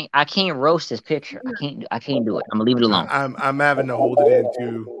 I can't roast this picture. I can't do it. I'm gonna leave it alone. I'm having to hold it in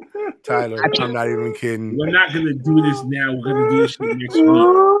too, Tyler. I'm not even kidding. We're not gonna do this now. We're gonna do this shit next week.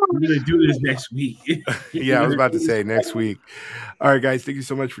 We're gonna do this next week. Yeah, I was about to say next week. All right, guys, thank you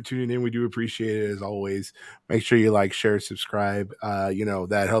so much for tuning in. We do appreciate it as always. Make sure you like, share, subscribe.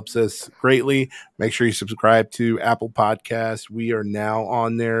 That helps us greatly. Make sure you subscribe to Apple Podcasts. We are now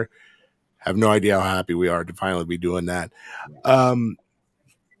on there. Have no idea how happy we are to finally be doing that.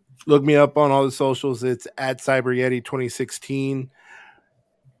 Look me up on all the socials. It's at CyberYeti 2016.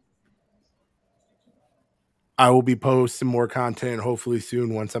 I will be posting more content hopefully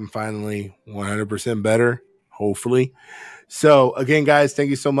soon once I'm finally 100% better. Hopefully. So again, guys, thank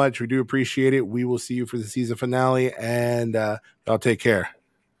you so much. We do appreciate it. We will see you for the season finale, and y'all take care.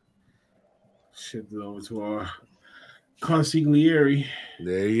 Shift it over to our consigliere.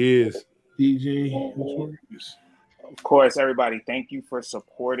 There he is. DJ. Of course, everybody, thank you for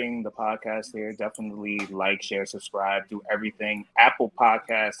supporting the podcast here. Definitely like, share, subscribe, do everything. Apple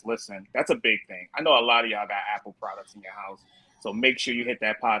Podcasts, listen, that's a big thing. I know a lot of y'all got Apple products in your house. So make sure you hit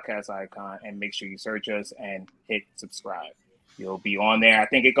that podcast icon and make sure you search us and hit subscribe. You'll be on there. I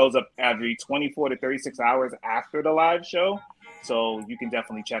think it goes up every 24 to 36 hours after the live show. So you can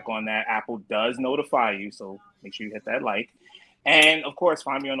definitely check on that. Apple does notify you. So make sure you hit that like. And of course,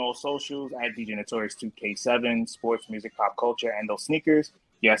 find me on all socials at DJ Notorious 2K7, sports, music, pop culture, and those sneakers.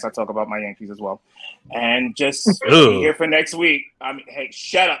 Yes, I talk about my Yankees as well. And just be here for next week. Hey,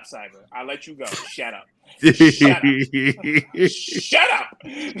 shut up, Cyber. I'll let you go. Shut up. Shut up.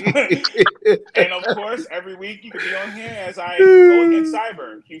 And of course, every week you can be on here as I go against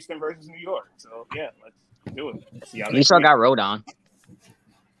Cyber, Houston versus New York. So yeah, let's do it. See y'all You still got Road on.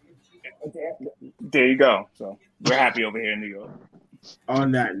 There you go. So we're happy over here in New York.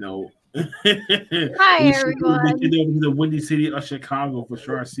 On that note, hi everyone. We should go to the Windy City of Chicago for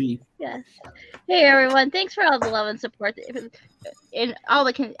sure. Yes. Hey everyone. Thanks for all the love and support in all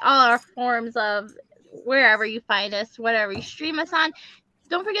our forms of wherever you find us, whatever you stream us on.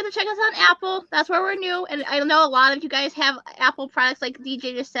 Don't forget to check us on Apple. That's where we're new, and I know a lot of you guys have Apple products, like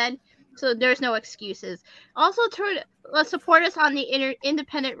DJ just said. So there's no excuses. Also, support us on the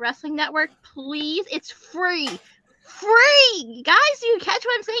Independent Wrestling Network, please. It's free. Free! Guys, you catch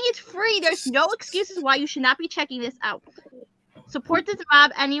what I'm saying? It's free. There's no excuses why you should not be checking this out. Support this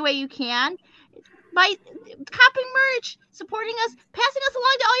mob any way you can. By copying merch, supporting us, passing us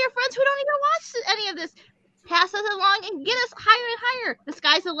along to all your friends who don't even watch any of this. Pass us along and get us higher and higher. The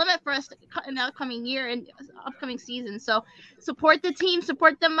sky's the limit for us in the upcoming year and upcoming season. So support the team,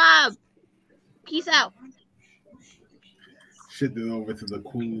 support the mob. Peace out. Shift it over to the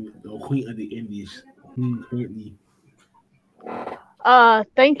queen of the Indies, Queen Courtney.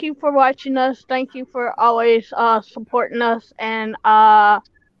 Thank you for watching us. Thank you for always supporting us, and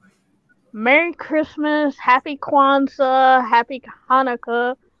Merry Christmas, Happy Kwanzaa, Happy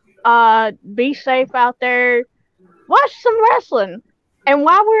Hanukkah. Be safe out there. Watch some wrestling. And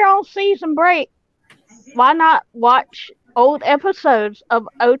while we're on season break, why not watch old episodes of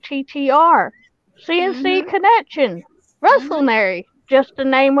OTTR, CNC Connection, WrestleNary, just to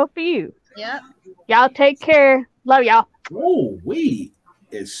name a few. Yep. Y'all take care. Love y'all. Oh, wait.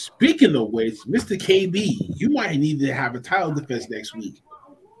 And speaking of which, Mr. KB, you might need to have a title defense next week.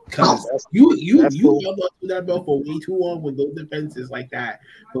 Because you held on to that belt for way too long with those defenses like that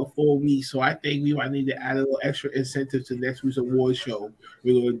for 4 weeks. So I think we might need to add a little extra incentive to next week's award show.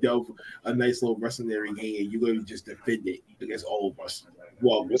 We're going to delve a nice little wrestling game, and you're going to just defend it against all of us.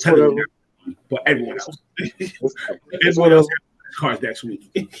 Well, but everyone else. Everyone else has cards next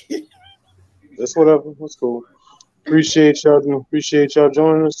week. That's whatever. That's cool. Appreciate y'all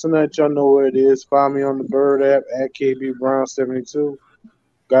joining us tonight. Y'all know where it is. Find me on the Bird app at KB Brown 72.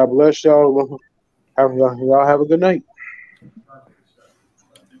 God bless y'all. Y'all have a good night.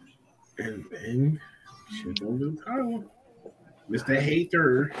 And then shit over the title. Mr.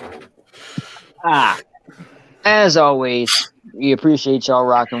 Hater. As always, we appreciate y'all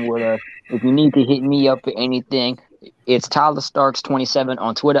rocking with us. If you need to hit me up for anything, it's Tyler Starks 27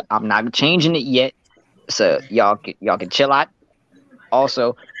 on Twitter. I'm not changing it yet, so y'all can chill out.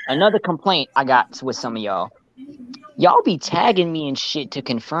 Also, another complaint I got with some of y'all be tagging me and shit to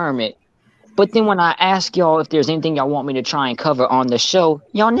confirm it, but then when I ask y'all if there's anything y'all want me to try and cover on the show,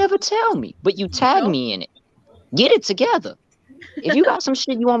 y'all never tell me, but you tag me in it. Get it together. If you got some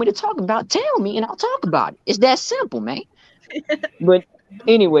shit you want me to talk about, tell me and I'll talk about it. It's that simple, man. But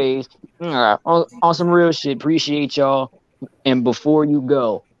anyways, on some real shit, appreciate y'all. And before you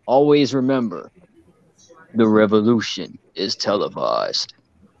go, always remember, the revolution is televised.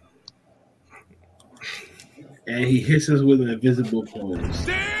 And he hits us with an invisible pose.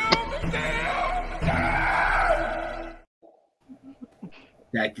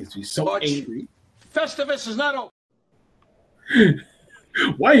 That gets me so angry. Festivus is not over.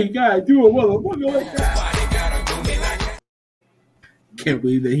 Why you gotta do a motherfucker like that? Can't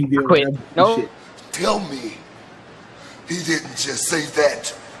believe that he did that bullshit. Tell me he didn't just say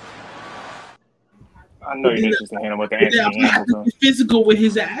that. I know you just handle with the Anthony Hamilton. Physical with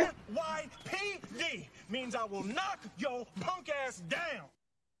his ass. YPD means I will knock your punk ass down.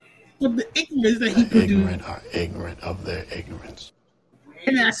 But the ignorance that he produced. Ignorant are ignorant of their ignorance.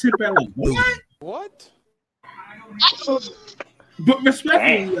 And I sit back like, what? What? But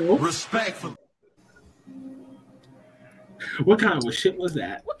respectfully, though. Respectfully. What kind of shit was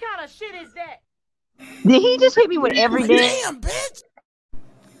that? What kind of shit is that? Did he just hit me with every day? Damn, bitch!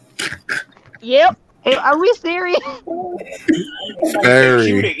 Yep. Hey, are we serious?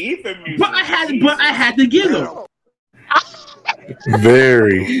 Very. But I had to give him.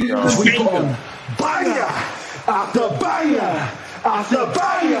 Very. Banger after banger after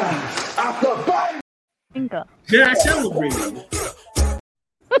banger after banger. Did I celebrate him?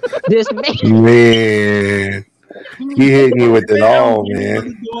 This Man. He hit me with it all,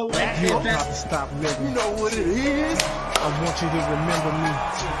 man. Stop living. You know what it is? I want you to remember me.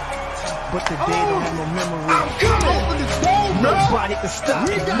 But today don't have no memory. Nobody can stop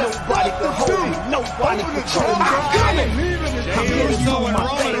me. Nobody can hold me. Nobody can control me. I'm here to do my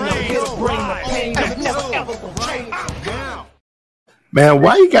thing. I'm here to bring the pain that never ever will change. Man,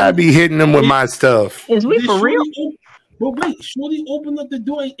 why you gotta be hitting them with my stuff? Is we for real? But wait, Shorty opened up the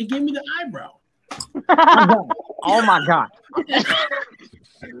door and gave me the eyebrow. Oh my god.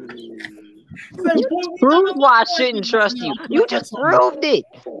 You proved why I shouldn't trust you. You just proved it.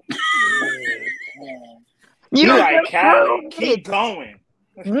 You like Callie, keep going.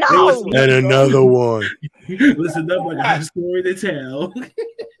 No. And another one. Listen up, I got a story to tell.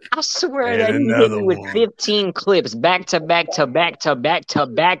 I swear that he hit me with 15 clips back to back to back to back to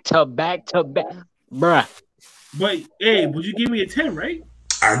back to back to back. Bruh. But hey, would you give me a 10, right?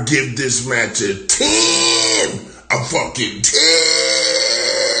 I give this match a 10. A fucking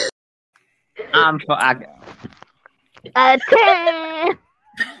 10. A 10.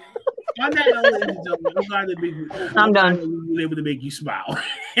 On that note, ladies and gentlemen, I'm glad I'm done. We were able to make you smile.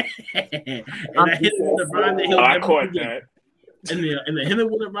 And I hit him with a rhyme that he'll I never caught forget. that. And I hit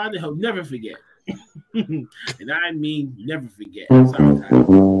him with a rhyme that he'll never forget. And I mean never forget. Sorry,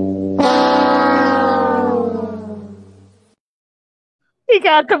 He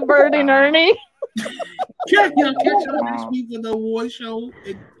got the bird in Ernie. Y'all catch up next week for the award show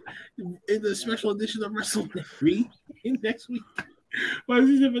in the special edition of WrestleMania 3 next week. Well,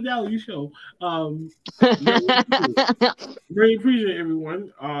 this is the finale show. Very appreciate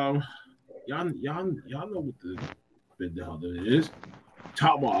everyone. Y'all know what the hell it is.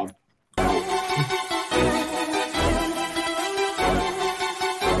 Top off.